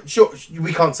 Well, sure,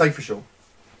 we can't say for sure.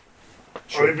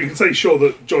 I mean, we can say sure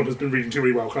that John has been reading too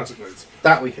many WoW Classic notes.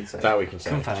 That we can say. That we can say.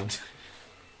 Confound.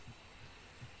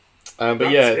 But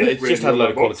That's yeah, it, it's really, just had a on load that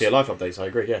of quality box. of life updates. I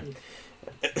agree. Yeah.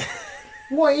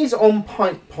 What is on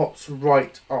Pint Pot's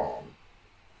right arm?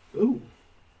 Ooh.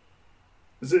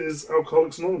 Is it his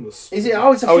Alcoholics Anonymous? Is it?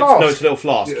 Oh, it's a Oh, flask. no, it's a little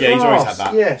flask. Yeah. Yeah, he's always had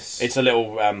that. Yes. It's a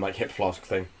little like hip flask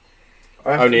thing.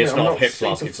 I have to Only it's admit, not I'm a hip super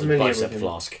flask; it's a familiar with bicep him.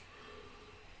 flask.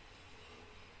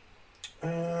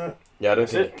 Uh, Yeah, I don't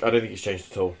Is think it's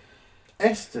changed at all.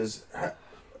 Esther's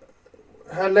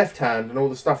her left hand and all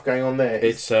the stuff going on there.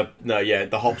 It's no, yeah,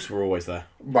 the hops were always there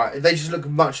right. They just look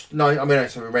much nice. I mean,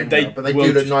 it's a render, They but they will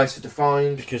do look just- nicer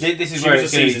defined. because This is she where was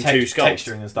it's a going to season be 2 sculpt.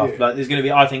 texturing and stuff. Yeah. Like, there's going to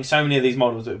be, I think, so many of these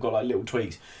models that have got like little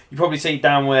tweaks. You probably see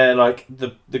down where like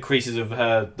the creases of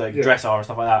her Yeah. dress are and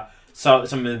stuff like that. So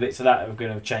some of the bits of that are going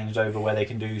to have changed over, where they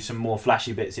can do some more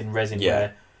flashy bits in resin, Yeah.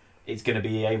 where it's going to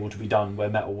be able to be done where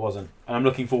metal wasn't. And I'm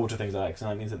looking forward to things like that, because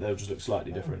that means that they'll just look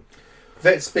slightly different.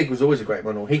 Vet Spig was always a great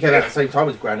model. He came out at the same time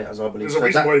as Granite, as I believe. There's a So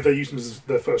reason that- why they used him as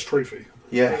their first trophy.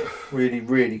 yeah, really,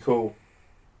 really cool.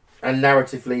 And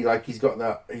narratively, like he's got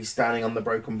that. He's standing on the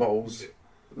broken bottles.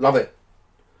 Love it.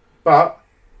 But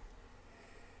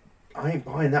I ain't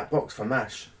buying that box for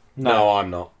Mash. No,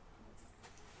 I'm not.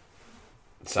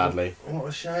 Sadly, What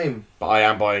a shame. but I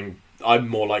am buying. I'm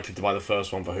more likely to buy the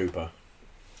first one for Hooper.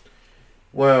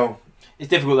 Well, It's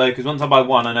difficult though, because once I buy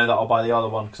one, I know that I'll buy the other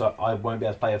one, because I won't be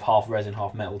able to play with half resin,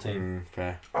 half metal team.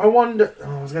 Fair. I wonder.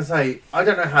 Oh, I was going to say, I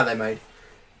don't know how they made.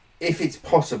 If it's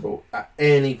possible at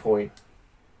any point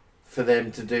for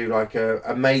them to do like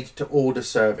a made-to-order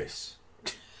service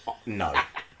No.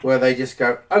 where they just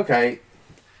go, okay,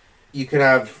 you can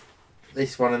have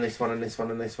this one and this one and this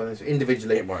one and this one,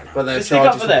 individually, It won't but they'll Just stick charge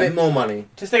up us for a them. bit more money.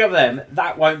 To stick up with them,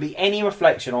 that won't be any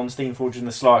reflection on Steamforge in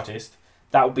the slightest.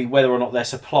 That will be whether or not their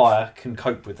supplier can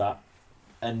cope with that.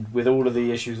 And with all of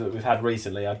the issues that we've had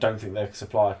recently, I don't think their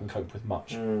supplier can cope with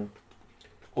much.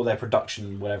 Or their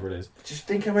production, whatever it is. Just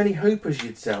think how many Hoopers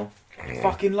you'd sell.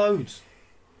 Fucking loads.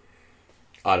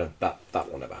 I don't. That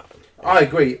will never happen. I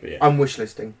agree. But yeah. I'm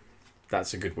wishlisting.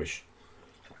 That's a good wish.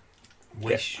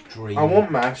 Wish, dream. I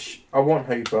want Mash. I want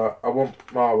Hooper. I want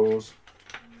Marbles.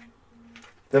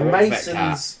 The I want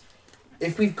Masons.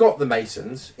 If we've got the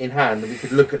Masons in hand and we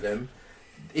could look at them,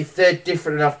 if they're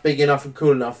different enough, big enough, and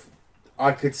cool enough,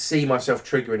 I could see myself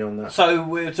triggering on that.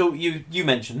 So you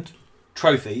mentioned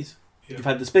trophies. Yeah. You've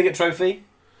had the Spigot Trophy,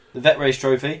 the Vet Race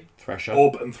Trophy, Thresher.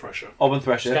 Orb and Thresher. Ob and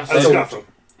Thresher. Scather. And So, Scather.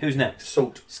 who's next?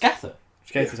 Salt. Scather.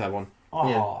 Skaters had one. Oh,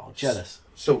 Yeah. jealous.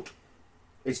 Salt.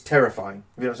 It's terrifying.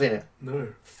 Have you not seen it? No.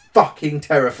 Fucking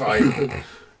terrifying.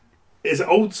 Is it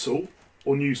old salt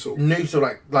or new salt? New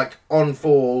sort like on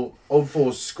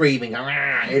fours screaming.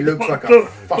 "Ah!" It looks like a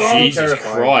fucking Jesus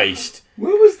terrifying. Christ.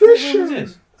 Where was this What was shit?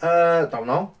 this? Don't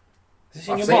know. Is this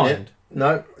in I've your seen mind? it.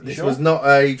 No, this sure? was not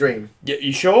a dream.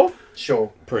 You sure?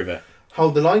 Sure. Prove it.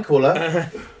 Hold the line,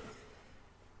 caller.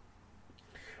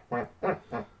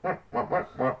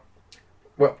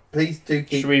 Well, please do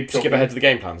keep. Should we skip talking. ahead to the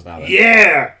game plans now then?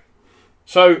 Yeah!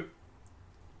 So,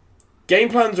 game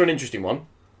plans are an interesting one.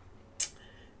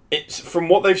 It's from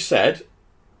what they've said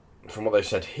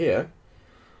here,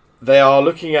 they are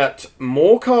looking at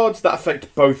more cards that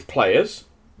affect both players.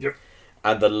 Yep.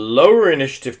 And the lower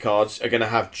initiative cards are going to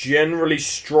have generally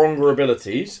stronger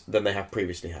abilities than they have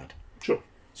previously had. Sure.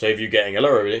 So if you're getting a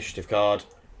lower initiative card,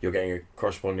 you're getting a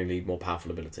correspondingly more powerful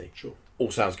ability. Sure.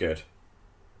 All sounds good.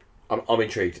 I'm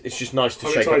intrigued. It's just nice to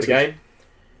I'm shake up the excited. game.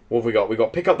 What have we got? We've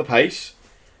got Pick Up the Pace,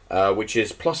 which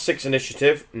is +6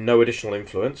 initiative, no additional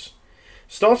influence.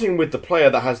 Starting with the player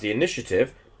that has the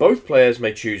initiative, both players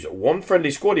may choose one friendly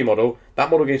squaddy model. That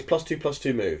model gains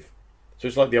 +2/+2 move. So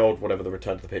it's like the old, whatever the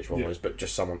Return to the Pitch one Yeah. was, but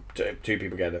just two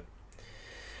people get it.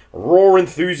 Raw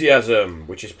Enthusiasm,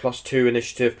 which is +2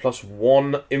 initiative,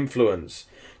 +1 influence.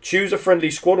 Choose a friendly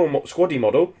squaddy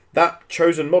model. That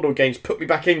chosen model gains Put Me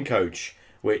Back In Coach,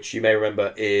 which you may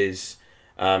remember is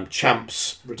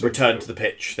Champ's return to the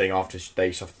pitch thing after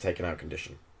they suffer the taken out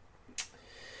condition.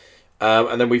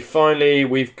 And then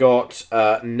we've got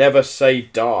Never Say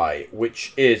Die,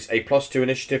 which is a +2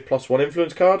 initiative, +1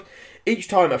 influence card. Each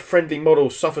time a friendly model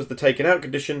suffers the taken out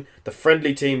condition, the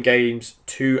friendly team gains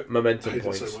 2 I momentum hate it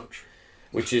points, so much.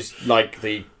 which is like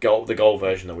the goal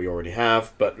version that we already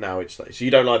have, but now it's like, so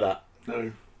you don't like that?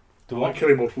 No. The I what? like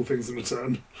killing multiple things in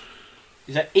return.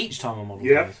 Is that each time a model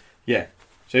Yeah. plays? Yeah.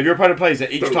 So if your opponent plays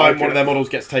it, each Don't time like one it. of their models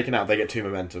gets taken out, they get 2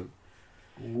 momentum.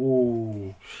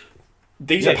 Ooh.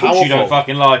 These Yeah, are of course powerful. you don't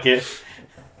fucking like it.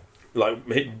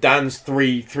 Like Dan's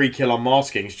three kill on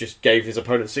maskings just gave his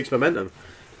opponent 6 momentum.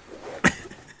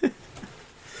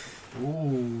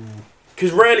 Ooh.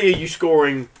 Because rarely are you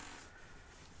scoring.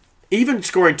 Even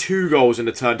scoring 2 goals in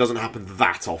a turn doesn't happen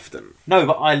that often. No,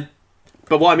 but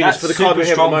But what I mean that's is for the super card we have at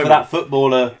the strong for moment. that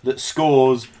footballer that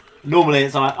scores. Normally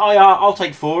it's like, oh yeah, I'll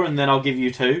take 4 and then I'll give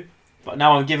you 2. But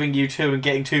now I'm giving you 2 and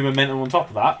getting 2 momentum on top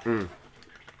of that. Mm.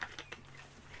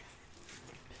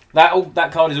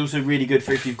 That card is also really good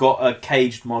for if you've got a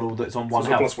caged model that's on It's 1 also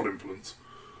health. +1 influence.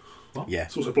 Yeah,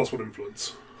 It's also +1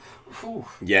 influence. Ooh.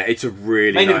 yeah, it's a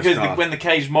really Mainly nice because card. when the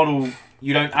caged model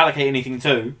you don't allocate anything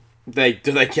to. Do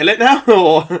they kill it now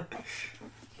or?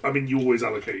 I mean, you always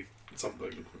allocate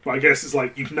something. But I guess it's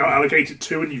like you can now allocate it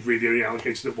 2 and you've really only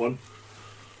allocated it 1.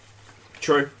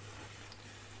 True.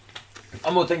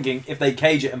 I'm more thinking if they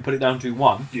cage it and put it down to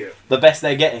 1, Yeah. the best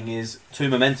they're getting is 2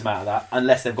 momentum out of that,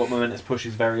 unless they've got momentum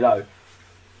pushes very low. And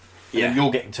Yeah. then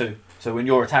you're getting 2. So when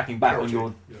you're attacking back on Parity,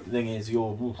 your yeah. thing is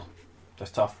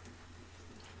that's tough.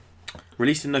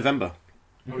 Released in November.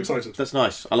 I'm excited. That's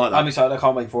nice. I like that. I'm excited. I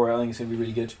can't wait for it. I think it's gonna be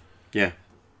really good. Yeah.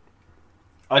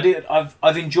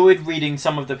 I've enjoyed reading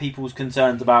some of the people's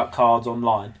concerns about cards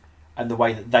online and the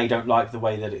way that they don't like the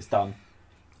way that it's done.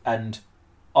 And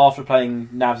after playing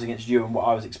Navs against you and what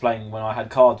I was explaining when I had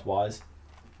cards wise,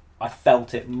 I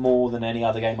felt it more than any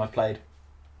other game I've played.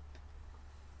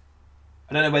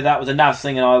 I don't know whether that was a Navs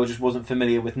thing and I just wasn't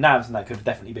familiar with Navs, and that could have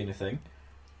definitely been a thing.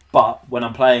 But when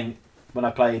I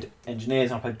played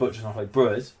Engineers and I played Butchers and I played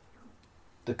Brewers,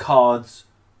 the cards,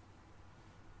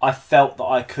 I felt that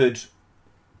I could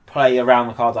play around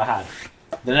the cards I had.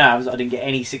 The Navs, I didn't get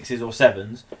any 6s or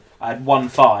 7s. I had 1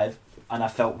 5, and I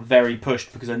felt very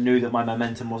pushed because I knew that my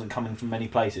momentum wasn't coming from many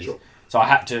places. Sure. So I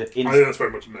had to. I think that's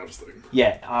very much a Navs thing.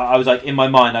 Yeah, I was like, in my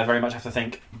mind, I very much have to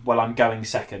think, well, I'm going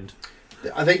second.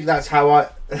 I think that's how I.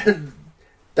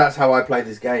 That's how I play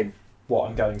this game. What,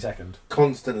 I'm going second?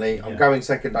 Constantly. I'm Yeah. going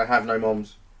second. I have no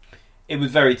moms. It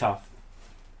was very tough.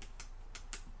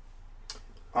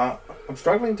 I'm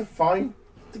struggling to find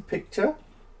the picture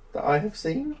that I have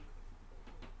seen,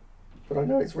 but I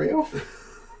know it's real.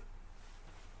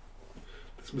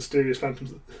 This mysterious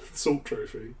Phantom Salt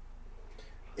Trophy.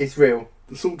 It's real.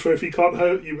 The Salt Trophy can't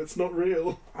hurt you, it's not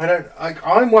real.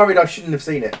 I'm worried I shouldn't have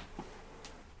seen it.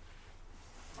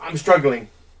 I'm struggling.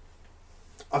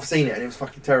 I've seen it and it was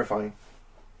fucking terrifying.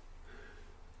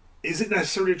 Is it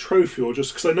necessarily a trophy, or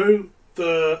just because I know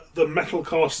the metal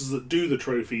casters that do the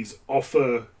trophies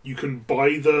offer you can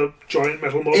buy the giant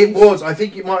metal models? It was. I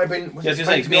think it might have been. Was Yeah, I was it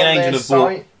gonna say, 'cause me on and their Angel have bought-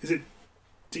 site? Is it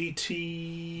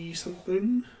DT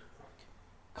something?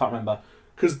 Can't remember.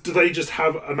 Because do they just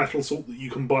have a metal salt that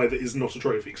you can buy that is not a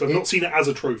trophy? Because I've not seen it as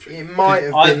a trophy. It might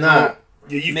have I've been that.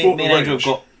 got- Yeah, you've Me bought and the Angel range,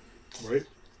 have got right?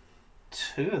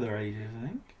 2 of the rages, I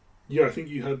think. Yeah, I think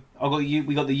you had.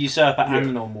 We got the Usurper and Yeah.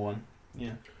 the normal one.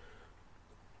 Yeah.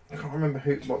 I can't remember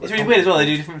who. What It's the really weird as well. They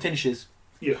do different finishes.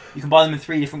 Yeah. You can buy them in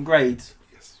 3 different grades.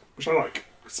 Yes, which I like.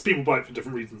 Because people buy it for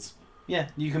different reasons. Yeah,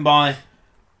 you can buy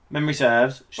memory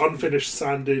serves. Unfinished,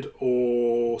 sanded,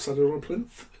 or sanded on a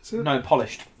plinth. Is it? No,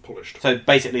 polished. Polished. So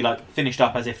basically, like finished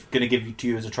up as if going to give you to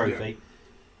you as a trophy.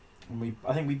 And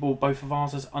I think we bought both of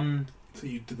ours as So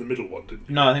you did the middle one, didn't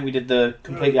you? No, I think we did the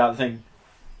completely out of the thing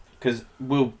because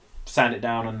we'll sand it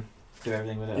down and do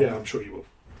everything with it. Yeah, I'm sure you will.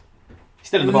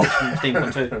 Still in the box from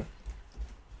Steampunk 2.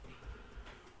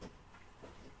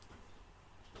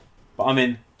 But I'm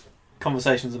in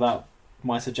conversations about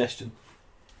my suggestion.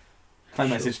 Play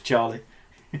message to Charlie.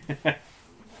 I'm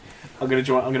gonna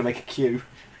join. I'm gonna make a queue.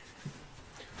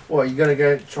 What, are you going to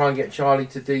go try and get Charlie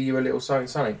to do you a little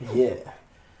something? Yeah.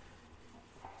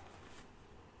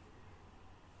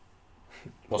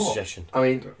 What suggestion? I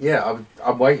mean, yeah,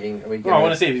 I'm waiting. I mean, Well, I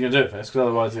want to see if he's gonna do it first, because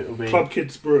otherwise it will be. Club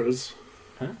Kids Brewers.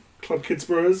 Huh? Club Kids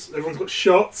Brewers. Everyone's got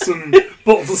shots and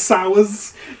bottles of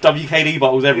sours. WKD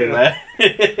bottles everywhere.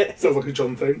 Sounds like a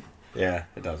John thing. Yeah,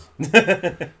 it does.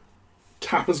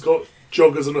 Tapper's got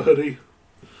joggers and a hoodie.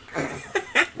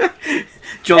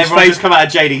 John's Everyone's face. just come out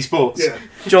of JD Sports. Yeah.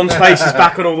 John's face is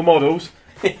back on all the models.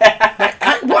 What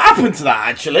happened to that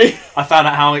actually? I found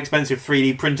out how expensive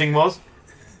 3D printing was.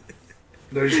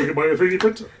 No, you just can buy a 3D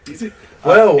printer. Easy.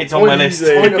 Well, It's on my list.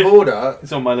 Point of order,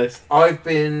 It's on my list. I've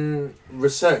been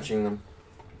researching them.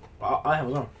 I have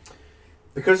as well.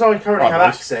 Because I currently Right, have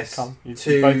boys, access Come, you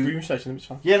to... both room station. It's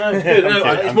fine. Yeah, no, it's good. No, I'm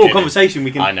kidding, it's I'm more kidding. conversation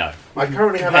we can. I know. I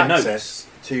currently have compare notes. access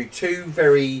to 2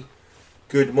 very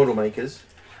good model makers.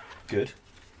 Good.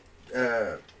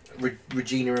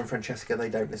 Regina and Francesca, they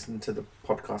don't listen to the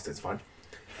podcast, it's fine.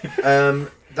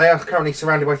 They are currently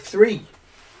surrounded by 3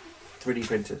 3D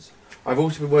printers. I've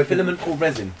also been working... Filament or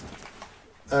resin?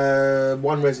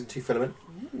 1 resin, 2 filament.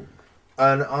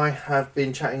 And I have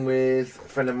been chatting with a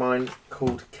friend of mine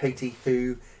called Katie,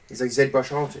 who is a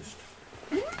ZBrush artist.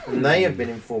 And they have been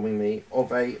informing me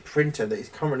of a printer that is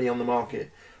currently on the market.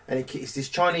 And it's this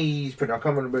Chinese printer, I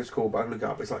can't remember what it's called, but I can look it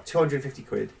up. It's like 250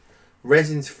 quid.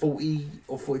 Resin's 40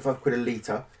 or 45 quid a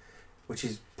litre, which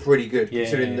is pretty good. Yeah,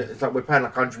 Considering yeah. that it's like we're paying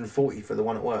like 140 for the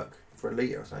one at work, for a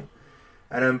litre or something.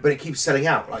 And but it keeps selling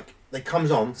out. Like, it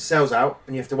comes on, sells out,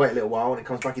 and you have to wait a little while, and it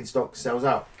comes back in stock, sells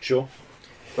out. Sure.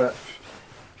 But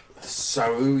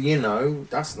so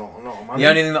that's not a lot of money. The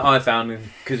only thing that I found,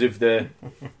 because of the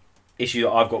issue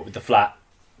that I've got with the flat,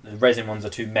 the resin ones are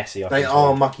too messy. They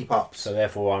are mucky pups. So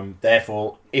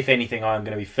therefore, if anything, I'm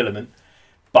going to be filament,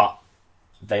 but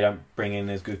they don't bring in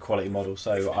as good quality models.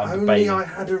 So I'm Only debating. I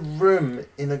had a room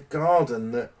in a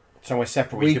garden that Somewhere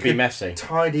separate. We We could be could- messy.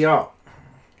 tidy up.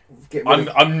 Get rid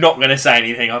of- I'm not going to say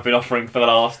anything. I've been offering for the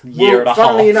last year and a half.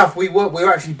 Funnily enough, we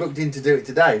were actually booked in to do it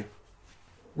today.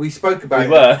 We spoke about We it.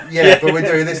 were. Yeah, but we're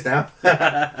doing this now.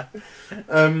 But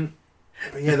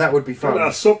yeah, that would be Don't let fun.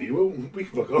 us stop you. Well, we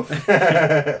can fuck off.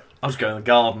 I was going to the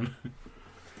garden.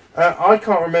 I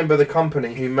can't remember the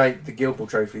company who make the Gilpal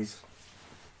trophies.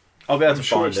 I'll be able I'm to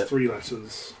sure find it's it, 3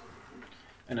 letters.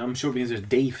 and I'm sure because there's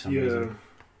D for some Yeah. reason.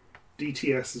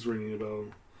 DTS is ringing a bell.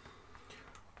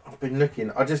 I've been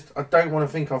looking. I don't want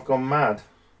to think I've gone mad.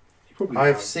 You probably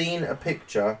I've have. seen a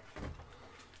picture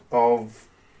of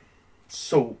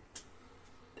Salt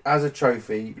as a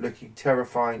trophy looking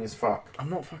terrifying as fuck. I'm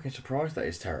not fucking surprised that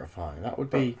it's terrifying. That would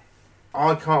be.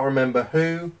 I can't remember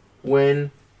who,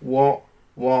 when, what,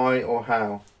 why, or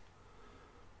how.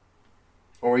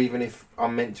 Or even if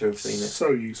I'm meant to have seen it.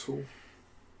 So useful.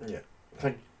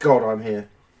 Thank God I'm here.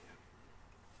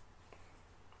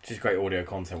 This is great audio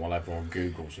content while everyone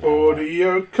Googles it.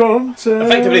 Audio content.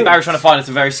 Effectively, Barry's trying to find us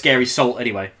a very scary salt.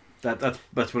 Anyway, that's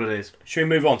what it is. Should we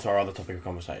move on to our other topic of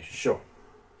conversation? Sure.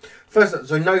 First up,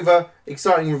 so Nova,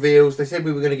 exciting reveals. They said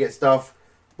we were going to get stuff.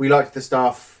 We liked the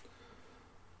stuff.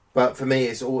 But for me,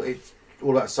 it's all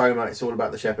about Soma. It's all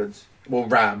about the Shepherds. Well,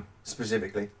 Ram,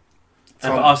 specifically.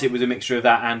 And for us, it was a mixture of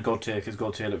that and God Tier, because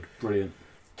God Tier looked brilliant.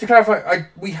 To clarify,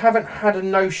 we haven't had a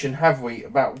notion, have we,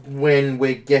 about when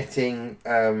we're getting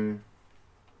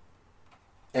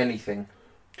anything?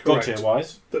 God Correct. Tier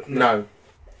wise, That- No.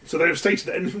 So they have stated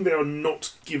that anything they are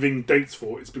not giving dates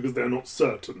for is because they are not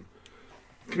certain.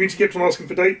 The community kept on asking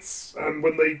for dates, and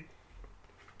when they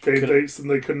gave dates, then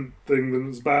they couldn't think them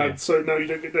as bad. Yeah. So now you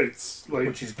don't get dates. Like,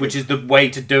 Which is the way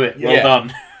to do it. Well Yeah.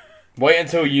 done. Wait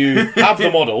until you have the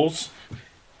models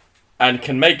and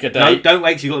can make a No, date. don't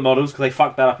wait till you got the models because they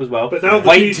fucked that up as well. But now the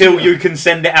Wait till community- you can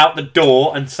send it out the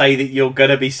door and say that you're going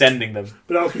to be sending them.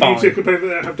 but now the community Fine. are complaining that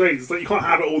they don't have dates. It's like you can't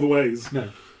have it all the ways. No.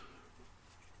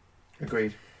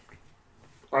 Agreed.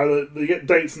 Either they get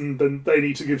dates and then they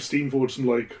need to give Steamforge some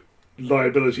like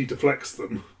liability to flex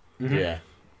them, Yeah.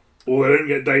 or they don't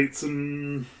get dates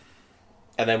and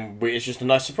And then it's just a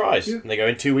nice surprise. Yeah. And they go,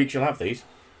 in 2 weeks you'll have these.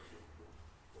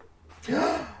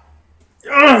 Yes.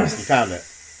 You found it.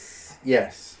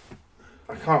 Yes.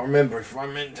 I can't remember if I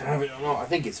meant to have it or not. I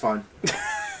think it's fine.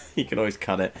 You can always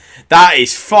cut it. That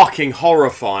is fucking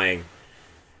horrifying.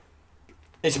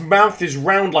 Its mouth is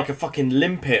round like a fucking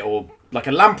limpet, or like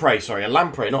a lamprey. Sorry, a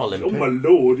lamprey, not a limpet. oh my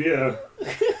lord, yeah,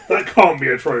 that can't be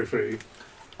a trophy.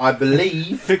 I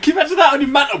believe. Can you imagine that on your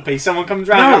mantelpiece? Someone comes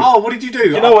round No. and, oh, what did you do?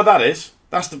 You know what that is?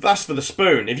 That's for the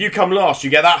spoon. If you come last, you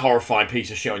get that horrifying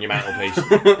piece of shit on your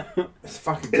mantelpiece. It's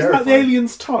fucking Isn't that terrifying. the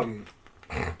alien's tongue?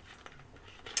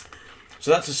 So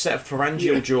that's a set of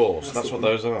pharyngeal jaws. That's what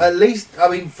those are. At least, I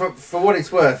mean, for what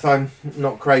it's worth, I'm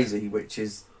not crazy, which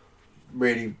is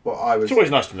really what I was It's always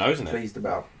nice to know, isn't it? pleased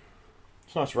about.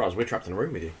 It's nice for us. We're trapped in a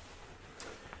room with you.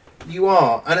 You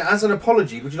are, and as an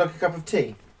apology, would you like a cup of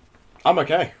tea? I'm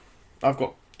okay. I've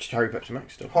got cherry Pepsi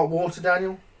Max still. Hot water,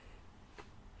 Daniel?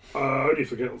 Only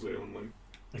for girls on like.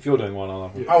 If you're doing one, I'll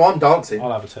have one. Oh, I'm dancing.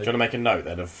 I'll have a Do you two. want to make a note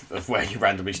then of where you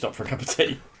randomly stop for a cup of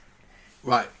tea?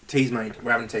 Right, tea's made.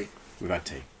 We're having tea. We've had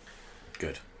tea.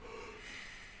 Good.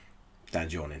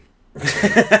 Dan's yawning.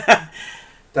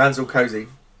 Dan's all cosy.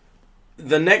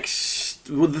 The next,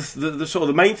 well, the sort of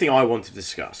the main thing I want to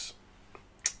discuss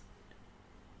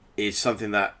is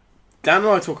something that Dan and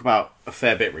I talk about a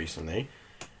fair bit recently.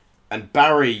 And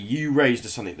Barry, you raised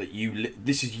something that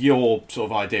this is your sort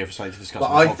of idea for something to discuss But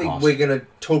on the I podcast, think we're going to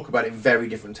talk about it in very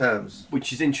different terms.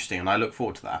 which is interesting, and I look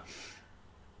forward to that.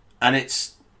 And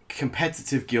it's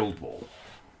competitive Guild Ball.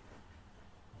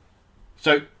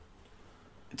 So,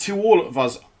 to all of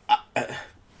us,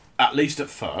 at least at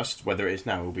first, whether it is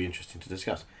now, will be interesting to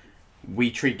discuss.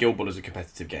 We treat Guild Ball as a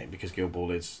competitive game because Guild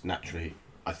Ball is naturally,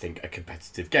 I think, a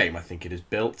competitive game. I think it is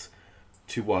built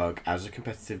to work as a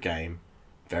competitive game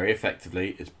very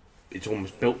effectively. It's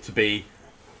almost built to be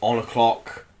on a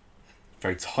clock,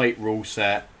 very tight rule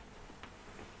set.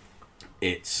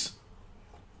 It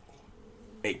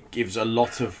gives a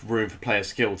lot of room for player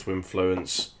skill to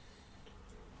influence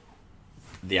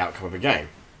the outcome of a game.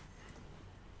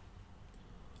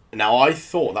 Now, I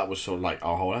thought that was sort of like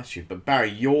our whole attitude, but Barry,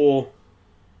 you're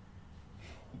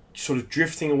sort of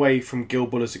drifting away from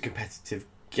Guild Ball as a competitive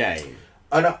game.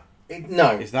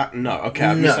 No. Is that no? Okay,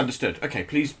 I've No. misunderstood. Okay,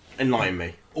 please enlighten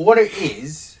me. What it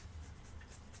is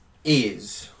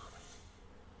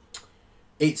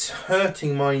it's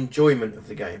hurting my enjoyment of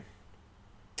the game.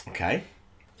 Okay.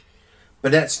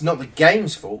 But that's not the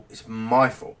game's fault, it's my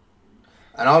fault.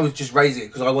 And I was just raising it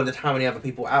because I wondered how many other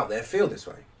people out there feel this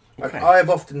way. Like, Okay. I have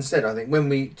often said, I think,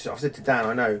 I've said to Dan,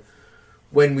 I know,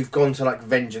 when we've gone to like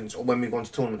Vengeance or when we've gone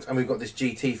to tournaments and we've got this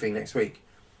GT thing next week,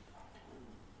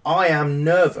 I am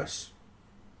nervous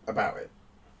about it.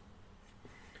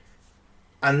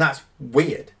 And that's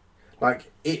weird.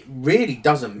 Like, it really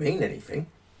doesn't mean anything.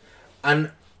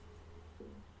 And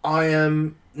I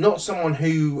am not someone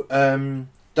who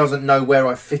doesn't know where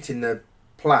I fit in the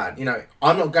plan. You know,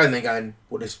 I'm not going there going,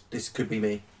 well, this could be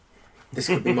me. This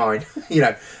could be mine. You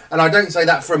know, and I don't say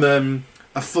that from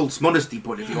a false modesty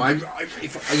point of view. I'm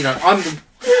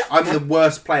the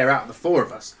worst player out of the four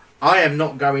of us. I am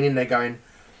not going in there going,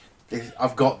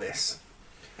 I've got this.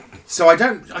 So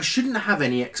I shouldn't have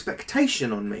any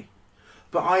expectation on me.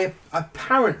 But I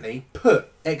apparently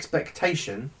put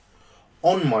expectation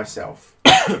on myself,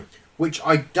 which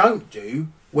I don't do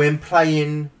when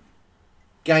playing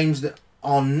games that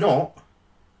are not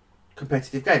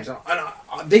competitive games. And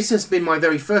this has been my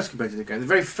very first competitive game. The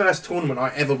very first tournament I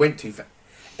ever went to for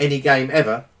any game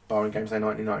ever, barring Games Day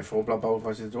 1994, Blood Bowl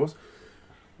versus the Doors,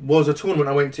 was a tournament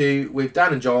I went to with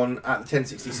Dan and John at the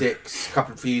 1066 a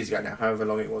few years ago now, however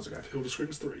long it was ago. Field of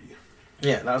Screams 3.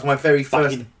 Yeah, that was my very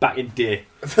first, Back in deer.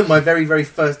 my very, very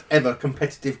first ever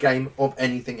competitive game of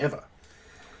anything ever.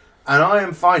 And I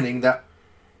am finding that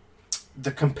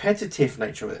the competitive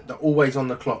nature of it, the always on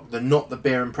the clock, the not the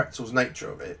beer and pretzels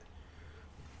nature of it,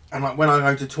 and like when I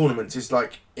go to tournaments, it's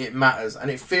like it matters, and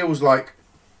it feels like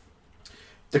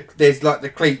there's like the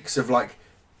cliques of like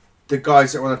the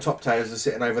guys that are on the top tiers are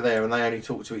sitting over there and they only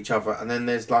talk to each other, and then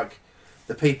there's like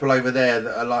the people over there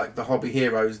that are like the hobby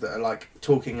heroes that are like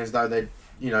talking as though they're,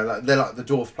 you know, like, they're like the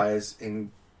dwarf players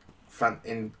in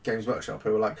Games Workshop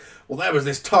who are like, well, there was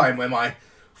this time where my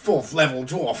 4th level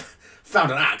dwarf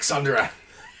found an axe under a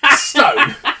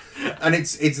stone. And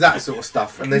it's that sort of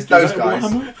stuff, and there's those guys.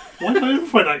 Warhammer? Why did I ever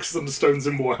find axes under stones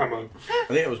in Warhammer? I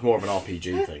think it was more of an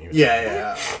RPG thing.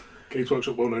 Yeah. Games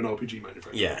Workshop, well-known RPG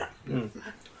manufacturer. Yeah.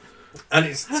 And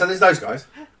it's so there's those guys.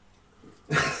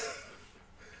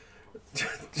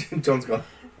 John's gone.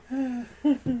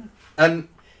 And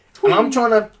I'm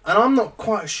trying to, and I'm not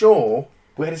quite sure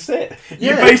Where to sit?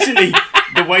 You basically,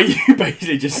 the way you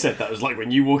basically just said that was like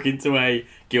when you walk into a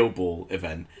Guild Ball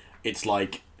event, it's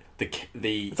like the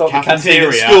It's like the canteen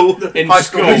cafeteria at school. in High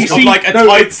school. school, You of see- like a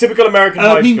no, typical American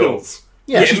high Mean school. Girls.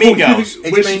 Yeah, Yeah, Mean Girls.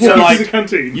 It's Which Mean is Girls. like- the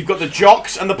canteen. You've got the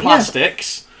jocks and the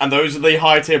plastics, and those are the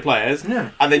higher tier players. Yeah.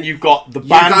 And then you've got the You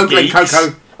band go, Glen geeks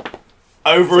Coco.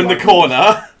 over in the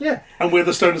corner Yeah. And we're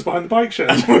the stoners behind the bike shed.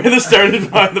 with the stoners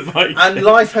behind the bike. And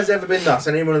life has ever been thus,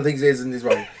 and anyone who thinks it isn't is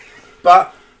wrong.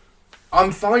 But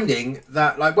I'm finding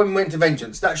that, like, when we went to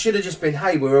Vengeance, that should have just been,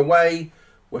 hey, we're away,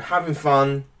 we're having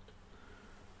fun,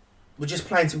 we're just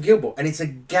playing some Guild Ball. And it's a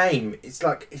game. It's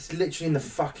like, it's literally in the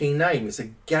fucking name. It's a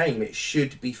game. It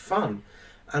should be fun.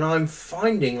 And I'm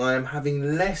finding I am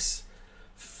having less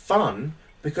fun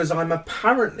because I'm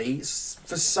apparently,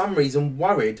 for some reason,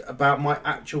 worried about my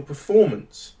actual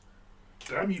performance.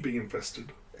 Damn you being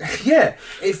invested. Yeah,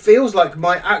 it feels like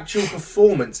my actual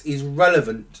performance is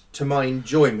relevant to my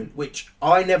enjoyment, which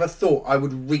I never thought I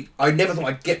would I never thought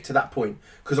I'd get to that point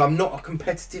because I'm not a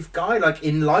competitive guy. Like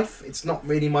in life, it's not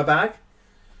really my bag.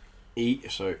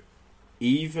 So,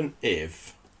 even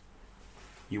if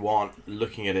you aren't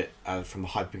looking at it from the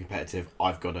hyper competitive,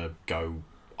 I've got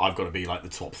to be like the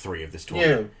top 3 of this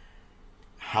tournament. Yeah,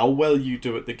 How well you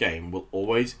do at the game will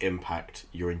always impact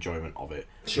your enjoyment of it.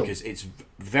 Sure. Because it's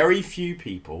very few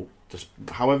people, just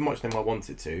however much they might want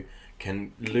it to,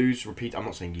 can lose I'm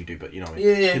not saying you do, but you know what I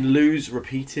mean. Yeah. Can lose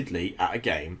repeatedly at a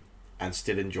game and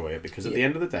still enjoy it. Because at the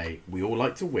end of the day, we all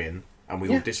like to win and we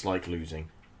all dislike losing,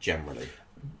 generally.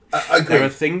 agreed. There are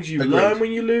things you Agreed. learn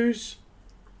when you lose.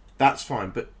 That's fine,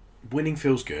 but winning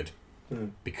feels good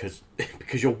because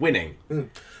you're winning.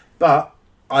 But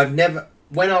I've never,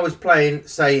 when I was playing,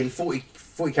 say in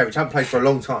 40k, which I haven't played for a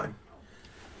long time.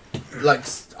 Like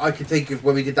I could think of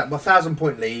when we did that 1,000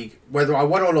 point league, whether I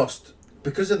won or lost,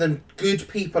 because of the good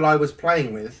people I was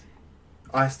playing with,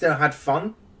 I still had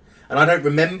fun, and I don't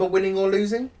remember winning or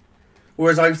losing.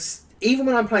 Whereas even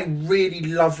when I'm playing really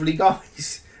lovely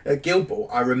guys at Guild Ball,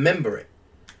 I remember it,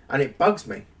 and it bugs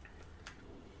me.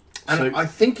 And So- I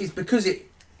think it's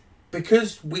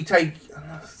because we take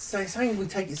saying we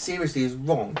take it seriously is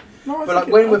wrong. No, I But like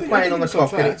think when I we're think playing on the it's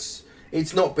clock and unfair.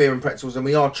 it's not beer and pretzels and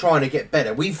we are trying to get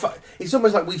better. It's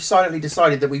almost like we've silently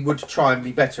decided that we would try and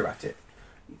be better at it.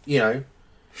 You know,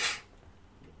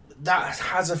 that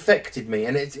has affected me,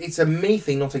 and it's a me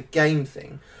thing, not a game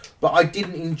thing. But I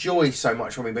didn't enjoy so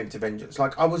much when we went to Vengeance.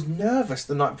 Like I was nervous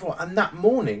the night before, and that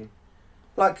morning,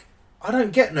 like I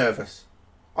don't get nervous.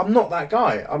 I'm not that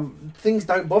guy. Things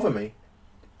don't bother me.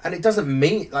 And it doesn't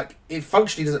mean, like, it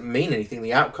functionally doesn't mean anything.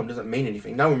 The outcome doesn't mean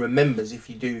anything. No one remembers if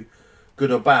you do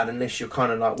good or bad unless you're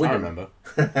kind of like I winning. remember.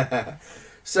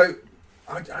 So,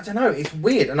 I don't know. It's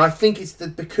weird. And I think it's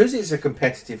because it's a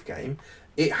competitive game,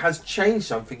 it has changed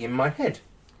something in my head.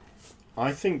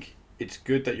 I think it's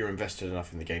good that you're invested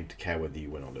enough in the game to care whether you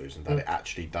win or lose, and that it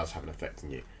actually does have an effect on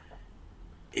you.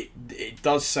 It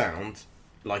does sound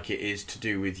like it is to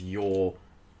do with your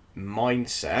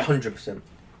mindset 100%.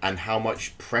 and how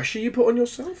much pressure you put on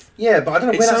yourself. Yeah, but I don't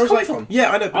know It where that's sounds come like from.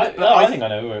 yeah, I know. I But think I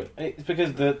know. It's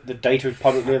because the data is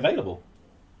publicly available.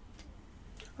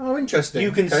 Oh, interesting.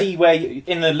 You can Okay. see where,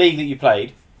 in the league that you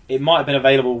played, it might have been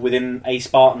available within a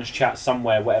Spartans chat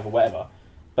somewhere, whatever,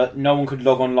 but no one could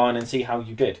log online and see how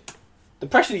you did. The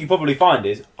pressure that you probably find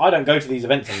is, I don't go to these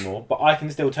events anymore, but I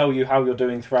can still tell you how you're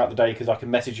doing throughout the day because I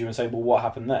can message you and say, well, what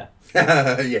happened there?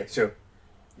 Yeah, sure.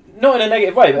 Not in a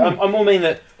negative way, but I more mean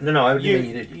that No, I mean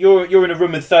you did. you're in a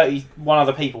room with 31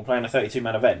 other people playing a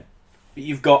 32-man event, but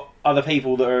you've got other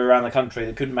people that are around the country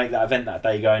that couldn't make that event that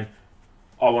day going,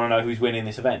 I want to know who's winning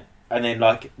this event. And then,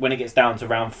 like, when it gets down to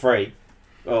round 3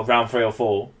 or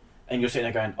 4, and you're sitting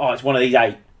there going, oh, it's one of these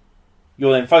 8,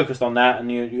 you're then focused on that,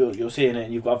 and you're seeing it,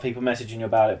 and you've got other people messaging you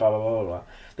about it, blah, blah, blah, blah, blah.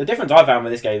 The difference I found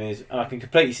with this game is, and I can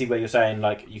completely see where you're saying,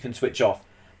 like, you can switch off.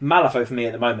 Malifaux for me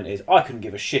at the moment is, I couldn't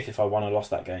give a shit if I won or lost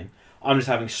that game. I'm just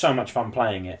having so much fun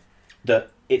playing it that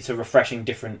it's a refreshing,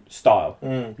 different style.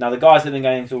 Now, the guys that have been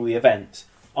going to all the events,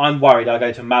 I'm worried I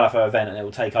go to a Malifaux event and it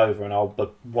will take over and I'll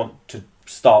want to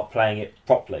start playing it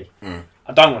properly.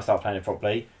 I don't want to start playing it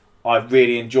properly. I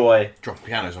really enjoy Dropping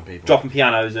pianos on people. dropping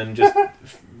pianos and just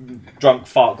drunk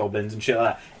fart goblins and shit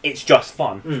like that. It's just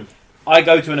fun. I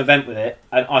go to an event with it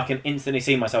and I can instantly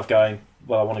see myself going,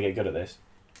 well, I want to get good at this.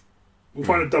 We'll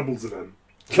find a doubles event.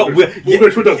 God, We'll go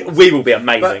to a doubles. we will be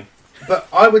amazing. But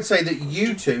I would say that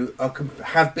you two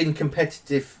have been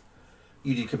competitive.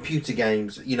 You do computer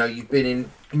games. You know, you've been in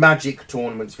Magic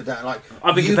tournaments for that. Like,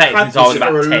 I've been you've competitive had since I was this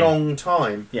about for a 10. long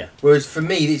time. Yeah. Whereas for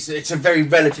me, it's a very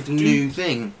relatively new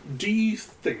thing. Do you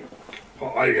think...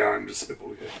 I'm just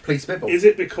spitballing here. Please spitball. Is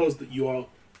it because that you are,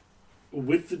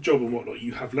 with the job and whatnot,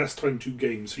 you have less time to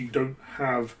game, so you don't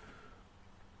have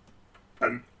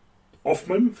an off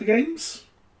moment for games?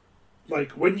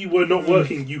 Like, when you were not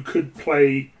working, you could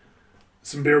play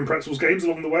some beer and pretzels games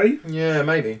along the way. Yeah,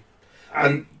 maybe.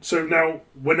 And so now,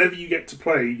 whenever you get to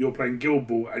play, you're playing Guild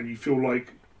Ball, and you feel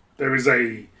like there is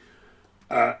a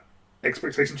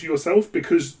expectation to yourself,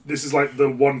 because this is like the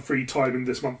one free time in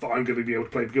this month that I'm going to be able to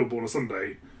play Guild Ball on a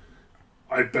Sunday.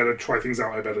 I better try things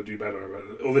out. I better do better.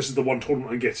 Or this is the one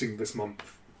tournament I'm getting this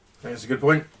month. That's a good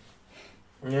point.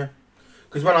 Yeah.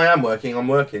 Because when I am working, I'm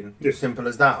working. Yeah. Simple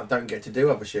as that. I don't get to do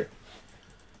other shit.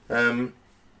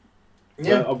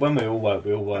 Yeah. When we all work,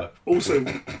 we all work. Also,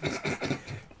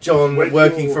 John, when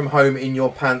working you're- from home in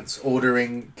your pants,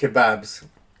 ordering kebabs.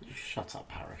 Shut up,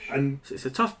 Parish. and It's a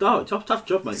tough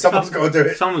job, mate. Someone's got to do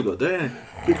it. Someone's got to do it.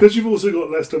 because you've also got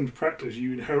less time to practice,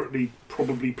 you inherently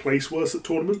probably place worse at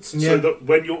tournaments. Yeah. So that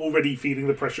when you're already feeling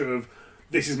the pressure of,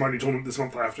 this is my new tournament this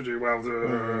month, I have to do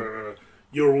well,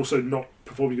 you're also not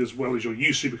performing as well as you're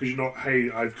used to, because you're not, hey,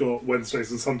 I've got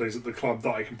Wednesdays and Sundays at the club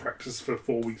that I can practice for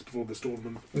 4 weeks before this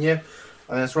tournament. Yeah,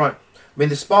 that's right. I mean,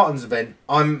 the Spartans event,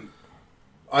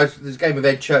 there's a game of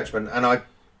Ed Churchman, and I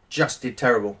just did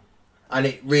terrible. And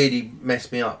it really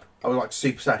messed me up. I was like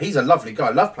super sad. He's a lovely guy.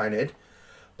 I love playing Ed.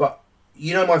 But,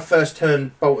 you know my first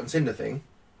turn Bolt and Cinder thing,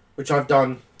 which I've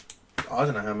done, I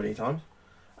don't know how many times.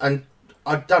 And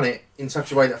I'd done it in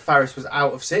such a way that Faris was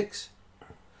out of 6.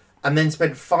 And then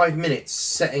spent 5 minutes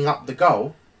setting up the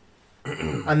goal.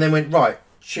 And then went, right,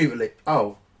 shoot it.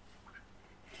 Oh.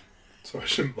 So I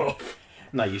shouldn't laugh.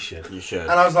 No, you should. You should.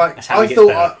 And I was like, That's how I it gets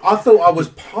better. thought I was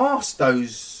past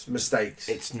those mistakes.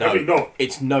 It's I mean, not.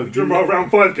 It's no. Do you remember our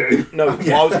round 5 game? No,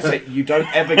 Yeah. I was going to say, you don't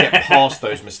ever get past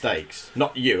those mistakes.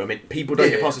 Not you. I mean, people don't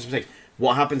Yeah. get past those mistakes.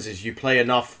 What happens is you play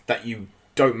enough that you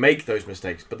don't make those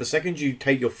mistakes. But the second you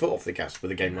take your foot off the gas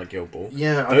with a game like Guild Ball,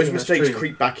 Yeah, I those think that's mistakes true.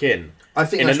 creep back in. I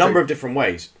think in a that's number true. of different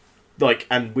ways. Like,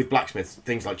 and with Blacksmith,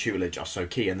 things like tutelage are so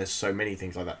key, and there's so many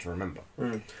things like that to remember.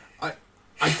 I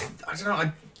don't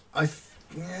know.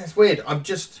 Yeah, it's weird.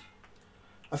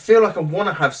 I feel like I want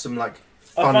to have some like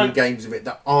fun find- games of it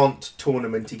that aren't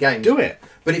tournamenty games. Do it.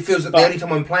 But it feels that But- the only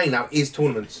time I'm playing now is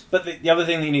tournaments. But the other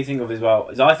thing that you need to think of as well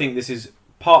is I think this is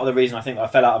part of the reason I think I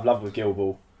fell out of love with Guild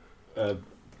Ball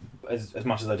as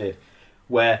much as I did,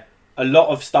 where a lot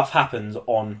of stuff happens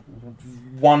on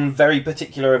one very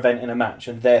particular event in a match,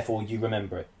 and therefore you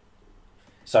remember it.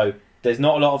 So there's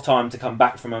not a lot of time to come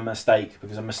back from a mistake,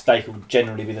 because a mistake will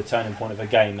generally be the turning point of a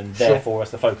game, and Sure. therefore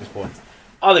it's the focus point.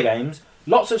 Other games,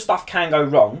 lots of stuff can go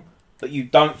wrong, but you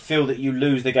don't feel that you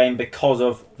lose the game because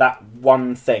of that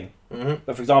one thing. Mm-hmm.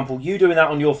 But for example, you doing that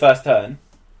on your first turn,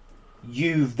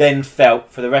 you've then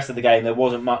felt for the rest of the game there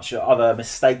wasn't much other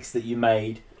mistakes that you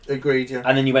made, Agreed. Yeah.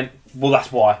 and then you went, well,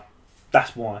 that's why.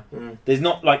 That's why. There's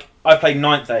not, like, I played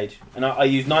Ninth Age, and I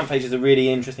use Ninth Age as a really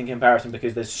interesting comparison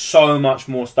because there's so much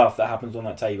more stuff that happens on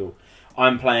that table.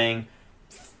 I'm playing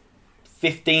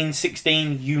 15,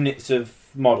 16 units of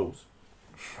models.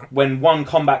 When one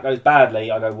combat goes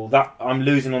badly, I go, well, that I'm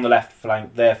losing on the left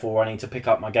flank, therefore I need to pick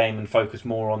up my game and focus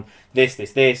more on this,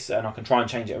 and I can try and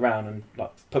change it around and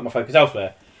like put my focus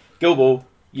elsewhere. Guild Ball,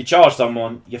 you charge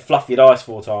someone, you fluff your dice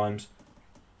 4 times.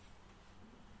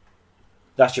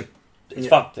 It's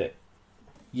fucked it.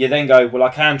 You then go, well, I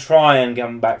can try and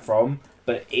come back from,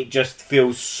 but it just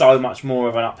feels so much more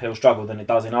of an uphill struggle than it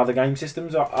does in other game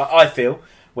systems. I feel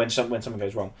when something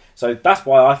goes wrong. So that's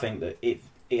why I think that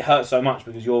it hurts so much,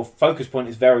 because your focus point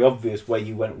is very obvious where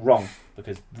you went wrong,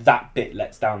 because that bit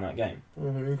lets down that game.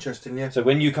 Interesting. Yeah. So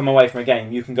when you come away from a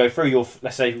game, you can go through your,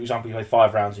 let's say for example you play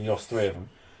 5 rounds and you lost 3 of them.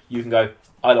 You can go,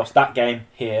 I lost that game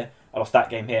here, I lost that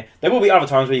game here. There will be other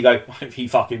times where you go, he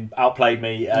fucking outplayed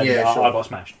me and Yeah, sure. I got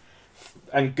smashed.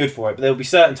 And good for it. But there will be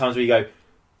certain times where you go,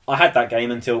 I had that game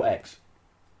until X.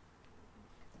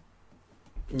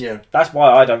 Yeah. That's why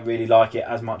I don't really like it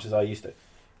as much as I used to.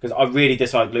 Because I really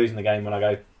dislike losing the game when I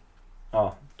go,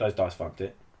 oh, those dice fucked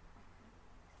it.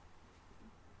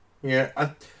 Yeah.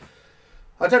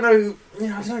 I don't know.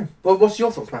 Yeah, I don't know. Well, what's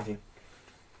your thoughts, Matthew?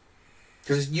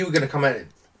 Because you were going to come out and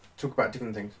talk about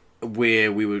different things.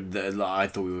 I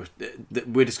thought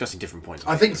we're discussing different points.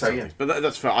 I think so, yeah. But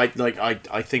that's fair. I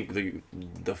think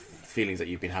the feelings that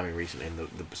you've been having recently and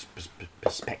the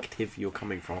perspective you're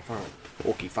coming from. Oh,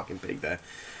 porky fucking pig there.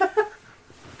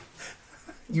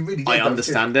 You really. I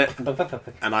understand it,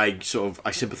 and I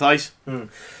sympathise.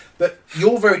 But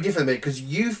you're very different than me because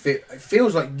it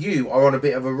feels like you are on a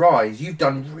bit of a rise. You've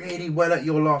done really well at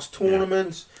your last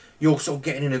tournaments. Yeah. You're sort of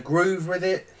getting in a groove with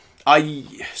it.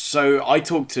 I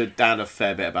talked to Dan a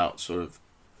fair bit about sort of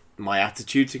my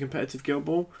attitude to competitive Guild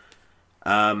Ball,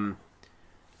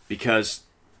 because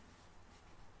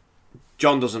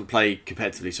John doesn't play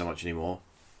competitively so much anymore.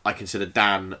 I consider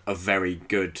Dan a very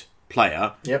good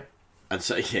player. Yep. And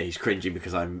so he's cringing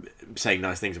because I'm saying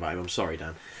nice things about him. I'm sorry,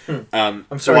 Dan. I'm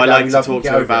sorry, so I Dan, like to talk to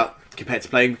him it. about competitive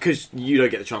playing because you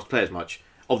don't get the chance to play as much.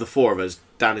 Of the four of us,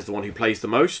 Dan is the one who plays the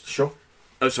most. Sure.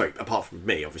 Oh, sorry, apart from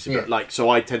me, obviously. Yeah. But so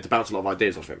I tend to bounce a lot of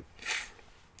ideas off him.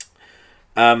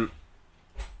 And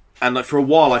for a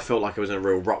while, I felt like I was in a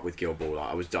real rut with Guild Ball.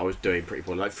 I was doing pretty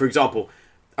poorly. For example,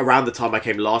 around the time I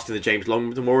came last in the James Long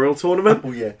Memorial Tournament,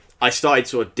 I started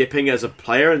sort of dipping as a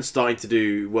player and starting to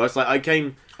do worse. I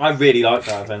really liked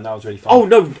that event. That was really fun. Oh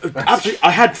no, absolutely!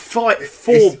 I had four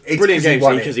brilliant games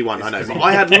because he won. I know, but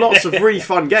I had lots of really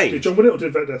fun games. Did John win it or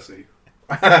did Vetdesi?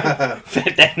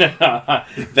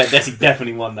 Vetdesi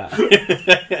definitely won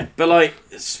that. But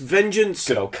Vengeance,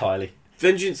 good old Kylie.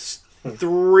 Vengeance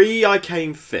 3, I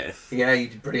came 5th. Yeah, you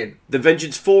did brilliant. The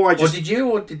Vengeance 4, did you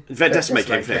or did Vetdecimate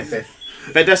came 5th?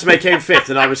 Vetdecimate came 5th,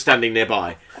 and I was standing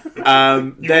nearby. You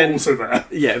were also there.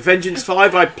 Yeah, Vengeance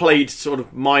 5, I played sort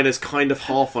of minors kind of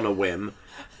half on a whim,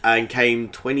 and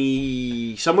came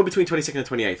somewhere between 22nd and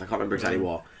 28th. I can't remember exactly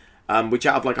what. Which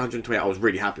out of 128, I was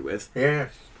really happy with. Yeah.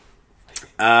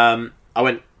 I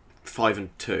went 5 and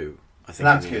 2. I think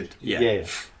that's good. Yeah.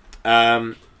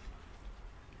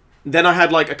 Then I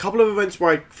had a couple of events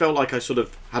where I felt like I sort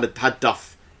of had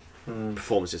duff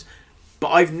performances, but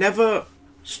I've never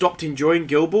stopped enjoying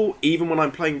Guild Ball, even when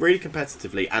I'm playing really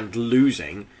competitively and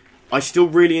losing. I still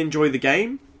really enjoy the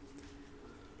game.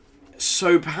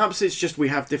 So perhaps it's just we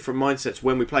have different mindsets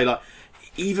when we play.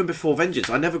 Even before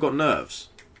Vengeance, I never got nerves.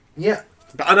 Yeah.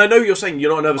 And I know you're saying you're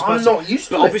not a nervous person. I'm not used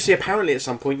to but it. obviously, apparently, at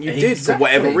some point you did for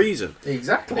whatever reason.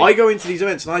 Exactly. I go into these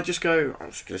events and I just go,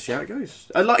 I'm just going to see how it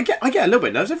goes. I get a little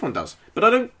bit nervous. Everyone does, but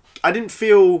I didn't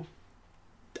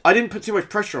put too much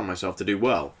pressure on myself to do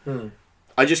well.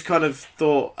 I just kind of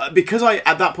thought because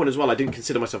at that point as well, I didn't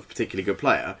consider myself a particularly good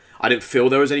player. I didn't feel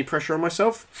there was any pressure on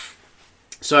myself,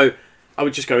 so I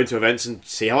would just go into events and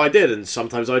see how I did. And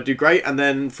sometimes I'd do great, and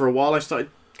then for a while I started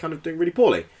kind of doing really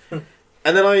poorly.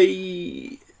 And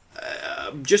then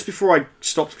just before I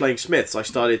stopped playing Smiths, I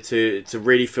started to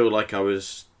really feel like I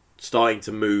was starting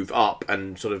to move up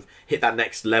and sort of hit that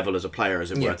next level as a player,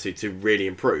 as it were, to really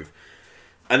improve.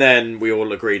 And then we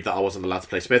all agreed that I wasn't allowed to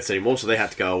play Smiths anymore, so they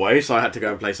had to go away, so I had to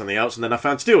go and play something else, and then I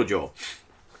found Steeljaw.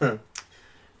 And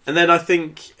then I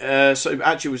think, so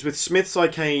actually it was with Smiths I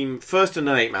came first in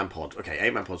an 8-man pod. Okay,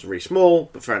 8-man pods are really small,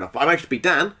 but fair enough. But I managed to beat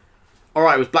Dan.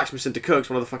 Alright, it was Blacksmiths into Cooks,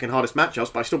 one of the fucking hardest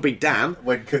matchups, but I still beat Dan.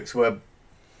 When Cooks were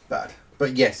bad.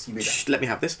 But yes, you beat Dan. Shh, let me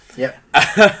have this. Yep.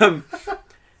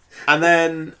 And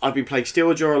then I've been playing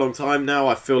Steeljaw a long time now.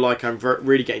 I feel like I'm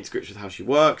really getting to grips with how she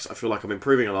works. I feel like I'm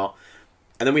improving a lot.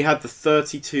 And then we had the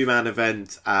 32-man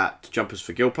event at Jumpers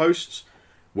for Guild Posts,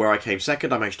 where I came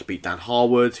second. I managed to beat Dan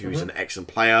Harwood, who's an excellent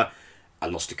player. I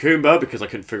lost to Kumba because I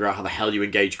couldn't figure out how the hell you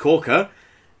engage Corker.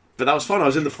 But that was fun. I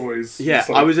was in the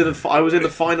I was in the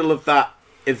final of that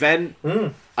event.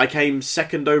 I came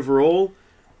second overall,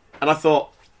 and I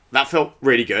thought that felt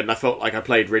really good. And I felt like I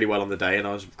played really well on the day, and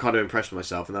I was kind of impressed with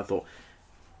myself. And I thought,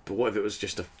 but what if it was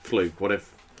just a fluke? What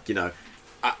if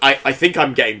I think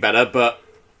I'm getting better, but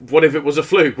what if it was a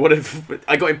fluke? What if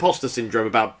I got imposter syndrome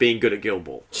about being good at Guild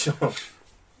Ball? Sure.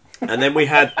 And then we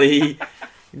had the.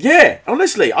 Yeah,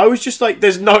 honestly, I was just like,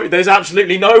 there's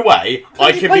absolutely no way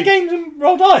I can play games and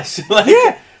roll dice.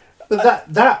 Yeah,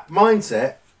 but that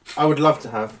mindset, I would love to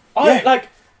have. I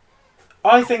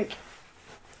think.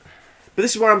 But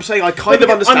this is where I'm saying I kind of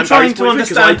understand. I'm trying to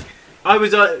understand. I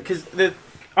was because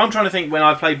I'm trying to think when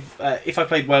I played. If I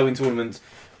played well in tournaments,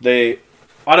 I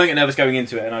don't get nervous going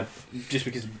into it, and just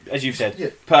because, as you've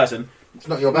said, person. It's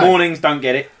not your bag. Mornings don't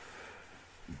get it.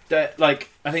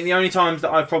 I think the only times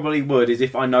that I probably would is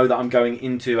if I know that I'm going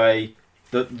into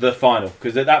the final,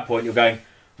 because at that point you're going,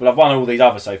 well, I've won all these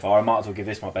others so far, I might as well give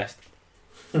this my best.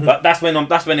 But that's when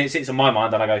it sits on my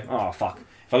mind, and I go, oh fuck,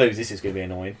 if I lose this is going to be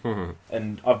annoying.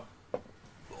 And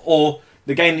or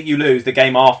the game that you lose, the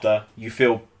game after, you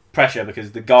feel pressure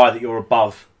because the guy that you're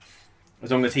above,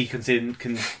 as long as he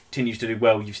continues to do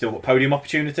well, you've still got podium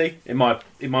opportunity. In my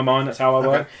mind, that's how I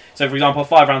work. Okay. So, for example, a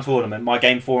 5-round tournament, my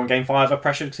game 4 and game 5 are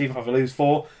pressured because even if I lose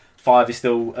 4, 5 is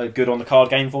still a good on the card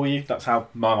game for you. That's how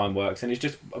my mind works, and it's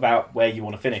just about where you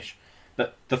want to finish.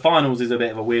 But the finals is a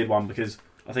bit of a weird one because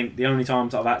I think the only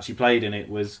times I've actually played in it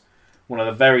was one of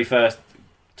the very first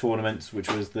tournaments, which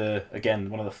was the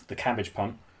cabbage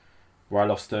punt, where I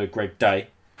lost to Greg Day,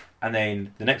 and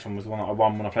then the next one was the one that I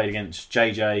won when I played against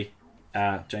JJ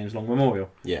at James Long Memorial.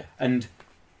 Yeah. And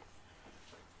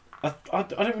I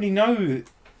don't really know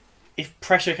if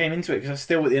pressure came into it because I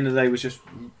still at the end of the day was just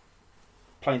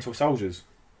playing toy soldiers.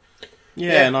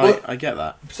 Yeah, and well, I get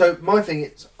that. So my thing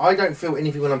is, I don't feel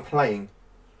anything when I'm playing.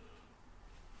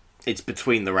 It's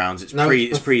between the rounds. It's No,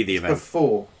 pre the event.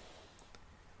 Before.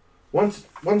 Once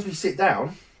we sit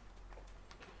down,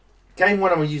 game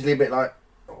 1 I'm usually a bit like,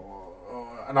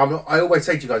 and I always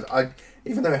say to you guys,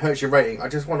 even though it hurts your rating, I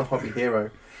just want a hobby hero.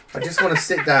 I just want to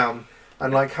sit down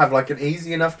and like have like an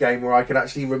easy enough game where I can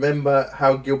actually remember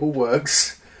how Guild Ball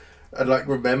works, and like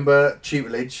remember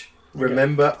tutelage,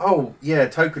 remember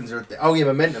tokens are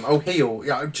momentum, heal.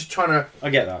 Yeah, I'm just trying to. I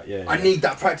get that. Yeah. I need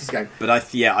that practice game. But I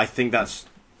think that's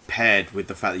paired with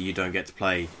the fact that you don't get to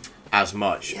play as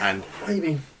much. Yeah, and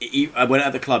maybe when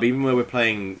at the club, even when we're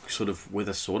playing sort of with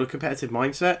a sort of competitive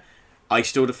mindset, I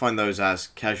still define those as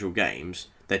casual games.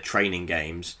 They're training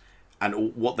games,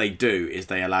 and what they do is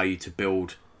they allow you to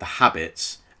build the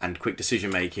habits and quick decision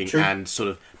making and sort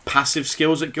of passive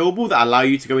skills at Guild Ball that allow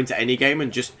you to go into any game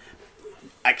and just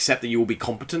accept that you will be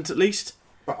competent at least.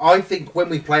 But I think when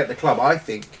we play at the club,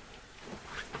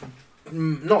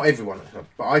 not everyone at the club,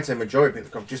 but I'd say majority at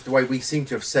the club, just the way we seem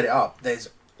to have set it up, there's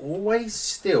always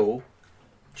still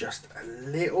just a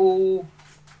little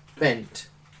bent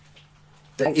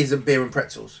that isn't beer and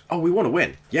pretzels. Oh, we want to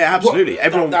win. Yeah, absolutely.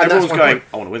 Everyone's going,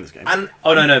 I want to win this game. And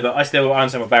but I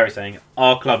understand what Barry's saying.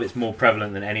 Our club, it's more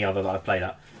prevalent than any other that I've played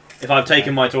at. If I've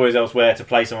taken my toys elsewhere to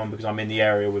play someone because I'm in the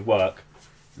area with work,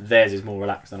 theirs is more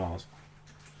relaxed than ours.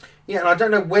 yeah, and I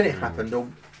don't know when it happened,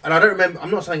 and I don't remember.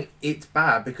 I'm not saying it's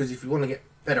bad because if you want to get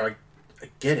better, I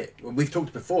get it. We've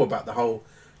talked before about the whole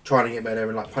trying to get better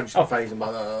and like punch in the face and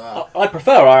blah blah blah. I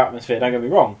prefer our atmosphere. Don't get me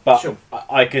wrong, but Sure.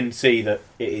 I can see that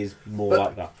it is more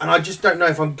like that. And I just don't know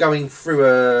if I'm going through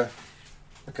a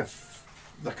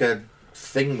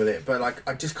thing with it, but like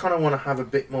I just kind of want to have a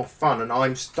bit more fun, and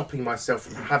I'm stopping myself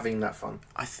from having that fun.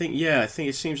 I think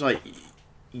it seems like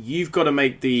you've got to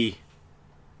make the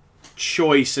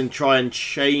choice and try and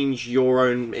change your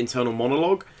own internal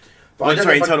monologue. But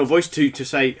Internal voice to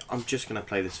say, I'm just going to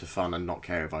play this for fun and not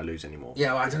care if I lose anymore.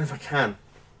 Yeah, well, I don't know if I can.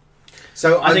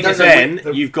 So I think don't know Then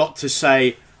when- you've got to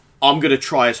say, I'm going to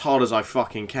try as hard as I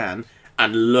fucking can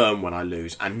and learn when I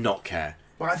lose and not care.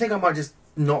 Well, I think I might just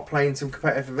not play in some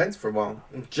competitive events for a while.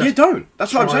 And just You don't.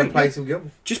 That's what I'm try and saying. play some Guild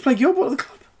Ball. Just play Guild Ball at the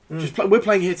club. We're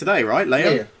playing here today, right,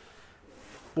 Leo? Yeah.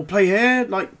 We'll play here.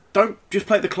 Like, don't just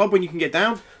play at the club when you can get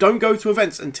down. Don't go to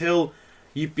events until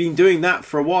you've been doing that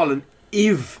for a while. And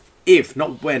if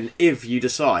not when, if you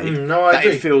decide I that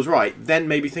agree. it feels right, then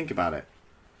maybe think about it.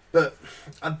 But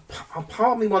a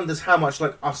part of me wonders how much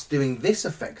like us doing this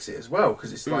affects it as well,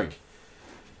 because it's like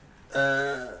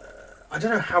I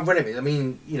don't know how relevant it is. I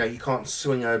mean, you can't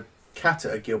swing a cat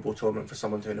at a Guild Ball tournament for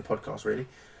someone doing a podcast, really,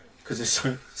 because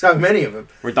there's so many of them.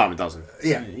 We're a dime a dozen.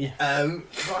 Yeah.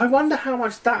 But I wonder how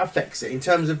much that affects it in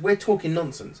terms of we're talking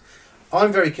nonsense.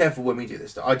 I'm very careful when we do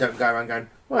this that I don't go around going,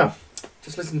 well,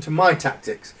 just listen to my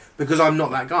tactics, because I'm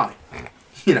not that guy.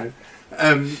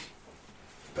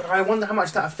 But I wonder how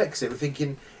much that affects it. We're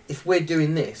thinking, if we're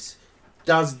doing this,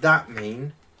 does that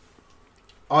mean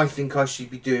I think I should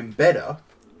be doing better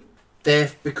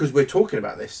there because we're talking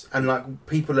about this and like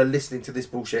people are listening to this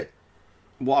bullshit?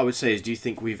 What I would say is, do you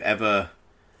think we've ever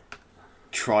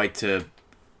tried to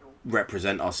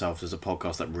represent ourselves as a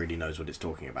podcast that really knows what it's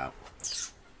talking about?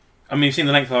 I mean, you've seen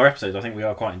the length of our episodes. I think we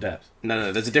are quite in depth.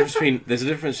 No. There's a difference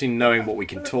between knowing what we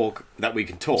can talk,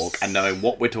 and knowing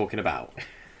what we're talking about.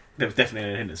 There was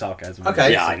definitely a hint of sarcasm.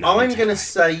 Okay, Yeah, I know. I'm going to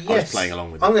say yes. I was playing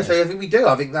along with I'm it. going to say I think we do.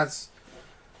 I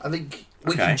think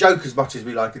we can joke as much as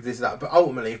we like, this that, but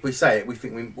ultimately, if we say it, I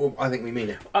think we mean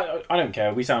it. I don't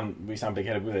care. We sound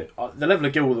big-headed with it. The level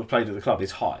of Guild Ball that we've played at the club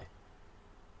is high.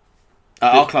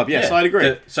 At our club, yes, I'd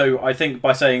agree. So I think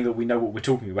by saying that we know what we're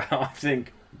talking about, I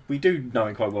think we do know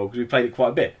it quite well because we played it quite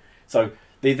a bit. So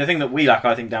the thing that we lack,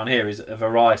 I think, down here is a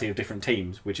variety of different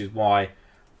teams, which is why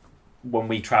when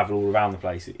we travel all around the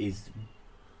place, it is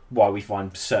why we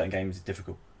find certain games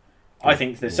difficult. I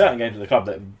think there's certain games at the club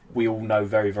that we all know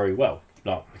very, very well,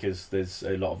 because there's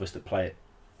a lot of us that play it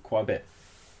quite a bit.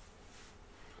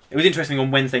 It was interesting on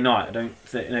Wednesday night.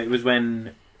 It was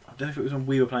when I don't know if it was when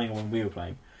we were playing or when we were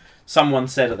playing. Someone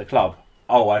said at the club,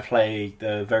 "Oh, I play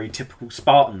the very typical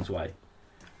Spartans way,"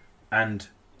 and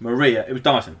Maria, it was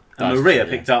Dyson, and Dyson, Maria yeah.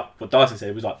 picked up what Dyson said.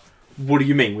 It was like, "What do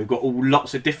you mean? We've got all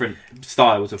lots of different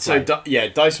styles of play." So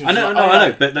Dyson. I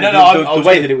know, but the I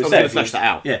way that it was said, flesh that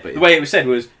out. yeah, but the way it was said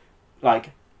was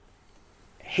like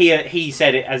he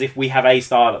said it as if we have a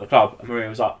style at the club, and Maria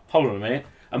was like, "Hold on a minute,"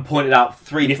 and pointed out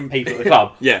 3 different people at the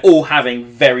club, Yeah. all having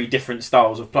very different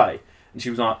styles of play, and she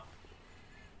was like,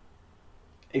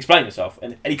 "Explain yourself,"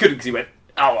 and he couldn't because he went,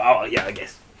 "Oh, yeah, I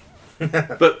guess."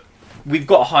 But we've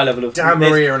got a high level of Damn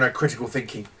Maria and her critical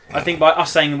thinking. I think by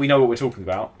us saying we know what we're talking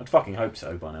about, I'd fucking hope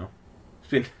so by now.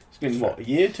 It's been what, a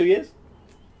year, 2 years?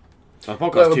 Our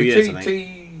podcast Well, it'll 2 be years, I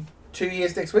think. 2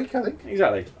 years next week, I think.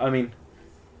 Exactly. I mean,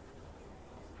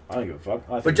 I don't give a fuck.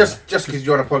 I think But just because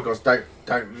you're on a podcast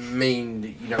don't mean that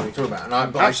you know what you're talking about.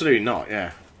 And Absolutely not.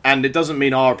 Yeah, and it doesn't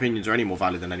mean our opinions are any more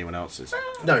valid than anyone else's.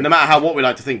 no, No matter what we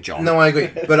like to think, John. no, I agree.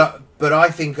 But I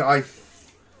think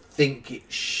it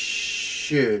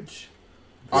should.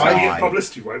 So Right. to get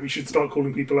publicity, right? We should start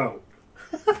calling people out.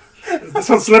 That's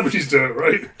how celebrities do it,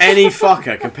 right? Any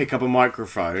fucker can pick up a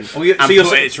microphone and so you're, put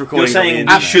its you're recording on the saying we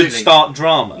internet. should Absolutely. start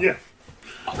drama? Yeah.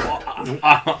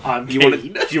 I'm Do you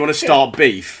keen. want to start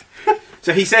beef?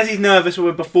 So he says he's nervous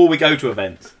before we go to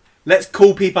events. Let's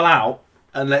call people out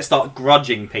and let's start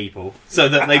grudging people so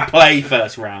that they play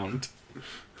first round.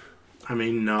 I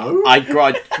mean, no.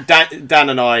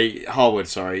 Dan Harwood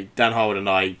and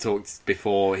I talked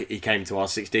before he came to our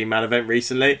 16-man event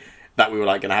recently that we were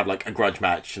like going to have like a grudge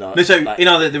match. No, so like,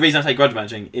 the reason I say grudge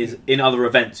matching is in other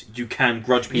events you can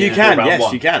grudge people. You until can, round yes,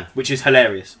 one, you can. which is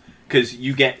hilarious because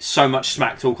you get so much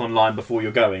smack talk online before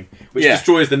you're going, which Yeah.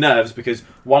 destroys the nerves because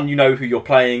one, you know who you're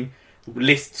playing.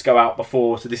 Lists go out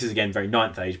before, so this is again very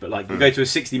ninth age, but like you go to a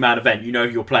 60-man event, you know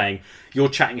who you're playing, you're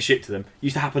chatting shit to them.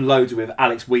 Used to happen loads with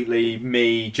Alex Wheatley,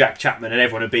 me, Jack Chapman, and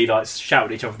everyone would be like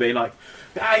shouting at each other, being like,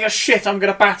 "Ah, you're shit, I'm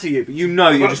going to batter you," but you know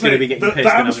you're just going to be getting pissed. The and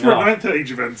having atmosphere a at laugh. 9th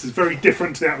age events is very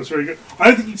different to the atmosphere. I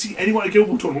don't think you'd see anyone at a Guild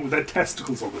Ball tournament with their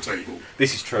testicles on the table.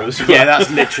 This is true. yeah, that's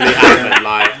literally happened.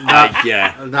 Like,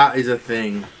 yeah. That is a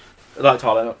thing. Like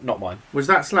Tyler, not mine. Was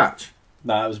that Slatch?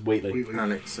 No, that was Wheatley. Wheatley.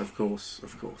 Alex, of course.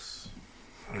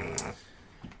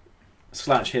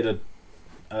 Slatch hit a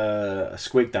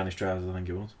squig down his trousers, I think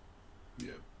it was.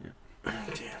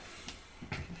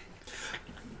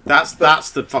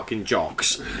 That's the fucking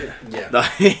jocks. Yeah.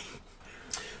 Like,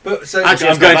 But so Actually,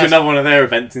 I'm going to another one of their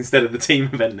events instead of the team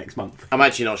event next month. I'm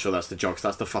actually not sure that's the jocks.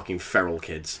 That's the fucking feral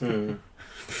kids.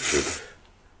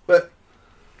 But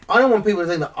I don't want people to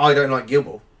think that I don't like Guild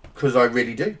Ball because I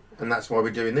really do, and that's why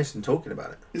we're doing this and talking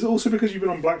about it. Is it also because you've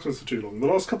been on Blacksmith for too long? The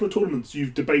last couple of tournaments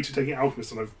you've debated taking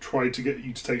Alchemist, and I've tried to get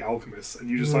you to take Alchemist, and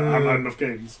you just like haven't had enough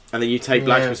games. And then you take Yeah.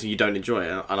 Blacksmith and you don't enjoy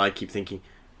it. And I keep thinking,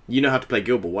 you know how to play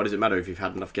Guild Ball. Why does it matter if you've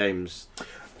had enough games?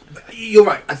 You're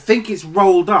right. I think it's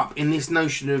rolled up in this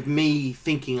notion of me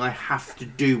thinking I have to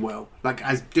do well, like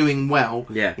as doing well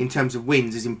Yeah. in terms of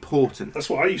wins is important. That's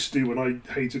what I used to do when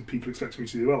I hated people expecting me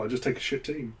to do well. I just take a shit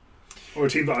team. Or a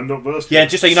team that I'm not versed Yeah, in.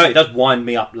 just so you know, it does wind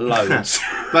me up loads.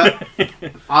 But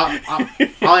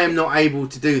I am not able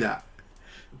to do that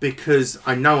because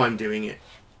I know I'm doing it.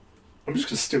 I'm just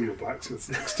going to steal your Blacksmiths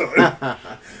next time.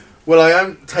 Well, I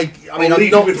don't take. I mean, I'll I'm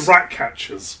leave not. you with rat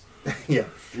catchers. Yeah.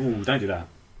 Ooh, don't do that.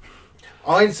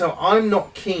 I'm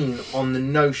not keen on the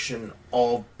notion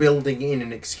of building in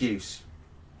an excuse.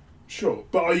 Sure,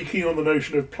 but are you keen on the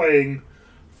notion of playing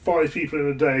 5 people in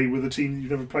a day with a team that you've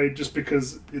never played just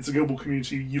because it's a Guild Ball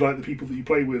community, you like the people that you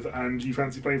play with, and you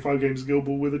fancy playing 5 games of Guild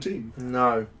Ball with a team?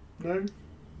 No. No?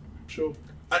 Sure.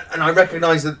 And I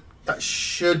recognise that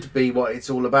should be what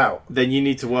it's all about. Then you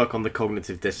need to work on the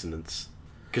cognitive dissonance.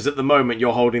 Because at the moment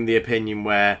you're holding the opinion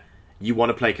where you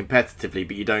want to play competitively,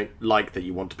 but you don't like that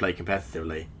you want to play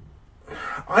competitively.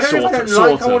 I don't know if I don't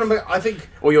Sort like. I of. want to. I think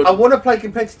Or you're I want to play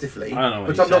competitively, I don't know what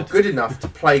but you I'm not said. good enough to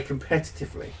play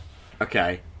competitively,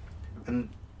 okay. and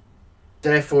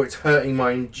therefore it's hurting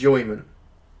my enjoyment.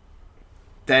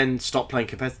 Then stop playing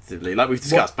competitively, like we've What,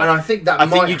 discussed. and I think that I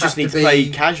might think you have just need to be, play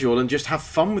casual and just have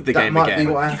fun with the that game might again.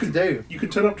 be what I have to do. You can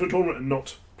turn up to a tournament and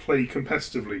not play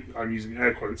competitively. I'm using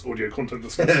air quotes, audio content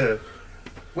discussion.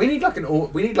 We need like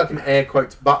an air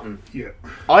quotes button. Yeah.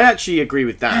 I actually agree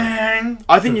with Dan.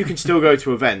 I think you can still go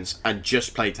to events and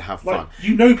just play to have Like, fun.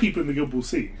 you know people in the Guild Ball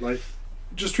scene. Like,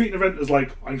 just treat an event as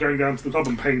like, I'm going down to the club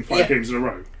and paying 5 Yeah. games in a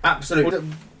row. Absolutely.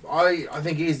 I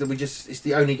think it is that it's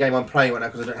the only game I'm playing right now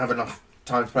because I don't have enough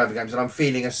time to play other games, and I'm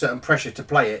feeling a certain pressure to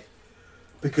play it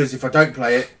because if I don't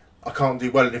play it, I can't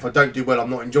do well, and if I don't do well, I'm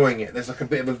not enjoying it. There's like a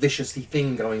bit of a vicious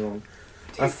thing going on.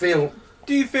 I feel.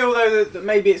 Do you feel though that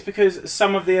maybe it's because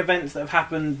some of the events that have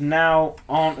happened now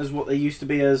aren't as what they used to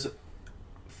be, as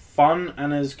fun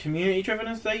and as community driven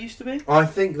as they used to be? I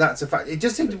think that's a fact. It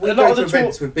just seems we A lot go of to the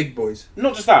events with big boys.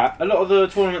 Not just that, a lot of the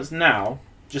tournaments now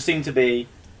just seem to be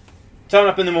turn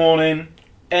up in the morning,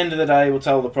 end of the day, we'll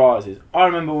tell the prizes. I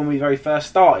remember when we very first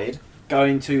started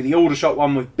going to the Aldershot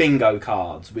one with bingo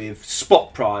cards, with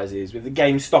spot prizes, with the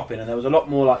game stopping, and there was a lot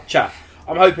more like chat.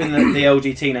 I'm hoping that the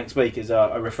LGT next week is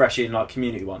a refreshing like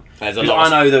community one. There's a Because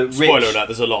lot. I know that Rich, Spoiler alert: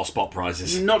 there's a lot of spot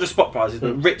prizes. not just spot prizes,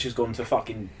 but Rich has gone to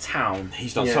fucking town.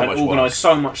 He's done Yeah. so and much organised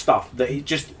work. so much stuff that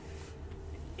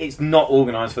it's not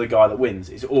organised for the guy that wins.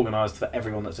 It's organised for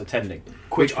everyone that's attending,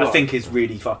 which I plug. think is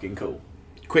really fucking cool.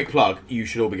 Quick plug: you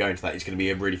should all be going to that. It's going to be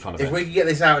a really fun If event. we can get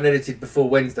this out and edited before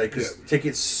Wednesday, because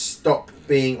tickets stop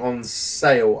being on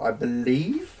sale, I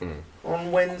believe,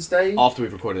 on Wednesday. After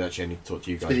we've recorded, actually, I need to talk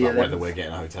to you guys For the about whether 11th. we're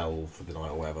getting a hotel for the night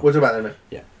or whatever. We'll talk about that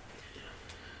in a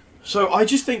So I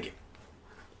just think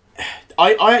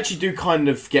I actually do kind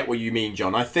of get what you mean,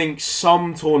 John. I think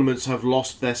some tournaments have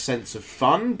lost their sense of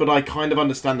fun, but I kind of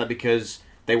understand that because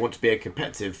they want to be a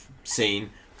competitive scene.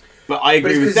 But I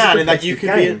agree it's with 'cause it's a Dan in that you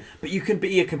competitive can you can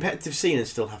be a competitive scene and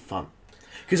still have fun.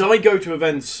 Because I go to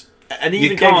events and even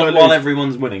You games I can't while lose,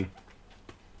 everyone's winning,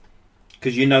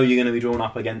 because you know you're going to be drawn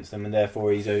up against them, and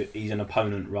therefore he's an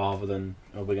opponent rather than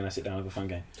we're going to sit down and have a fun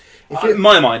game. In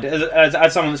my mind,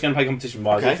 as someone that's going to play competition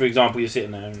wise, Okay. for example, you're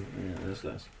sitting there and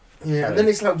this. Yeah, and then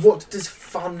it's like, what does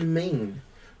fun mean?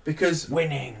 Because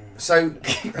Winning. so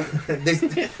this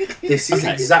is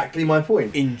Okay. exactly my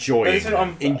point. enjoying Listen,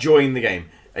 I'm- enjoying the game.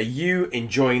 Are you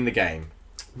enjoying the game?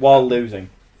 While losing.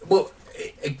 Well,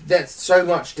 that's so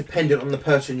much dependent on the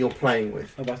person you're playing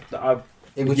with. Which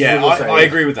Yeah, is what you're I saying.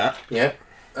 agree with that. Yeah,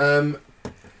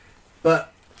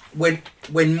 but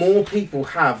when more people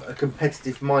have a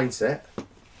competitive mindset,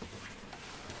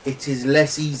 it is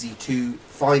less easy to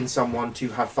find someone to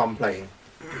have fun playing.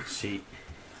 See,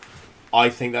 I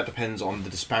think that depends on the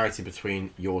disparity between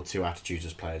your two attitudes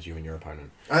as players, you and your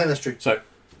opponent. I think that's true. So,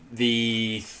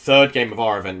 the third game of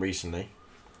our event recently.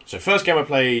 So, first game I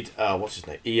played, what's his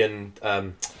name?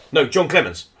 John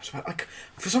Clemens.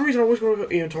 For some reason, I always want to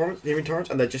go Ian Torrance,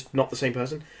 and they're just not the same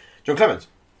person. John Clemens.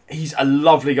 He's a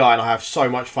lovely guy, and I have so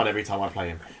much fun every time I play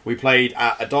him. We played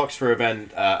at a Darksphere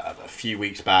event a few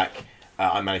weeks back.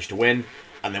 I managed to win.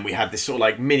 And then we had this sort of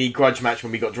like mini grudge match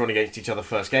when we got drawn against each other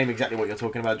first game. Exactly what you're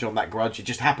talking about, John, that grudge. It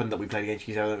just happened that we played against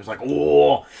each other. It was like,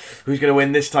 oh, who's going to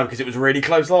win this time? Because it was really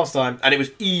close last time. And it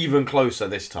was even closer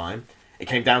this time. It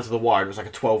came down to the wire. It was like a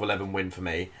 12-11 win for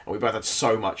me. And we both had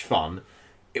so much fun.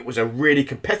 It was a really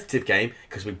competitive game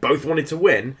because we both wanted to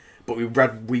win. But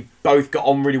we both got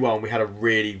on really well. And we had a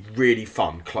really, really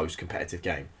fun, close, competitive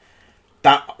game.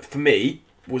 That, for me,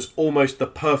 was almost the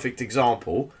perfect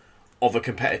example of a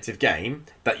competitive game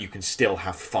that you can still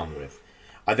have fun with.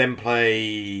 I then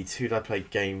played... Who did I play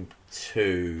game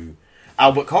 2?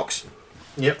 Albert Cox.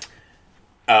 Yep.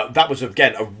 That was,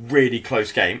 again, a really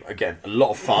close game. Again, a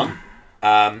lot of fun.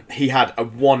 He had a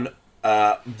one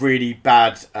really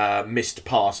bad missed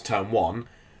pass turn 1,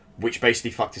 which basically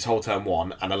fucked his whole turn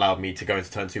 1 and allowed me to go into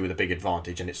turn 2 with a big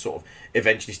advantage. And it sort of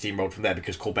eventually steamrolled from there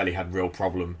because Corbelli had real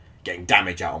problem getting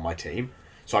damage out on my team.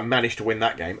 So I managed to win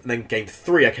that game. And then game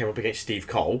 3, I came up against Steve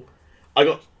Cole. I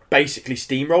got basically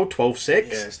steamrolled, 12-6.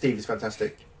 Yeah, Steve is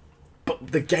fantastic.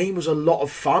 But the game was a lot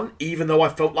of fun, even though I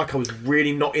felt like I was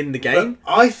really not in the game.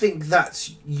 But I think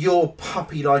that's your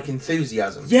puppy-like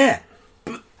enthusiasm. Yeah.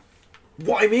 But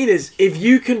what I mean is, if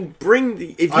you can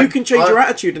change your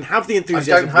attitude and have the I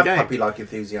enthusiasm don't for have the game, puppy-like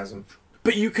enthusiasm.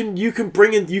 but you can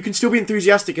bring in, you can still be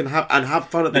enthusiastic and have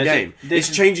fun at the No, game. this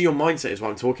It's changing your mindset is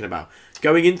what I'm talking about.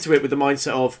 Going into it with the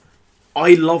mindset of,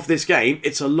 I love this game,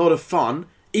 it's a lot of fun.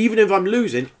 Even if I'm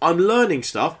losing, I'm learning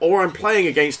stuff, or I'm playing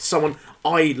against someone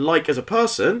I like as a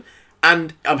person,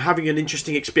 and I'm having an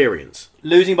interesting experience.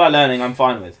 Losing by learning, I'm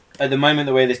fine with. At the moment,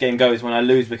 the way this game goes, when I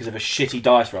lose because of a shitty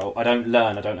dice roll, I don't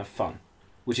learn, I don't have fun.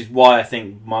 Which is why I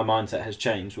think my mindset has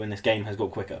changed when this game has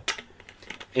got quicker.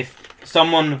 If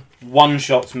someone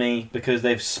one-shots me because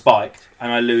they've spiked,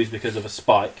 and I lose because of a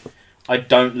spike, I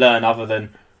don't learn other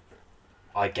than,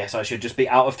 I guess I should just be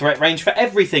out of threat range for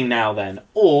everything now then.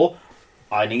 Or,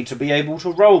 I need to be able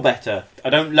to roll better. I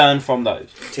don't learn from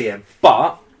those. TM.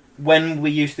 But when we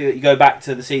used to go back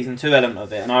to the season 2 element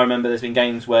of it, and I remember there's been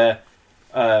games where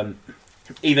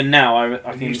even now I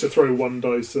I can used to throw one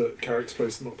dice at Carrick's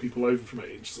place and knock people over from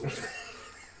age. So.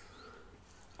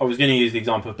 I was going to use the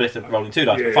example of Blitter rolling 2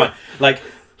 dice, Yeah, but fine. Like,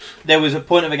 there was a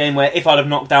point of a game where if I'd have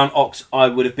knocked down Ox, I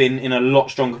would have been in a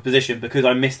lot stronger position because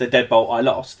I missed the deadbolt I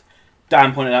lost.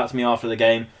 Dan pointed out to me after the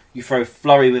game, You throw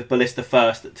Flurry with Ballista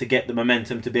first to get the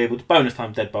momentum to be able to bonus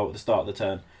time Deadbolt at the start of the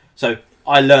turn. So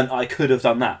I learned I could have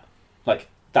done that. Like,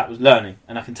 that was learning,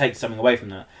 and I can take something away from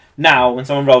that. Now, when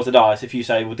someone rolls a dice, if you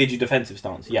say, well, did you defensive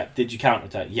stance? Yeah. Did you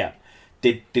counterattack? Yeah.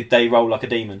 Did they roll like a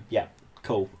demon? Yeah.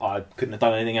 Cool. I couldn't have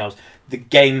done anything else. The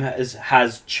game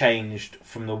has changed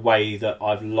from the way that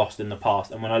I've lost in the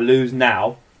past, and when I lose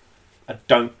now, I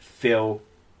don't feel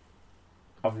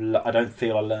I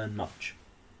learn much,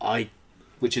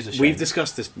 which is a shame. We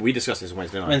discussed this on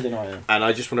Wednesday night. Yeah. And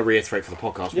I just want to reiterate for the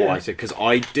podcast Yeah. what I said, because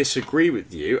I disagree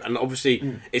with you. And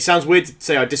obviously, it sounds weird to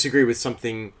say I disagree with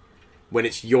something when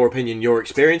it's your opinion, your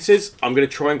experiences. I'm going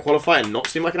to try and qualify and not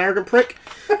seem like an arrogant prick.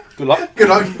 Good luck. Good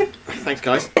luck. Thanks,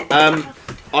 guys.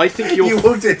 I think You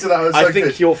walked into that. Was so I think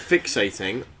good. you're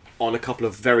fixating on a couple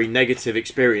of very negative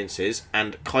experiences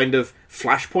and kind of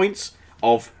flashpoints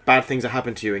of bad things that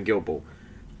happened to you in Guild Ball.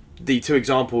 The two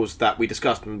examples that we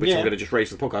discussed, and which I'm Yeah. going to just raise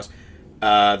to the podcast,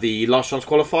 the last chance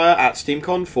qualifier at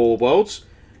SteamCon for Worlds.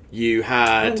 You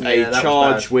had Oh, yeah, a that was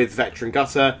charge bad. with Vector and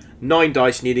Gutter, 9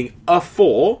 dice needing a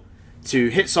 4 to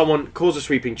hit someone, cause a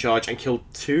sweeping charge, and kill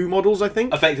 2 models, I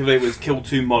think. Effectively, it was kill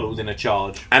 2 models in a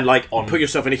charge. And on- put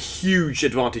yourself in a huge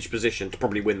advantage position to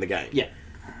probably win the game. Yeah.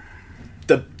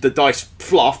 The dice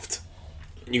fluffed,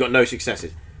 and you got no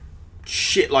successes.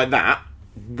 Shit like that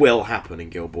will happen in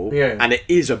Guild Ball, Yeah. and it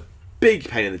is a big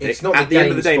pain in the dick. It's not At the the end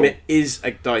of the day, game's it is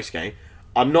a dice game.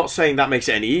 I'm not saying that makes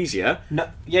it any easier. No.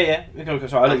 Yeah. Sorry,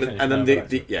 I'll And let then, you and then finish.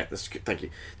 the yeah, that's good. Thank you.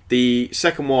 The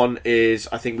second one is,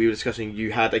 I think we were discussing,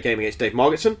 you had a game against Dave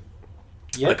Margetson.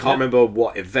 Yeah, I can't remember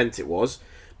what event it was,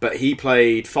 but he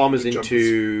played Farmers The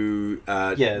into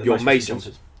Yeah, the your most recent Masons.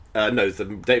 jumpers. No,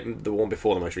 the one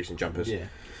before the most recent Jumpers. Yeah.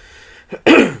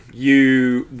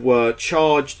 You were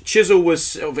charged. Chisel was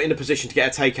sort of in a position to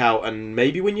get a takeout and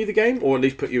maybe win you the game, or at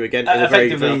least put you again in a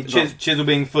very Effectively, Chisel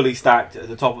being fully stacked at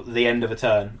the end of a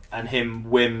turn, and him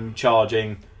whim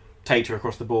charging Tater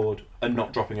across the board and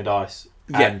not dropping a dice,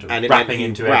 and it wrapping meant he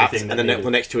into wrapped, everything. and then that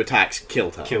the next 2 attacks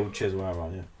killed her. killed Chisel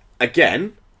outright. Yeah.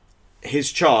 Again,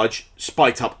 his charge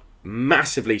spiked up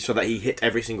massively so that he hit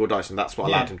every single dice, and that's what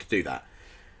allowed Yeah. him to do that.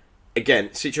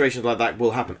 Again, situations like that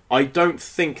will happen. I don't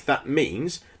think that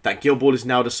means that Guild Ball is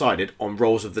now decided on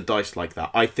rolls of the dice like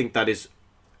that. I think that is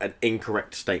an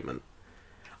incorrect statement.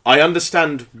 I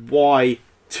understand why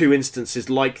 2 instances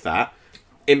like that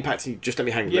impacting. Just let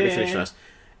me let me finish Yeah. first.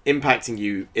 Impacting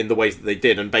you in the ways that they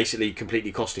did, and basically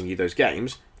completely costing you those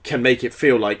games, can make it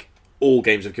feel like all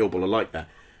games of Guild Ball are like that.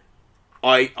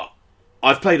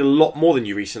 I've played a lot more than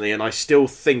you recently, and I still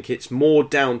think it's more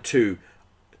down to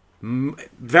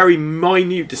very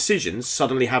minute decisions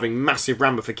suddenly having massive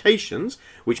ramifications,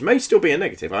 which may still be a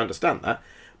negative, I understand that,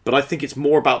 but I think it's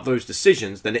more about those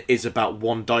decisions than it is about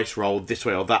one dice roll this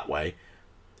way or that way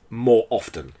more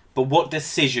often. But what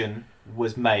decision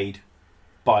was made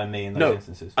by me in those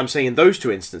instances? I'm saying in those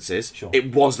 2 instances, Sure.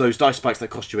 it was those dice spikes that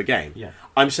cost you a game. Yeah.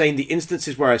 I'm saying the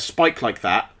instances where a spike like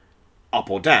that,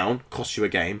 up or down, costs you a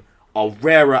game, are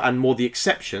rarer and more the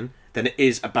exception than it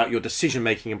is about your decision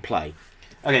making and play.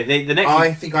 Okay, the next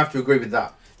I think I have to agree with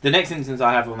that. the next instance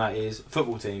I have on that is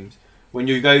football teams. When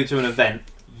you go to an event,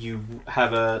 you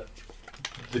have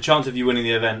the chance of you winning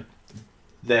the event,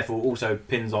 therefore also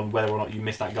pins on whether or not you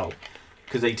miss that goal.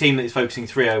 Because a team that is focusing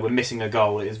 3-0 when missing a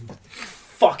goal is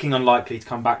fucking unlikely to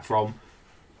come back from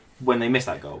when they miss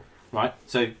that goal, right?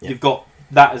 So you've got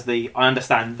that as I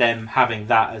understand them having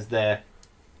that as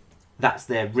that's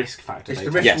their risk factor. It's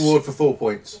the basically. risk reward for 4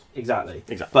 points. Exactly.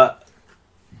 Exactly. But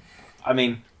I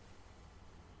mean,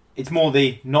 it's more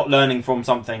the not learning from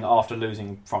something after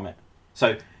losing from it.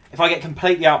 So if I get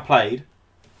completely outplayed,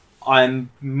 I'm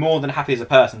more than happy as a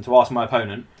person to ask my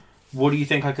opponent, what do you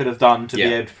think I could have done to be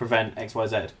able to prevent X, Y,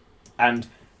 Z? And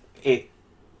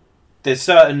there's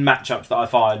certain matchups that I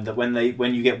find that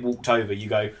when you get walked over, you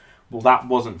go, well, that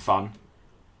wasn't fun.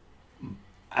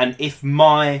 And if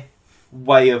my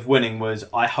way of winning was,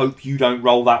 I hope you don't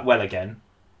roll that well again,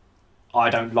 I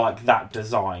don't like that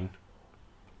design.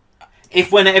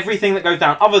 If when everything that goes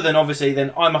down, other than obviously,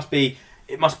 then I have to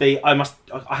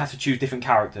choose different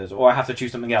characters, or I have to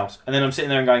choose something else. And then I'm sitting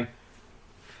there and going,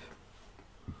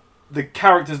 the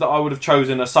characters that I would have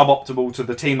chosen are suboptimal to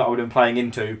the team that I would have been playing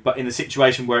into, but in the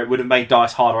situation where it would have made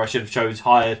dice harder, I should have chose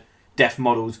higher def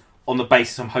models on the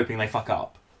basis I'm hoping they fuck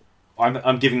up.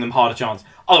 I'm giving them harder chance.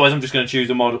 Otherwise, I'm just going to choose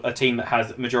a team that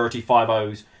has majority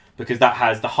 5-0s, because that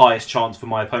has the highest chance for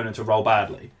my opponent to roll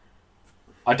badly.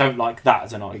 I don't like that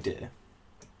as an idea.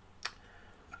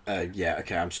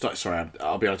 Okay. Sorry.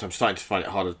 I'll be honest. I'm starting to find it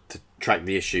harder to track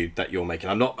the issue that you're making.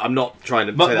 I'm not trying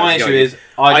to. But say my issue is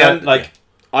I don't like.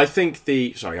 I think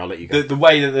Sorry, I'll let you go. The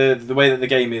way that the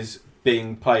game is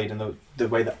being played and the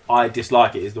way that I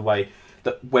dislike it is the way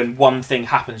that when one thing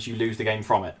happens, you lose the game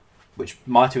from it. Which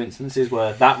my two instances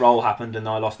were that role happened and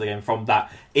I lost the game from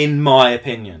that, in my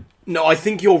opinion. No, I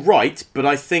think you're right, but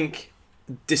I think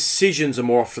decisions are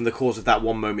more often the cause of that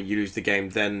one moment you lose the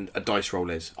game than a dice roll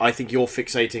is. I think you're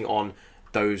fixating on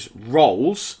those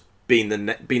rolls being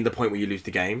the point where you lose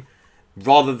the game,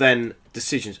 rather than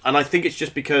decisions. And I think it's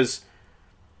just because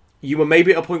you were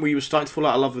maybe at a point where you were starting to fall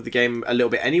out of love with the game a little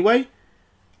bit anyway,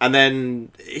 and then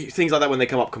things like that when they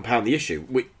come up compound the issue,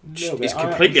 which is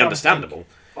completely understandable.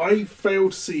 I fail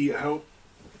to see how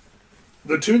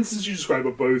the two instances you describe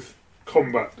are both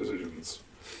combat decisions.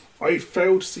 I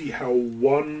fail to see how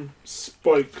one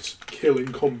spiked kill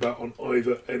in combat on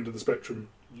either end of the spectrum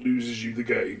loses you the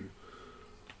game,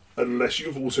 unless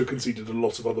you've also conceded a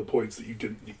lot of other points that you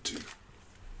didn't need to.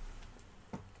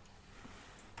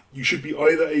 You should be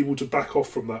either able to back off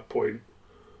from that point,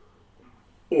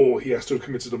 or he has to have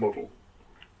committed a model.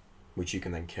 Which you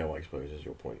can then kill, I suppose, is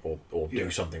your point, or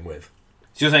do something with.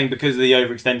 So you're saying because of the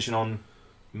overextension on...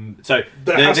 So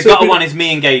the has to gutter be- one is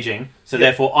me engaging, so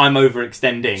therefore I'm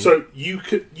overextending. So you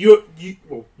commit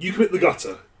the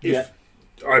gutter. If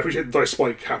I appreciate the dice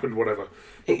spike happened, whatever.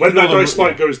 But when that dice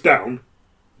spike goes down,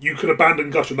 you can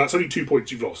abandon gutter, and that's only 2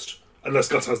 points you've lost, unless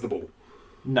gutter has the ball.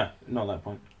 No, not that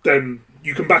point. Then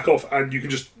you can back off, and you can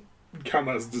just count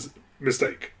that as a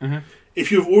mistake. Mm-hmm. If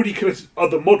you have already committed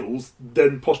other models,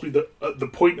 then possibly the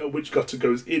point at which gutter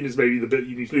goes in is maybe the bit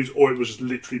you need to lose, or it was just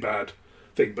literally bad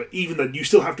thing. But even then, you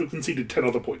still have to have conceded 10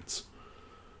 other points.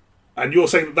 And you're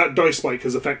saying that dice spike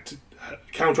has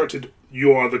counteracted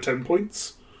your other 10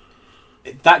 points?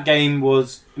 That game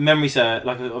was memory serve.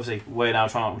 Like obviously, I'm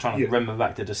trying to remember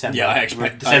back to December. Yeah, I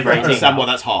expect December 18th. Understand why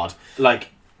that's hard. Like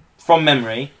from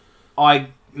memory, I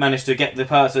managed to get the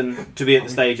person to be at the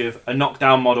stage of a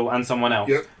knockdown model and someone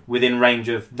else within range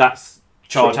of that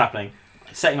charge happening,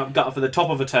 setting up gutter for the top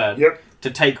of a turn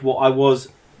to take what I was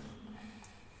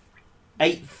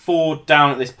 8-4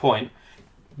 down at this point,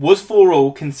 was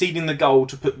 4-all, conceding the goal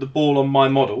to put the ball on my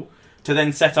model, to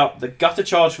then set up the gutter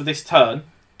charge for this turn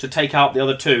to take out the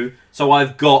other two, so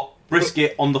I've got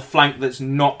Brisket on the flank that's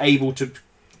not able to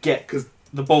get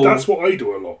the ball. That's what I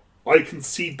do a lot. I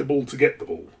concede the ball to get the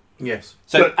ball. Yes.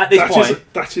 So at this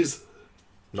point... that is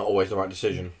not always the right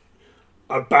decision.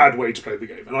 A bad way to play the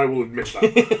game, and I will admit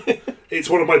that. It's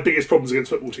one of my biggest problems against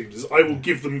football teams, is I will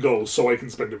give them goals so I can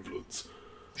spend influence.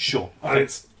 Sure. Okay.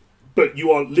 But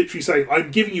you are literally saying,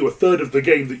 I'm giving you a third of the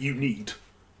game that you need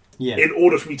in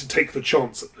order for me to take the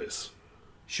chance at this.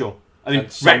 Sure. I mean,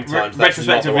 sometimes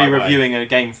retrospectively reviewing a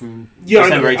game from December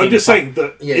December 18th. I'm just saying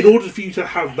that in order for you to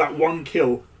have that one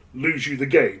kill lose you the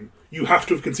game, you have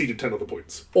to have conceded 10 other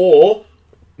points. Or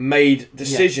made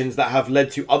decisions that have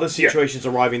led to other situations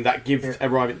arising that give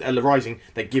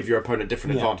your opponent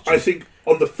different advantages. I think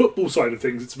on the football side of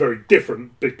things, it's very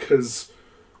different because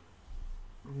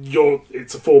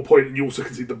it's a 4 point and you also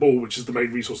concede the ball, which is the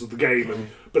main resource of the game.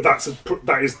 But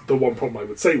that is the one problem I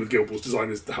would say with Guild Ball's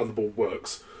design, is how the ball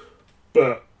works.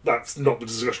 But that's not the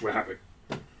discussion we're having.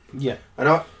 Yeah.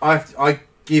 And I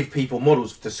give people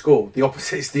models to score. The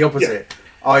opposite is the opposite. Yeah.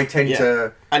 I tend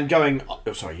to... And going...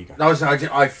 Oh, sorry, you go.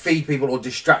 I feed people or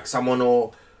distract someone,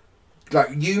 or... Like,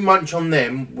 you munch on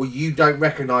them where you don't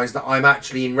recognise that I'm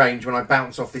actually in range when I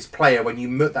bounce off this player, when you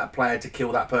mut that player to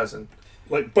kill that person.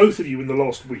 Like, both of you in the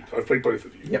last week, I've played both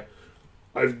of you. Yep.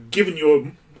 I've given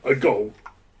you a goal,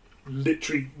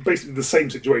 literally, basically the same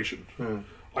situation.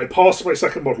 I passed my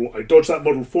second model, I dodged that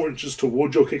model 4 inches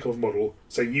towards your kickoff model,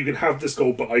 saying you can have this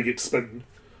goal, but I get to spend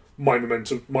my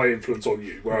momentum, my influence on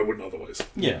you, where I wouldn't otherwise.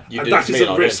 Yeah. And that is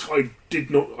a risk I do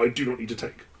not need to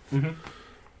take. Mm-hmm.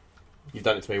 You've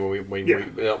done it to me when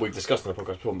we've discussed in the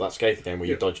podcast before that Scathe game where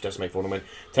you dodge, decimate, fall, and win.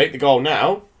 Take the goal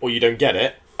now, or you don't get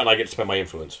it, and I get to spend my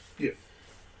influence. Yeah.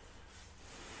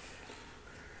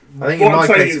 I think in my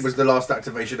case it was the last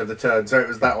activation of the turn, so it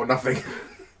was that or nothing.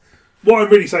 What I'm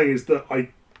really saying is that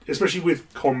especially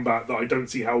with combat, that I don't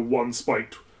see how one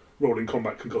spiked roll in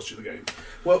combat can cost you the game.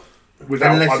 Well,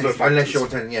 unless you're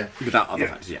 10, Without other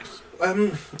factors, yes.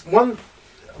 One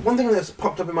thing that's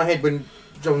popped up in my head when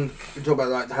John talked about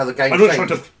like how the game I'm not changed.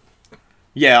 trying to...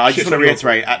 Yeah, I just want to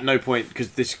reiterate at no point,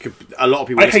 because this could a lot of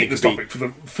people. I hate this topic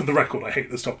for the record. I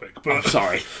hate this topic. But I'm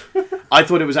sorry. I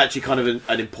thought it was actually kind of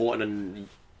an important and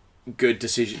good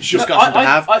discussion to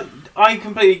have.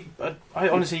 I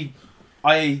honestly,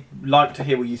 I like to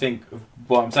hear what you think of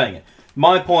what I'm saying.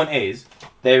 My point is,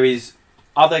 there is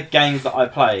other games that I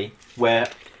play where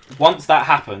once that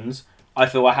happens, I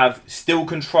feel I have still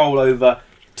control over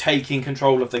taking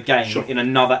control of the game in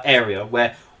another area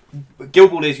where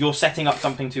Guild Ball is you're setting up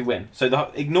something to win.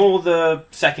 So ignore the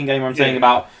second game where I'm saying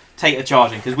about Tater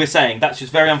charging, because we're saying that's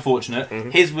just very unfortunate.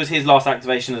 His was his last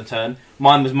activation of the turn.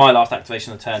 Mine was my last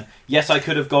activation of the turn. Yes, I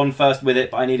could have gone first with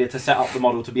it, but I needed to set up the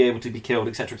model to be able to be killed,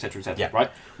 etc., etc., etc. Yeah. Right?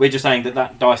 We're just saying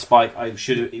that dice spike,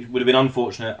 it would have been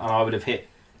unfortunate, and I would have hit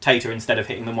Tater instead of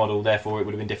hitting the model. Therefore, it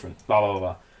would have been different. Blah blah blah.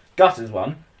 Blah. Gutter's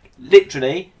one,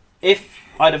 literally, if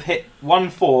I'd have hit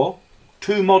 1/4,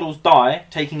 2 models die,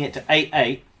 taking it to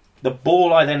 8/8. The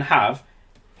ball I then have,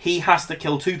 he has to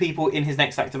kill 2 people in his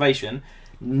next activation.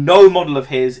 No model of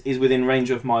his is within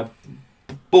range of my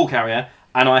ball carrier,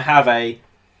 and I have a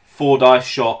 4 dice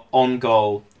shot on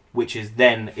goal, which is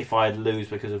then, if I lose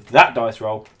because of that dice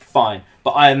roll, fine.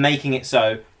 But I am making it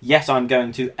so, yes, I'm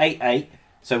going to 8/8.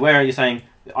 So where are you saying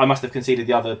I must have conceded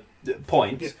the other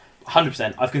points?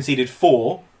 100%. I've conceded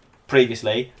 4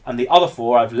 previously, and the other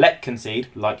 4 I've let concede,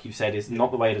 like you said, is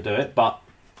not the way to do it. But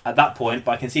at that point,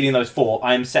 by conceding those 4,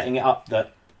 I am setting it up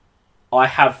that I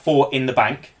have 4 in the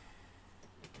bank,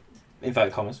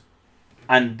 inverted commas,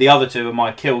 and the other 2 are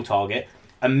my kill target.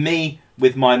 And me,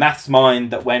 with my maths mind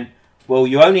that went, well,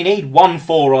 you only need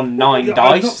 1/4 on 9 dice.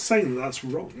 I'm not saying that's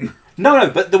wrong.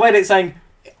 No, but the way that it's saying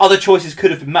other choices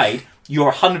could have been made,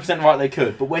 you're 100% right they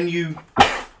could. But when you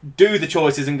do the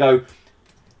choices and go,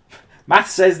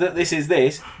 math says that this is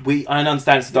this, I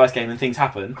understand it's a dice game and things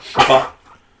happen, but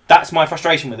that's my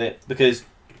frustration with it, because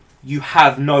you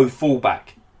have no fallback.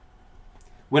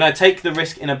 When I take the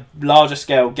risk in a larger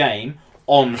scale game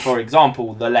on, for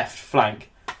example, the left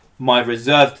flank, my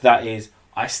reserve to that is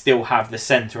I still have the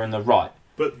centre and the right.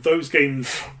 But those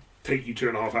games take you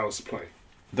 2.5 hours to play.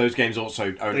 Those games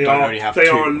also They only have They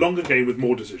 2. are a longer game with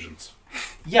more decisions.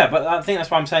 Yeah, but I think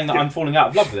that's why I'm saying that I'm falling out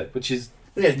of love with it, which is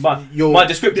my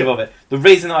descriptive of it. The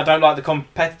reason that I don't like the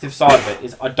competitive side of it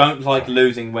is I don't like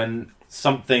losing when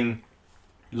something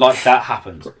like that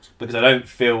happens. Correct. Because I don't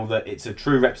feel that it's a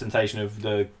true representation of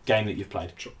the game that you've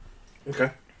played. Sure.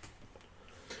 Okay.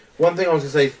 One thing I was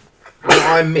going to say, what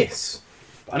I miss.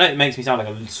 I know it makes me sound like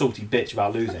a salty bitch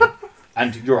about losing,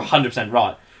 and you're 100%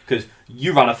 right, because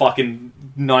you run a fucking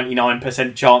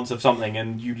 99% chance of something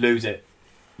and you lose it.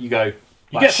 You go,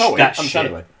 You get salty, that's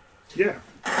understandably. Yeah.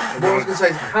 What I was going to say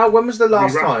is, when was the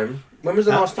last Re-rack. time? When was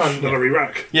the last time? Not a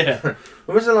re-rack. Yeah.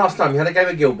 When was the last time you had a game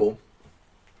of Guild Ball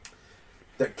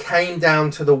that came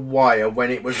down to the wire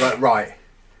when it was like, right,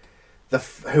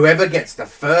 whoever gets the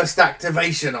first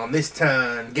activation on this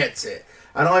turn gets it?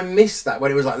 And I missed that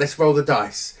when it was like, let's roll the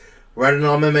dice. We're adding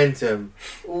our momentum.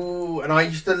 Ooh, and I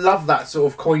used to love that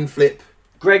sort of coin flip.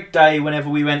 Greg Day, whenever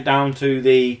we went down to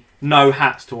the no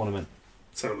hats tournament,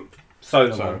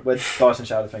 Solon, where Dyson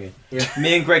shouted thingy. Yeah.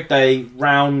 Me and Greg Day,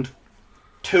 round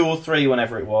 2 or 3,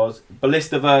 whenever it was,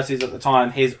 Ballista versus at the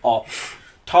time his op,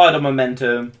 tied on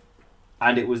momentum,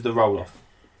 and it was the roll off.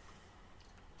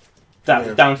 That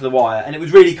was down to the wire, and it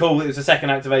was really cool. It was the second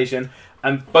activation,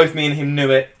 and both me and him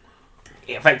knew it.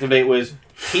 Effectively, it was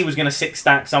he was going to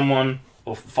 6-stack someone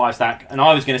or 5-stack, and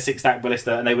I was going to 6-stack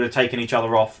Ballista, and they would have taken each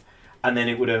other off, and then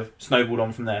it would have snowballed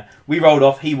on from there. We rolled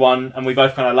off, he won, and we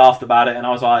both kind of laughed about it, and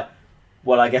I was like,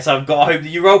 well, I guess I've got to hope that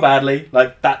you roll badly.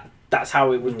 Like, that's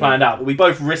how it was planned out. But we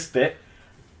both risked it,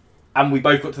 and we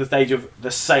both got to the stage of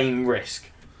the same risk,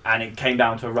 and it came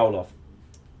down to a roll-off.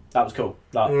 That was cool.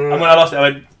 And when I lost it, I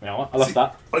went, you know what, I lost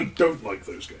that. I don't like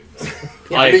those games.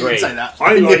 I knew you'd agree. say that.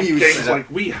 I knew like you would say games that.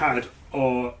 like we had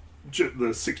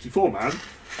the 64 man,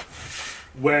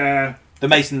 where The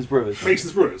Masons Brewers.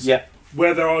 Mason's Brewers, Yeah.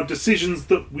 where there are decisions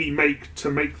that we make to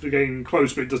make the game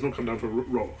close, but it does not come down to a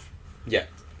roll-off. Yeah.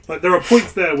 Like there are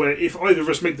points there where if either of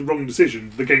us make the wrong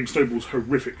decision, the game snowballs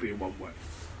horrifically in one way.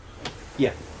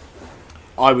 Yeah.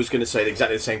 I was going to say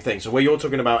exactly the same thing. So where you're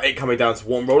talking about it coming down to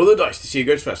one roll of the dice to see who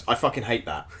goes first, I fucking hate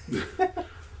that.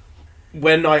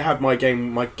 When I had my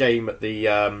game at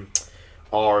the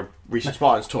our recent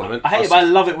Spartans tournament, I hate it, but I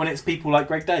love it when it's people like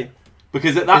Greg Day.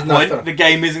 Because at that Isn't that point, fair? the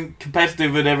game isn't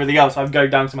competitive and everything else. I'm going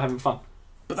down because I'm having fun.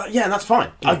 But yeah, that's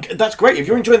fine. That's great. If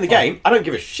you're enjoying the game, I don't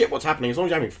give a shit what's happening as long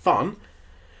as you're having fun.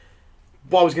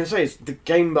 What I was going to say is the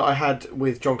game that I had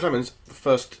with John Clemens, the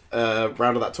first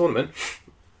round of that tournament,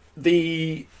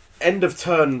 the end of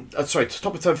turn,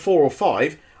 top of turn 4 or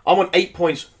 5, I'm on 8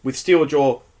 points with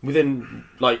Steeljaw within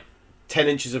like 10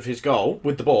 inches of his goal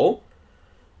with the ball.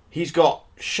 He's got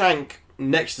Shank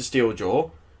next to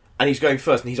Steeljaw, and he's going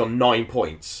first, and he's on 9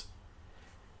 points.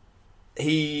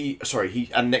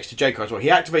 And next to J-Car as well. He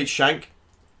activates Shank,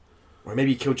 or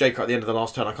maybe he killed J-Car at the end of the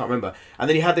last turn, I can't remember. And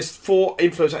then he had this 4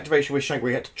 influence activation with Shank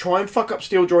where he had to try and fuck up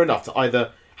Steeljaw enough to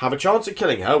either have a chance at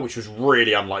killing her, which was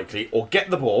really unlikely, or get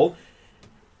the ball.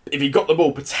 if he got the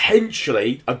ball,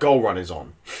 potentially a goal run is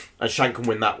on, and Shank can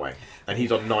win that way. And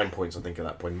he's on 9 points, I think, at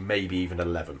that point, maybe even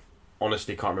 11.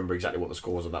 Honestly, can't remember exactly what the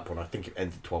score was at that point. I think it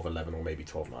ended 12-11 or maybe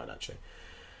 12-9, actually.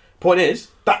 Point is,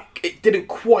 that it didn't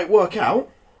quite work out.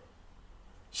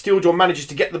 Steeljaw manages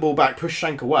to get the ball back, push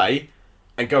Shank away,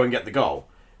 and go and get the goal.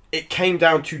 It came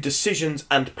down to decisions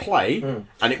and play,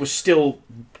 and it was still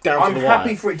down I'm to the wire.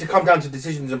 happy for it to come down to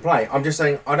decisions and play. I'm just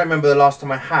saying, I don't remember the last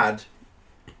time I had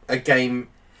a game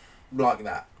like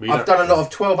that. Well, I've done a lot of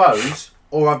 12-0s,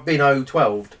 or I've been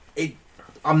 0-12'd.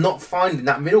 I'm not finding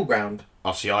that middle ground.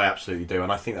 Oh, see, I absolutely do,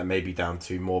 and I think that may be down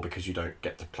to more because you don't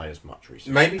get to play as much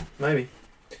recently. Maybe.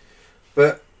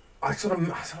 But I sort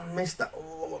of missed that.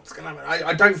 Oh, what's going to happen?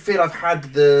 I don't feel I've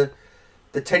had the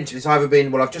tension. It's either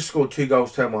been, well, I've just scored 2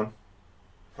 goals turn 1,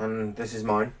 and this is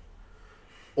mine.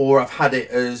 Or I've had it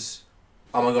as,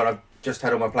 oh my God, I've just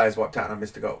had all my players wiped out and I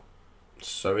missed a goal.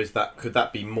 So could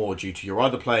that be more due to you're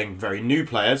either playing very new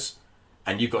players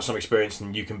and you've got some experience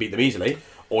and you can beat them easily,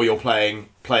 or you're playing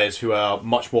players who are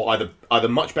much more either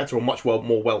much better or much more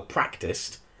well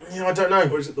practiced? Yeah, I don't know.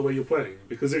 Or is it the way you're playing?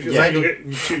 Because if you're Yeah. saying you're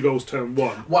getting 2 goals turn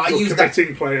 1, Well, I you're use that-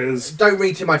 committing players. Don't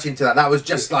read too much into that. That was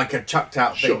just like a chucked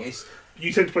out Sure. thing. It's,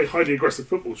 You tend to play highly aggressive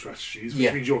football strategies, which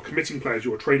Yeah. means you're committing players,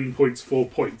 you're trading points for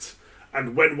points.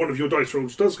 And when one of your dice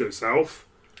rolls does go south,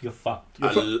 You're fucked.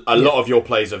 A lot of your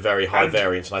plays are very high And-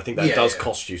 variance, and I think that Yeah, does yeah.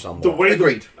 cost you somewhat. the way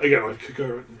Agreed.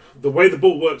 the way the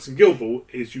ball works in Guild Ball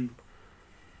is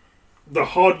the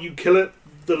harder you kill it,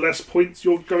 the less points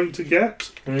you're going to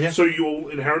get. Yeah. So you'll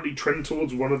inherently trend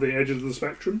towards one of the edges of the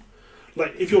spectrum.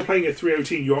 Like if you're playing a 3-0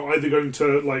 team, you're either going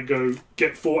to go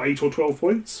get 4, 8, or 12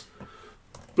 points,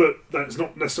 but that's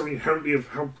not necessarily inherently of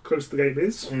how close the game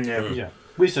is. yeah. Yeah.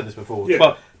 We've said this before. Yeah.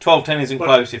 But 12-10 isn't Like-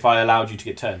 close if I allowed you to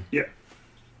get 10. Yeah.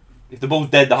 If the ball's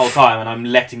dead the whole time and I'm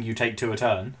letting you take 2 a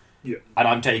turn, Yeah. and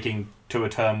I'm taking 2 a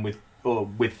turn with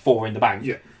 4 in the bank,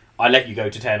 Yeah. I let you go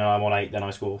to 10 and I'm on 8, then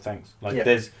I score. Thanks. Like Yeah.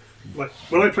 there's Like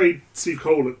when I played Steve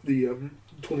Cole at the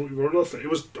tournament we were on last night,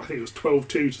 I think it was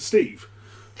 12-2 to Steve,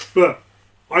 but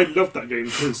I loved that game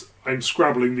because I'm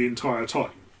scrabbling the entire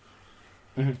time,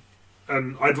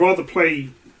 and I'd rather play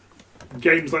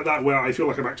games like that where I feel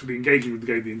like I'm actively engaging with the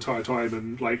game the entire time,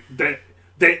 and like there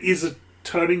is a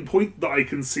turning point that I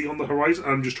can see on the horizon.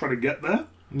 I'm just trying to get there.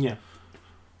 yeah.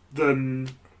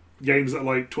 Than games that are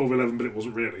like 12-11, but it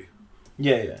wasn't really.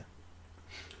 Yeah.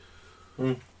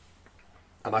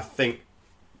 And I think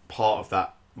part of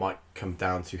that might come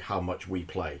down to how much we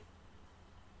play,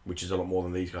 which is a lot more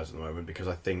than these guys at the moment, because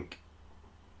I think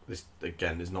this,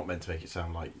 again, is not meant to make it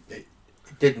sound like... It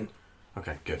didn't.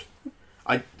 Okay, good.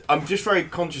 I'm just very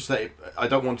conscious that I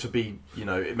don't want to be,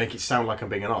 make it sound like I'm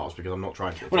being an arse, because I'm not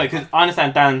trying to. Well, no, because I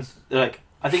understand Dan's,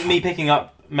 I think me picking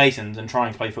up Masons and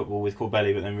trying to play football with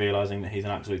Corbelli, but then realising that he's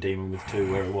an absolute demon with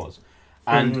 2 where it was.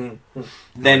 And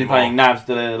then playing Navs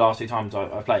the last 2 times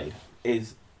I played,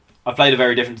 I've played a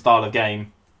very different style of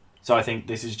game, so I think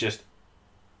this is just...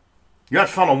 You had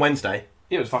fun on Wednesday.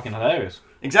 It was fucking hilarious.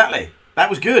 Exactly. That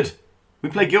was good. We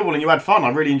played Guild Ball and you had fun. I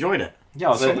really enjoyed it. Yeah,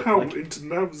 I was Somehow into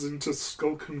Navs into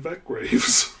Skulk and Vet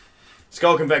Graves.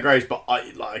 Skulk and Vet Graves, but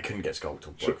I couldn't get Skulk to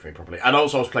work for me properly. And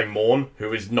also I was playing Morn,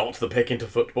 who is not the pick into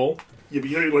football. Yeah, but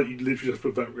you literally just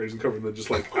put Vet Graves in cover and then just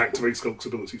activate Skulk's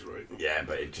abilities, right? Yeah,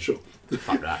 but it just... Sure.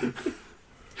 Fuck that.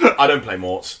 I don't play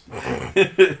Morts.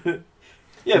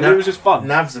 Yeah, but it was just fun.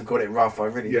 Navs have got it rough. I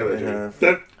really Yeah, do. they do.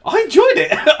 They're- I enjoyed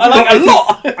it. I like it a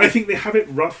lot. I think they have it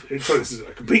rough. Sorry, this is a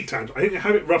complete tangent. I think they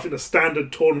have it rough in a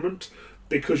standard tournament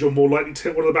because you're more likely to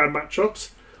hit one of the bad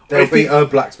matchups. They'll I be think- a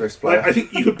blacksmith's player. I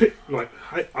think you can pick.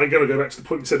 I'm going to go back to the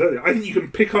point you said earlier. I think you can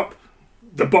pick up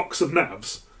the box of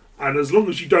Navs, and as long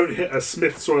as you don't hit a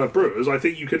Smiths or a Brewers, I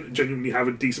think you can genuinely have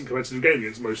a decent competitive game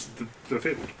against most of the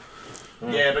field.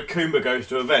 Yeah, but Kumba goes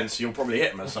to events, so you'll probably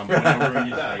hit him at some point and ruin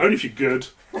your day. Only if you're good.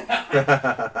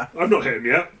 I've not hit him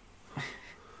yet.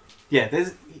 Yeah,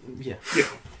 Yeah.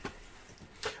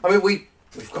 I mean, we've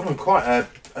gone on quite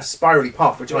a spirally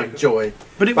path, which I enjoy.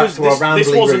 But it Back was to our this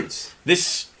rambling wasn't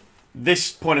roots.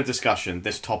 this point of discussion,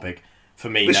 this topic for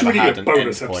me This should never really had be a an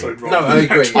bonus end point. episode, No, I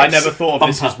agree. I Yes. never thought of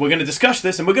this as we're going to discuss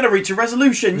this and we're going to reach a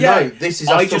resolution. Yeah, No, this is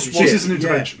I us just talking want- This is an Yeah.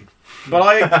 intervention. but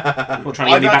we're trying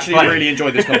to I've get actually back really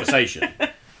enjoyed this conversation.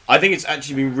 I think it's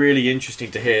actually been really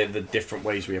interesting to hear the different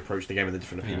ways we approach the game and the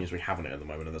different opinions we have on it at the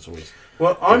moment, and that's always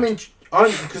Well,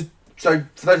 because so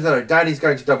for those that don't know, Danny's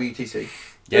going to WTC,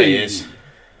 yeah, it is.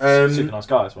 super nice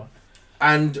guy as well.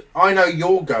 and I know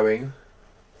you're going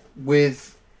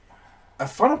with a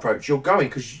fun approach. You're going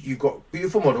because you've got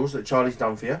beautiful models that Charlie's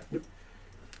done for you. Yep.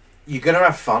 You're going to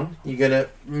have fun. You're going to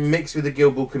mix with the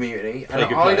Guild Ball community, Play and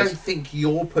good I players. don't think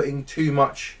you're putting too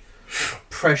much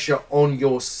pressure on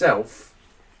yourself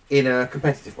in a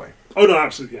competitive way. Oh no,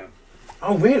 absolutely, yeah.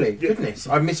 Oh, really? Yeah. Goodness,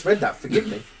 I misread that. Forgive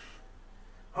me.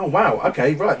 Oh, wow.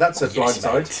 Okay, right. That's a blind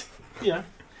side. Yeah.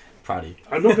 Proud of you.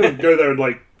 I'm not going to go there and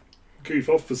like goof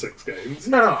off for 6 games.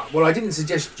 No. Well, I didn't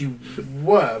suggest you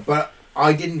were, but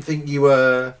I didn't think you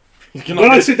were. You're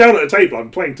When I not sit down at a table, I'm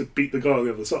playing to beat the guy on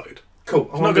the other side. Cool.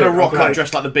 going to rock up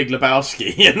dressed like the Big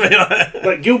Lebowski.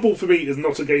 Like Guild Ball for me is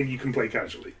not a game you can play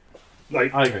casually.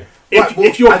 Like I agree.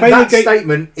 if you're playing a that game,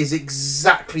 statement is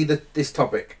exactly this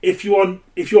topic. if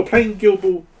you're playing Guild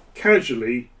Ball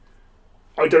casually,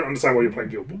 I don't understand why you're playing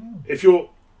Guild Ball. If you're,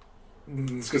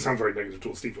 it's going to sound very negative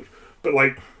towards Steve Wood, but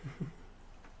like,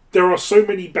 there are so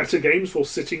many better games for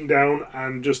sitting down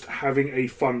and just having a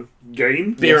fun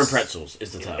game. Beer and pretzels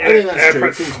is the term. I think that's Air true.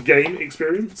 Pretzel's game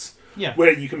experience, Yeah.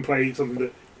 where you can play something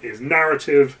that is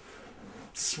narrative,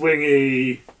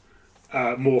 swingy,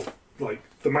 more like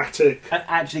thematic. And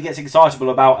actually gets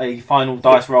excitable about a final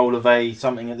dice roll of a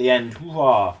something at the end.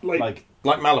 Hoo-ah. Like-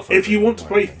 Like Malifaux. If you want to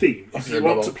play theme, if you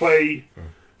want to play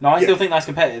no, I still Yeah. think that's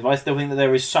competitive. I still think that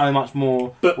there is so much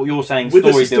more. But what you're saying, with the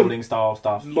story system- building style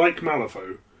stuff. like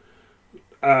Malifaux,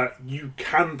 you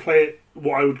can play it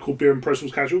what I would call beer and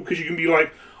pretzels casual, because you can be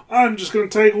like, I'm just going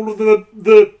to take all of the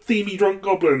themey drunk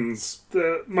goblins.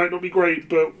 That might not be great,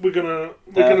 but we're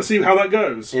gonna see how that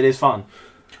goes. It is fun.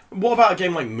 What about a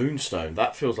game like Moonstone?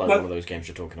 That feels like Like- one of those games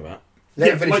you're talking about. Let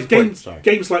Yeah, him finish like his point. Sorry.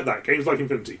 games like that, games like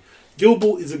Infinity. Guild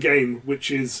Ball is a game which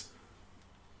is,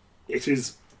 it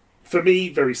is, for me,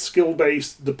 very skill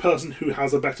based. The person who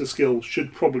has a better skill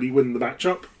should probably win the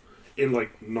matchup in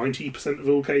like 90% of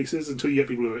all cases, until you get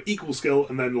people who are equal skill,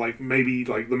 and then like maybe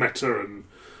like the meta and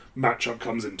matchup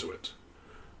comes into it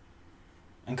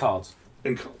And cards.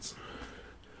 in cards.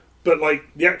 But like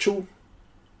the actual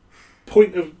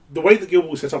point of the way that Guild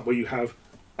Ball is set up, where you have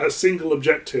a single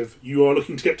objective, you are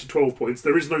looking to get to 12 points.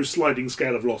 There is no sliding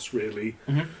scale of loss, really.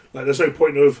 Mhm. Like, there's no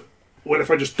point of, well,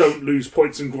 if I just don't lose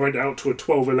points and grind out to a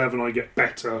 12-11, I get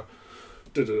better.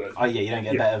 Da-da-da. Oh yeah, you don't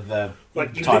get Yeah. better.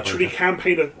 Like, you tiebreaker. literally can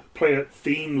play a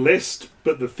theme list,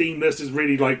 but the theme list is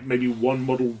really, like, maybe one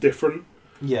model different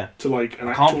Yeah. to, like, an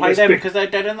I actual can't play list. them because they're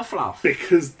dead in the fluff.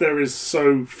 Because there is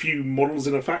so few models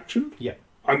in a faction. Yeah.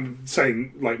 I'm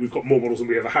saying, like, we've got more models than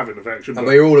we ever have in a faction. And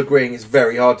but- we're all agreeing it's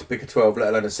very hard to pick a 12, let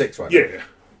alone a 6 right now. Yeah,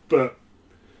 but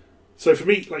so for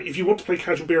me, like, if you want to play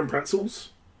casual beer and pretzels,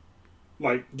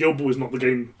 like, Guild Ball is not the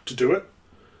game to do it.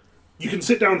 You can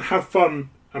sit down, have fun,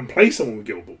 and play someone with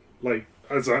Guild Ball. Like,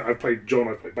 as I've played John,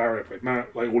 I've played Barry, I've played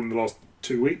Matt, like, all in the last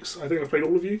 2 weeks. I think I've played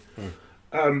all of you.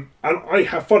 And I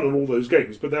have fun on all those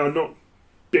games, but they are not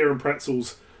beer and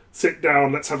pretzels. Sit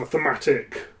down, let's have a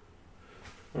thematic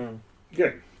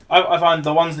game. I find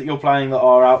the ones that you're playing that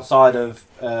are outside of.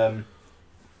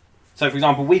 So, for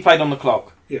example, we played on the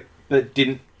clock, Yeah. but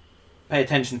didn't pay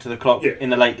attention to the clock Yeah. in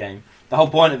the late game. The whole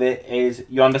point of it is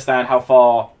you understand how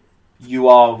far you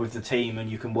are with the team, and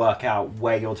you can work out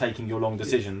where you're taking your long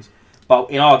decisions.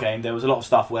 But in our game, there was a lot of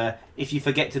stuff where if you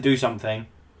forget to do something,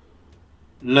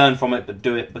 learn from it, but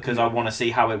do it because I want to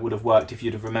see how it would have worked if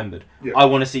you'd have remembered. Yeah. I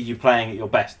want to see you playing at your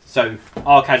best. So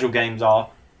our casual games are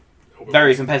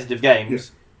very competitive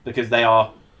games because they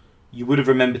are. You would have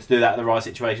remembered to do that in the right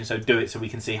situation, so do it so we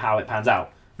can see how it pans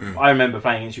out. I remember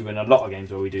playing against you in a lot of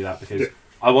games where we do that because Yeah.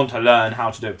 I want to learn how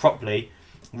to do it properly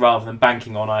rather than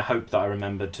banking on I hope that I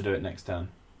remembered to do it next turn,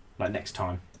 like next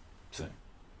time. So,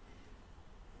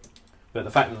 but the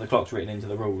fact that the clock's written into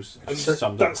the rules And sums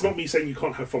up. that's not me saying you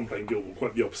can't have fun playing Guild Ball,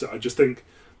 quite the opposite. I just think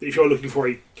that if you're looking for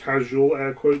a casual,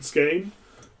 air quotes, game,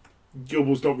 Guild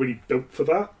Ball's not really built for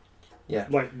that. Yeah.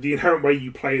 Like, the inherent way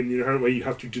you play and the inherent way you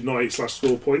have to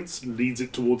deny/score points leads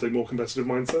it towards a more competitive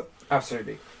mindset.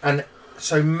 Absolutely. And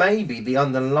so maybe the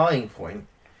underlying point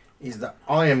is that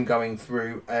I am going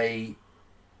through a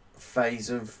phase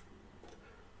of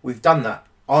we've done that.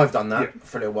 I've done that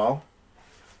for a little while.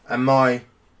 And my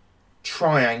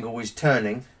triangle is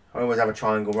turning. I always have a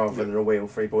triangle rather than a wheel,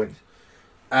 3 points.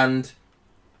 And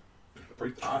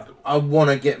Break the triangle. I want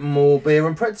to get more beer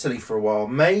and pretzely for a while.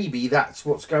 Maybe that's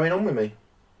what's going on with me.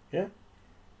 Yeah.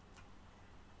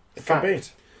 It Fact. could be.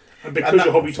 And because And that-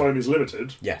 your hobby time is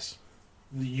limited, Yes.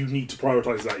 you need to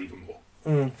prioritise that even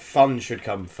more. Fun should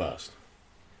come first.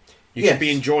 You Yes. should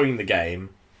be enjoying the game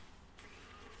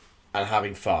and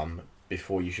having fun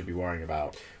before you should be worrying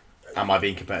about, am I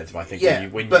being competitive? I think Yeah,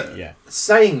 but yeah.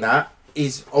 saying that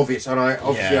is obvious, and I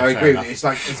obviously Yeah, I fair agree enough. with you. It's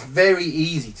like it's very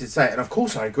easy to say it, and of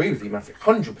course I agree with you, Matthew,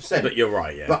 100%. But you're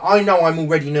right, yeah. But I know I'm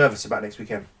already nervous about next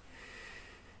weekend,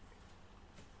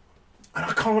 and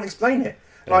I can't explain it.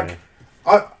 Like,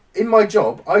 in my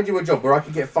job, I do a job where I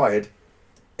could get fired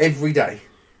every day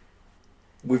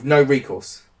with no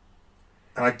recourse.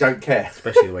 and I don't care.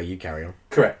 Especially the way you carry on.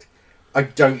 Correct. I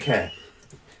don't care.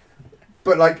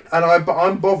 But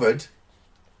I'm bothered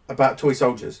about toy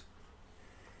soldiers.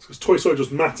 Because toy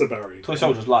soldiers matter, Barry. Toy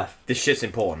Soldier's life. This shit's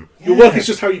important. Your work is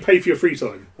just how you pay for your free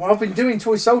time. Well, I've been doing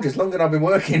toy soldiers longer than I've been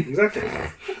working. Exactly.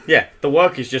 Yeah, the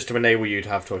work is just to enable you to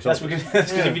have toy That's soldiers.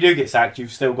 because if you do get sacked,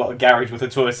 you've still got a garage with the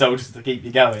Toy Soldiers to keep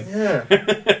you going.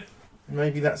 Yeah.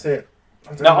 Maybe that's it. I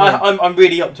don't No, know. I'm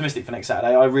really optimistic for next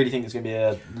Saturday. I really think it's going to be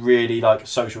a really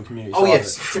social community. Oh side of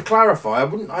yes. To clarify, I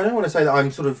don't want to say that I'm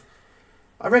sort of.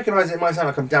 I recognise it might sound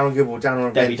like I'm down on Gilbert, down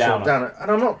on Debbie events, or Downer. down, and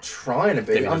I'm not trying to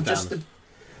be. Debbie I'm does just.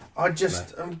 I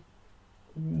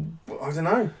don't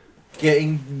know.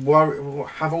 Getting worried.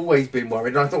 Have always been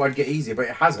worried, and I thought I'd get easier, but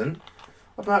it hasn't.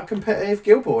 About competitive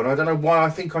Gilbert, and I don't know why I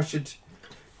think I should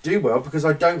do well because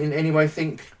I don't in any way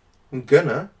think I'm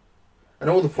gonna. And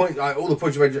all the points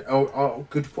you made are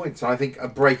good points. And I think a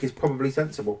break is probably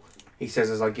sensible. He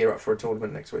says as I gear up for a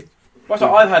tournament next week. Well,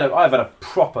 so I've had a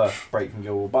proper break from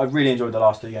Guild, but I really enjoyed the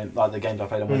last two games, like the games I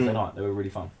played on Wednesday night. They were really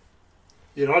fun.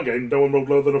 In our game, no one rolled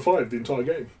lower than a 5 the entire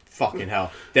game. Fucking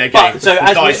hell. Their But game, so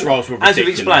the dice rolls were as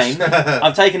ridiculous. you've explained,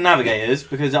 I've taken navigators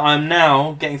because I'm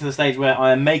now getting to the stage where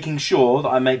I am making sure that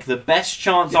I make the best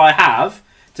chance I have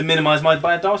to minimise my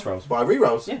bad dice rolls. By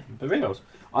rerolls. Yeah, the rerolls.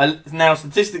 I now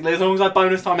statistically, as long as I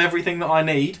bonus time everything that I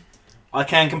need, I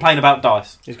can complain about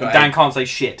dice. He's got Dan eight. can't say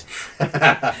shit.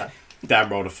 Dan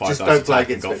rolled a 5 Just dice don't play attack and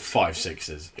against got me. 5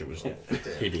 sixes. It was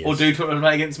hideous. Or do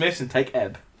play against Smiths and take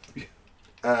Ebb.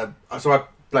 So I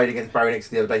played against Barry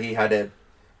Nixon the other day. He had a.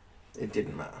 It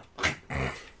didn't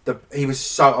matter. He was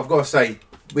so. I've got to say,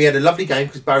 we had a lovely game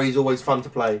because Barry's always fun to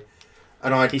play,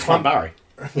 and I. He's fun, Barry.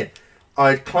 Yeah,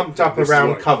 I clumped up This is around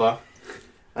right. cover,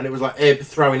 and it was like Ebb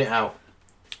throwing it out.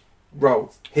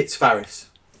 Roll hits Faris.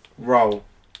 Roll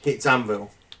hits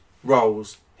Anvil.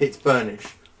 Rolls hits Burnish.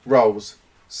 Rolls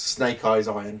Snake Eyes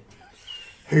Iron,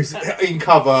 who's in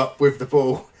cover with the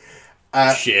ball.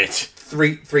 Shit.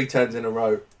 Three turns in a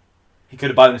row. He could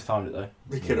have bonus timed it though.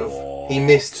 He could have. What? He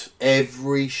missed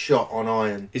every shot on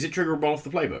iron. Is it triggerable off the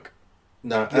playbook?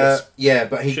 No, Yes. yeah,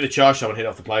 but Should he. have charged someone hit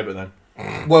off the playbook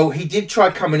then. Well, he did try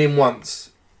coming in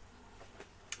once.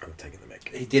 I'm taking the mic.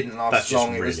 He didn't last That's just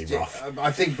long. It was. really rough.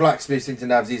 I think Blacksmiths into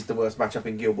Navs is the worst matchup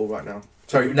in Guild Ball right now.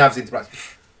 Sorry, Navs into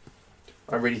Blacksmiths.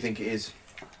 I really think it is.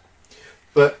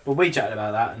 But But we chatted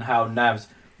about that and how Navs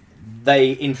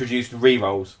they introduced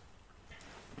rerolls.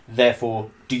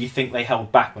 Therefore, do you think they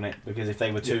held back on it? Because if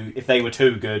they were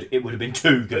too good, it would have been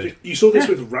too good. You saw this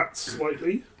with rats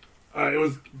slightly. It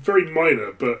was very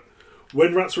minor, but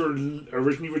when rats were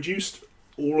originally reduced,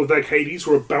 all of their KDs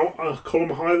were about a column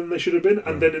higher than they should have been,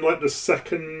 and then in like the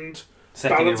second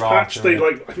balance patch, errata, they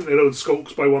yeah. I think they lowered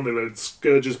skulks by 1, they lowered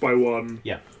scourges by 1,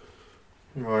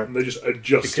 right, and they just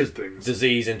adjusted Because things.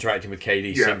 disease interacting with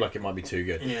KD Yeah. seemed like it might be too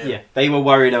good. yeah. Yeah, they were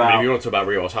worried I mean, if you about. want to talk about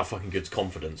rerolls, how fucking good's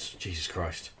confidence? Jesus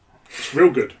Christ. It's real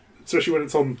good, especially when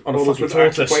it's on On a models fucking with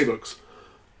active tortoise.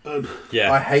 playbooks.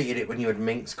 Yeah. I hated it when you had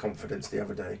Mink's confidence the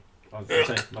other day. I was gonna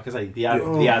say, like I say, the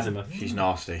azimuth. She's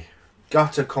nasty.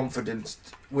 Gutter confidence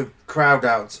with crowd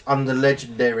outs under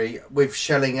legendary with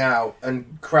shelling out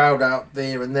and crowd out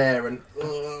there and there and.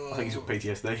 I think he's got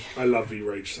PTSD. I love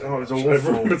V-Rage so Oh, it's much. awful. I've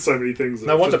remembered so many things.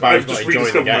 No wonder Barry's I've not just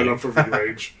enjoying the rediscovered my game. love for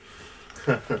V-Rage.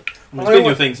 It's been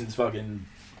your thing since fucking.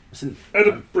 I had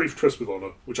a brief tryst with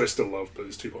Honor, which I still love, but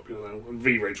it's too popular now. And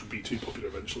V-Rage will be too popular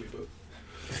eventually, but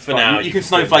For now, you can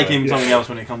snowflake him Yeah. something else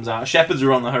when it comes out. Shepherds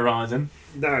are on the horizon.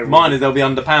 no. Mine is they'll be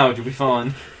underpowered. You'll be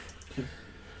fine.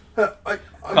 I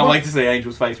Can't wait to see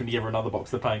Angel's face when you give her another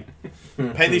box of paint.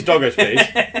 Paint these doggos,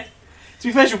 please. To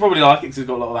be fair, she'll probably like it because it's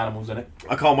got a lot of animals in it.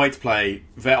 I can't wait to play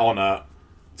Vet Honor,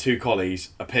 2 collies,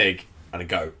 a pig, and a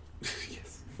goat.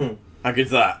 Yes. How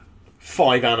good's that?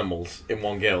 5 animals in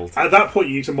one guild. At that point,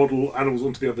 you need to model animals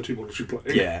onto the other 2 models you play.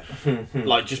 Yeah.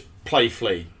 Like, just play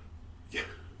Flea.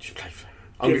 Just play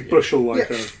Flea. Give Bushel like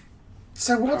Yeah. a.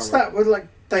 So what's Power. that with like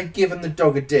they've given the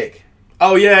dog a dick?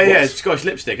 Oh, yeah, yeah. What's- It's Scottish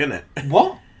lipstick, isn't it?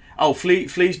 What? Oh,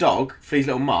 Flea's dog, Flea's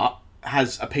little mutt,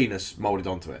 has a penis moulded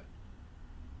onto it.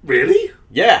 Really?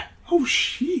 Yeah. Oh,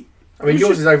 shit. I mean,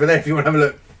 yours is over there if you want to have a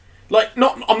look. Like,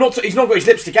 he's not got his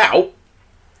lipstick out.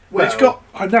 Well, it's got,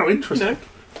 I'm now interested.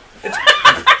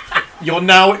 you're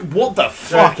now, what the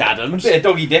fuck, Adams? Bit of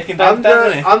doggy dick and down,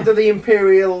 doesn't it? Under the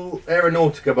Imperial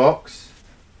Aeronautica box,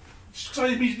 Just 'cause I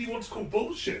immediately want to call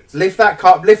bullshit. lift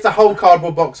the whole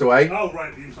cardboard box away. Oh,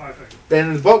 right, the entire thing.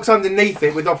 Then the box underneath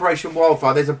it with Operation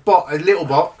Wildfire. There's a little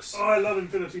box. Oh, I love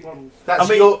Infinity models.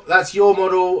 That's your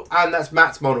model and that's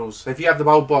Matt's models. If you have the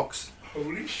whole box,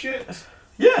 Holy shit.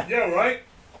 Yeah. Yeah, right.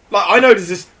 Like, I noticed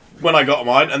this when I got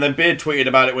mine, and then Beard tweeted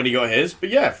about it when he got his, but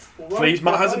yeah, Well, Flea's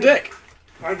mutt has a right. dick.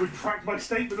 I retract my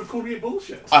statement of calling it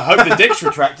bullshit. I hope the dick's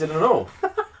retracted and all.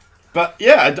 But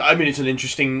yeah, I mean, it's an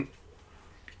interesting.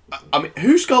 I mean,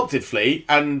 who sculpted Flea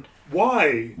and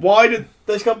Why? why did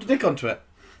they sculpt a dick onto it?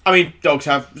 I mean,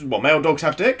 male dogs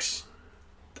have dicks.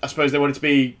 I suppose they want it to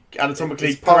be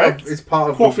anatomically correct. It's part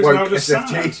of Quaff the is now woke just SFG.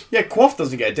 sad. Yeah, Quaff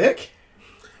doesn't get a dick.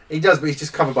 He does, but he's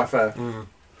just covered by fur.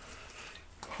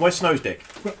 Where's Snow's dick?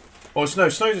 Or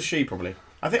Snow's a she, probably.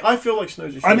 I feel like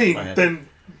Snow's a she. I in mean, my head. then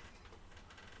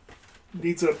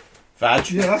needs a. Vag.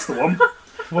 Yeah, that's the one.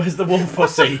 Where's the wolf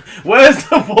pussy? Where's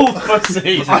the wolf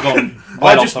pussy? This has gone I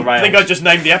right off just the rails. think I just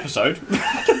named the episode.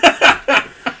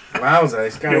 Wowza,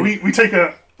 it's going. Yeah, we take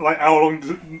a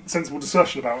hour-long sensible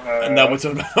discussion about. And now we're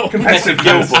talking about competitive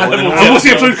Guild Ball. Animal And what's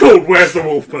the episode called? Where's the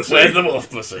wolf pussy? Where's the wolf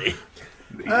pussy?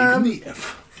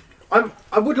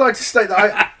 I would like to state that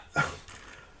I.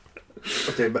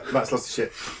 Okay, Matt's lost his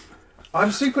shit.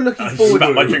 I'm super looking I forward.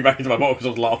 spat my drink back into my bottle because I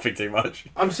was laughing too much.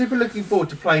 I'm super looking forward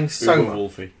to playing Uber Soma.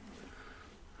 Wolfie.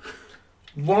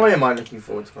 Why am I looking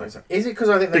forward to playing Soma? Is it because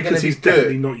I think they're going Because to be he's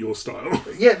definitely good? not your style.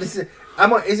 Yeah, this is.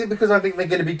 Is it because I think they're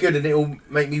going to be good and it'll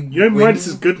make me? You know, win? Midas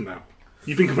is good now.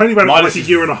 You've been complaining about it for Midas like a is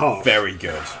year and a half. Very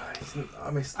good. I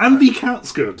missed And that.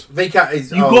 VCat's good. VCat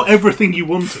is. You got everything you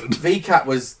wanted. VCat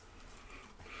was.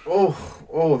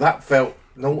 Oh, that felt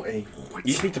naughty.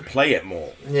 You just need to play it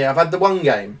more. Yeah, I've had the one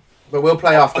game, but we'll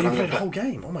play after. Oh, you I'm played the gonna whole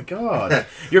game? Oh my god. Yeah,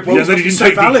 Your opinions then must you be didn't so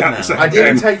take valid VCat the now. second I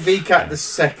didn't game. take VCat the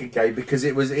second game because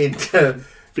it was into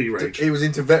V-Rage. it was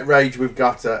into Vet Rage with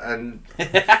Gutter and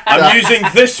I'm using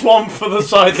this one for the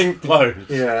siding blows.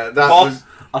 yeah, that Bob, was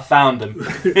I found him.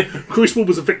 Crucible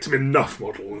was a victim enough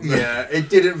model. Wasn't it? yeah. It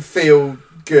didn't feel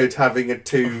good having a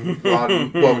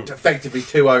 2-1, well, effectively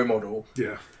 2-0 model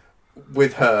Yeah.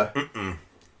 with her.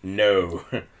 No,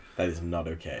 that is not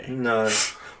okay. No,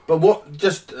 but what?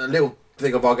 Just a little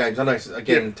thing of our games. I know it's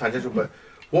again tangential, but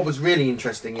what was really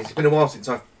interesting is it's been a while since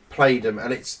I've played them,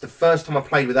 and it's the first time I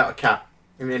played without a cat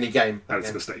in any game. That was a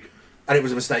again. mistake. And it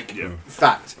was a mistake. Yeah.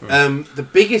 Fact. The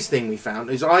biggest thing we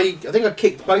found is I think I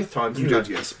kicked both times. You didn't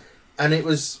did, I? yes. And it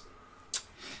was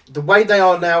the way they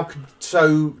are now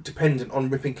so dependent on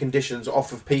ripping conditions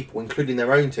off of people, including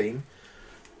their own team.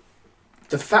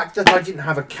 The fact that I didn't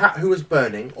have a cat who was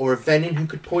burning or a Venin who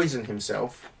could poison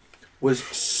himself was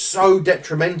so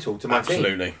detrimental to my team.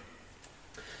 Absolutely.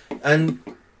 And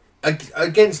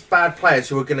against bad players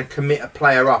who are going to commit a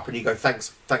player up, and you go, thank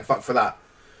fuck for that,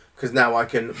 because now I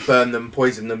can burn them,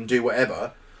 poison them, do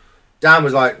whatever. Dan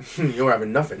was like, you're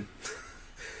having nothing.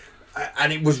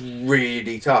 And it was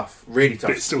really tough, really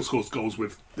But it tough. still scores goals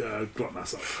with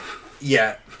Glutmassa.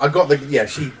 Yeah, I got the, yeah,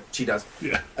 she does.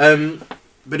 Yeah.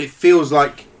 But it feels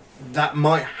like that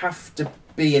might have to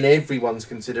be in everyone's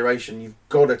consideration. You've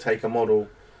got to take a model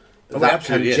Oh, that can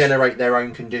absolutely, yes. generate their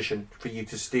own condition for you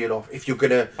to steal off. If you're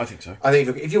gonna, I think so. I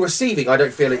think if you're receiving, I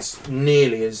don't feel it's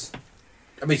nearly as.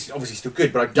 I mean, it's obviously still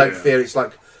good, but I don't Yeah. feel it's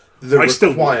like the I still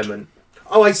would. requirement.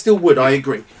 Oh, I still would. I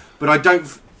agree, but I don't.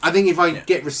 I think if I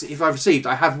if I received,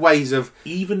 I have ways of.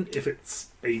 Even if it's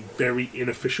a very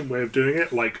inefficient way of doing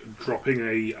it, like dropping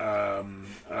a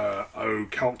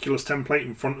calculus template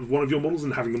in front of one of your models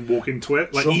and having them walk into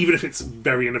it, like Sure. even if it's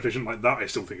very inefficient like that, I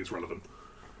still think it's relevant.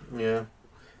 Yeah,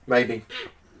 maybe.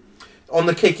 On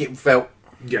the kick, it felt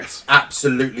Yes.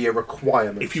 absolutely a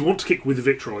requirement. If you want to kick with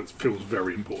vitriol, it feels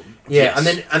very important. Yeah,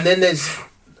 Yes. and then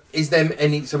is there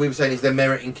any? So we were saying, is there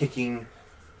merit in kicking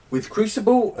with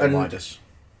Crucible? Or Midas.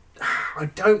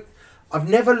 I've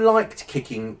never liked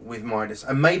kicking with Midas,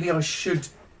 and maybe I should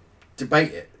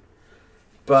debate it.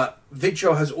 But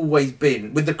Vitriol has always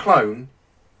been with the clone.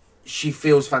 She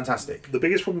feels fantastic. The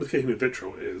biggest problem with kicking with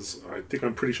vitriol is,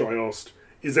 I'm pretty sure I asked,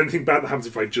 is there anything bad that happens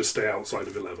if I just stay outside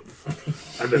of 11?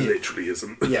 And there literally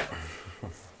isn't. Yeah,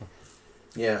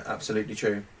 yeah, absolutely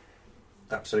true.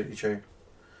 Absolutely true.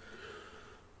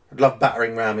 I'd love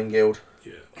battering ram in guild.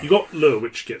 Yeah. You got lure,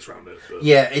 which gets around it. But,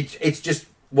 Yeah, it's just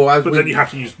but then you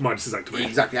have to use Midas's activation.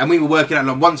 exactly, and we were working out.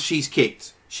 Like, once she's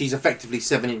kicked, she's effectively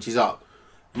 7 inches up.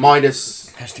 Midas,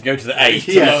 Has to go to the 8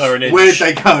 to yeah, lower an inch. where'd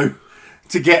they go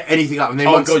to get anything up? And then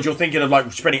Oh once, god, you're thinking of like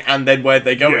spreading and then where'd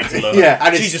they go Yeah. into lower. Yeah,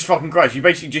 and it's- Jesus fucking Christ, you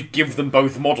basically just give them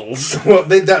both models. well,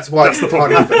 that's why That's the it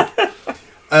can't happen.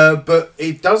 But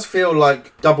it does feel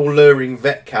like double luring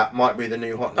vet cat might be the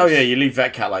new hotness. Oh yeah, you leave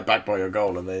Vetcat like back by your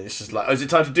goal and then it's just like, oh, is it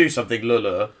time to do something,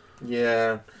 lula?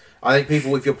 Yeah, I think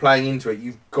people, if you're playing into it,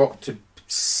 you've got to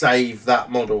save that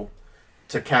model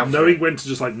to counter. Knowing when to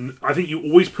just like, I think you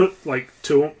always put like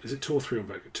 2 on, is it 2 or 3 on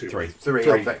Vetcat? 2. 3. three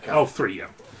Three. on vet cat. Oh, 3, yeah.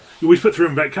 You always put 3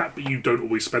 on Vetcat, but you don't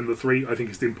always spend the 3. I think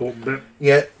is the important bit.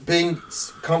 Yeah, being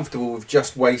comfortable with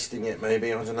just wasting it,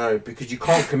 maybe, I don't know, because you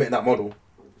can't commit that model.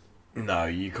 No,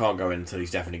 you can't go in until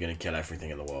he's definitely going to kill everything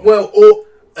in the world. Well, or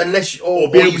unless or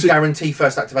be able you to- guarantee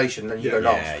first activation, then you go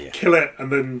last. yeah, yeah. Kill it,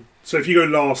 and then so if you go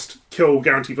last, kill,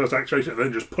 guarantee first activation, and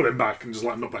then just pull him back and just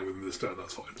like not play with him this turn.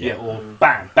 That's fine. Yeah, or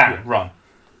bang, bang, run.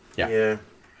 Yeah.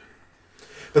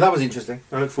 But that was interesting.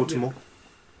 I look forward to more.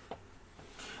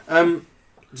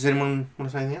 Does anyone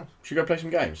want to say anything else? Should we go play some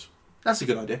games? That's a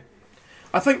good idea.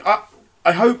 I think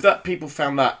I hope that people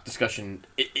found that discussion,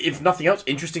 if nothing else,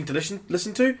 interesting to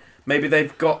listen to. Maybe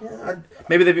they've got,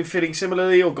 maybe they've been feeling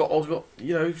similarly, or got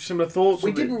similar thoughts.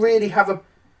 We didn't really have a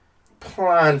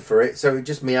plan for it, so it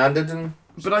just meandered and.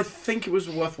 But I think it was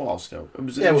worthwhile. Still, it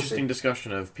was an Yeah, we'll interesting see.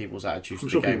 discussion of people's attitudes I'm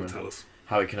to sure the people game will and tell us.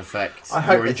 how it can affect I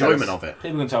hope your they tell enjoyment us. of it.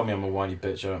 People can tell me I'm a whiny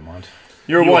bitch. I don't mind.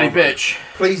 You're a You whiny are, bitch.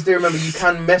 Please do remember you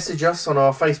can message us on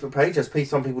our Facebook page, as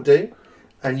some people do,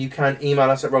 and you can email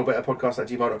us at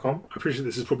rollbetterpodcast@gmail.com. I appreciate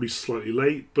this is probably slightly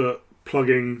late, but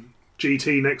plugging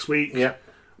GT next week. Yeah,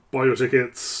 Buy your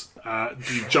tickets.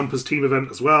 The Jumpers team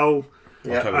event as well.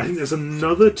 yeah. October. I think there's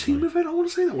another team event. I want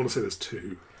to say there's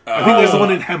two. I think there's the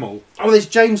one in Hemel. Oh, there's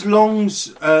James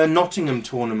Long's Nottingham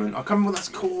tournament. I can't remember what that's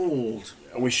called.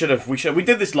 We should have. We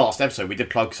did this last episode. We did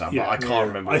plug some, Yeah. but I can't Yeah.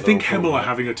 remember. I what think they were Hemel are called.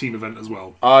 having a team event as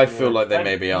well. I feel like they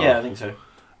maybe are. Yeah, I think so.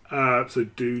 So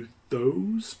do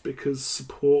those because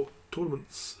support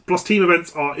tournaments. Plus team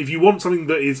events are, if you want something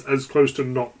that is as close to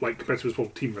not like competitive as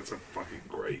possible, team events are fucking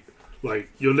great. Like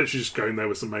you're literally just going there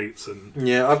with some mates and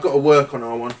Yeah, I've got to work on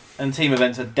our one. And team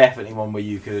events are definitely one where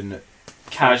you can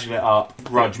casual it up,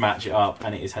 grudge match it up,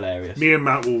 and it is hilarious. me and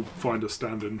Matt will find a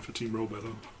stand-in for Team Roll Better.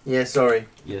 Yeah, sorry.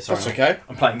 Yeah, sorry. That's mate. okay.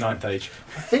 I'm playing Ninth Age.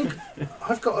 I think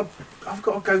I've got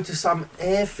to go to some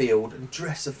airfield and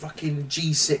dress a fucking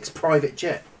G6 private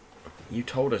jet. You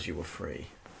told us you were free.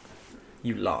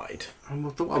 You lied. I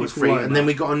thought I was People free, like and that. then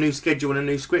we got a new schedule and a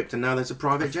new script, and now there's a I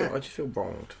private jet. just feel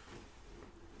wronged.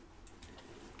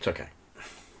 It's okay.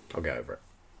 I'll get over it.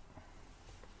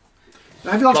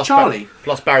 Have you asked Charlie?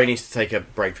 Plus, Barry needs to take a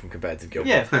break from competitive guild.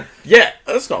 Yeah. Yeah,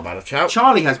 that's not a bad shout.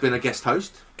 Charlie has been a guest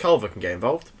host. Culver can get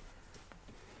involved.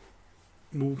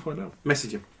 We'll find out.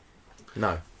 Message him.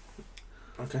 No.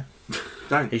 Okay.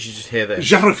 Don't. He should just hear this.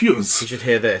 Jean He Refuse. should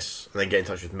hear this and then get in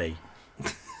touch with me.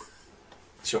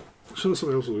 Sure. I'm sure there's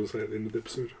something else I was going to say at the end of the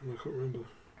episode. and I can't remember.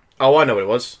 Oh, I know what it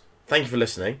was. Thank you for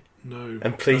listening. No.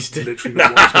 And please That's do. literally No,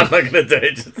 not what I I'm not going to do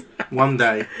it. One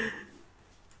day.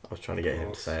 I was trying to get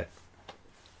him to say it.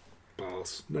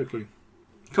 Bars. No clue.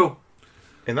 Cool.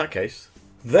 In that case,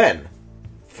 then,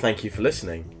 thank you for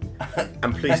listening.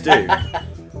 And please do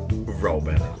roll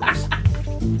better.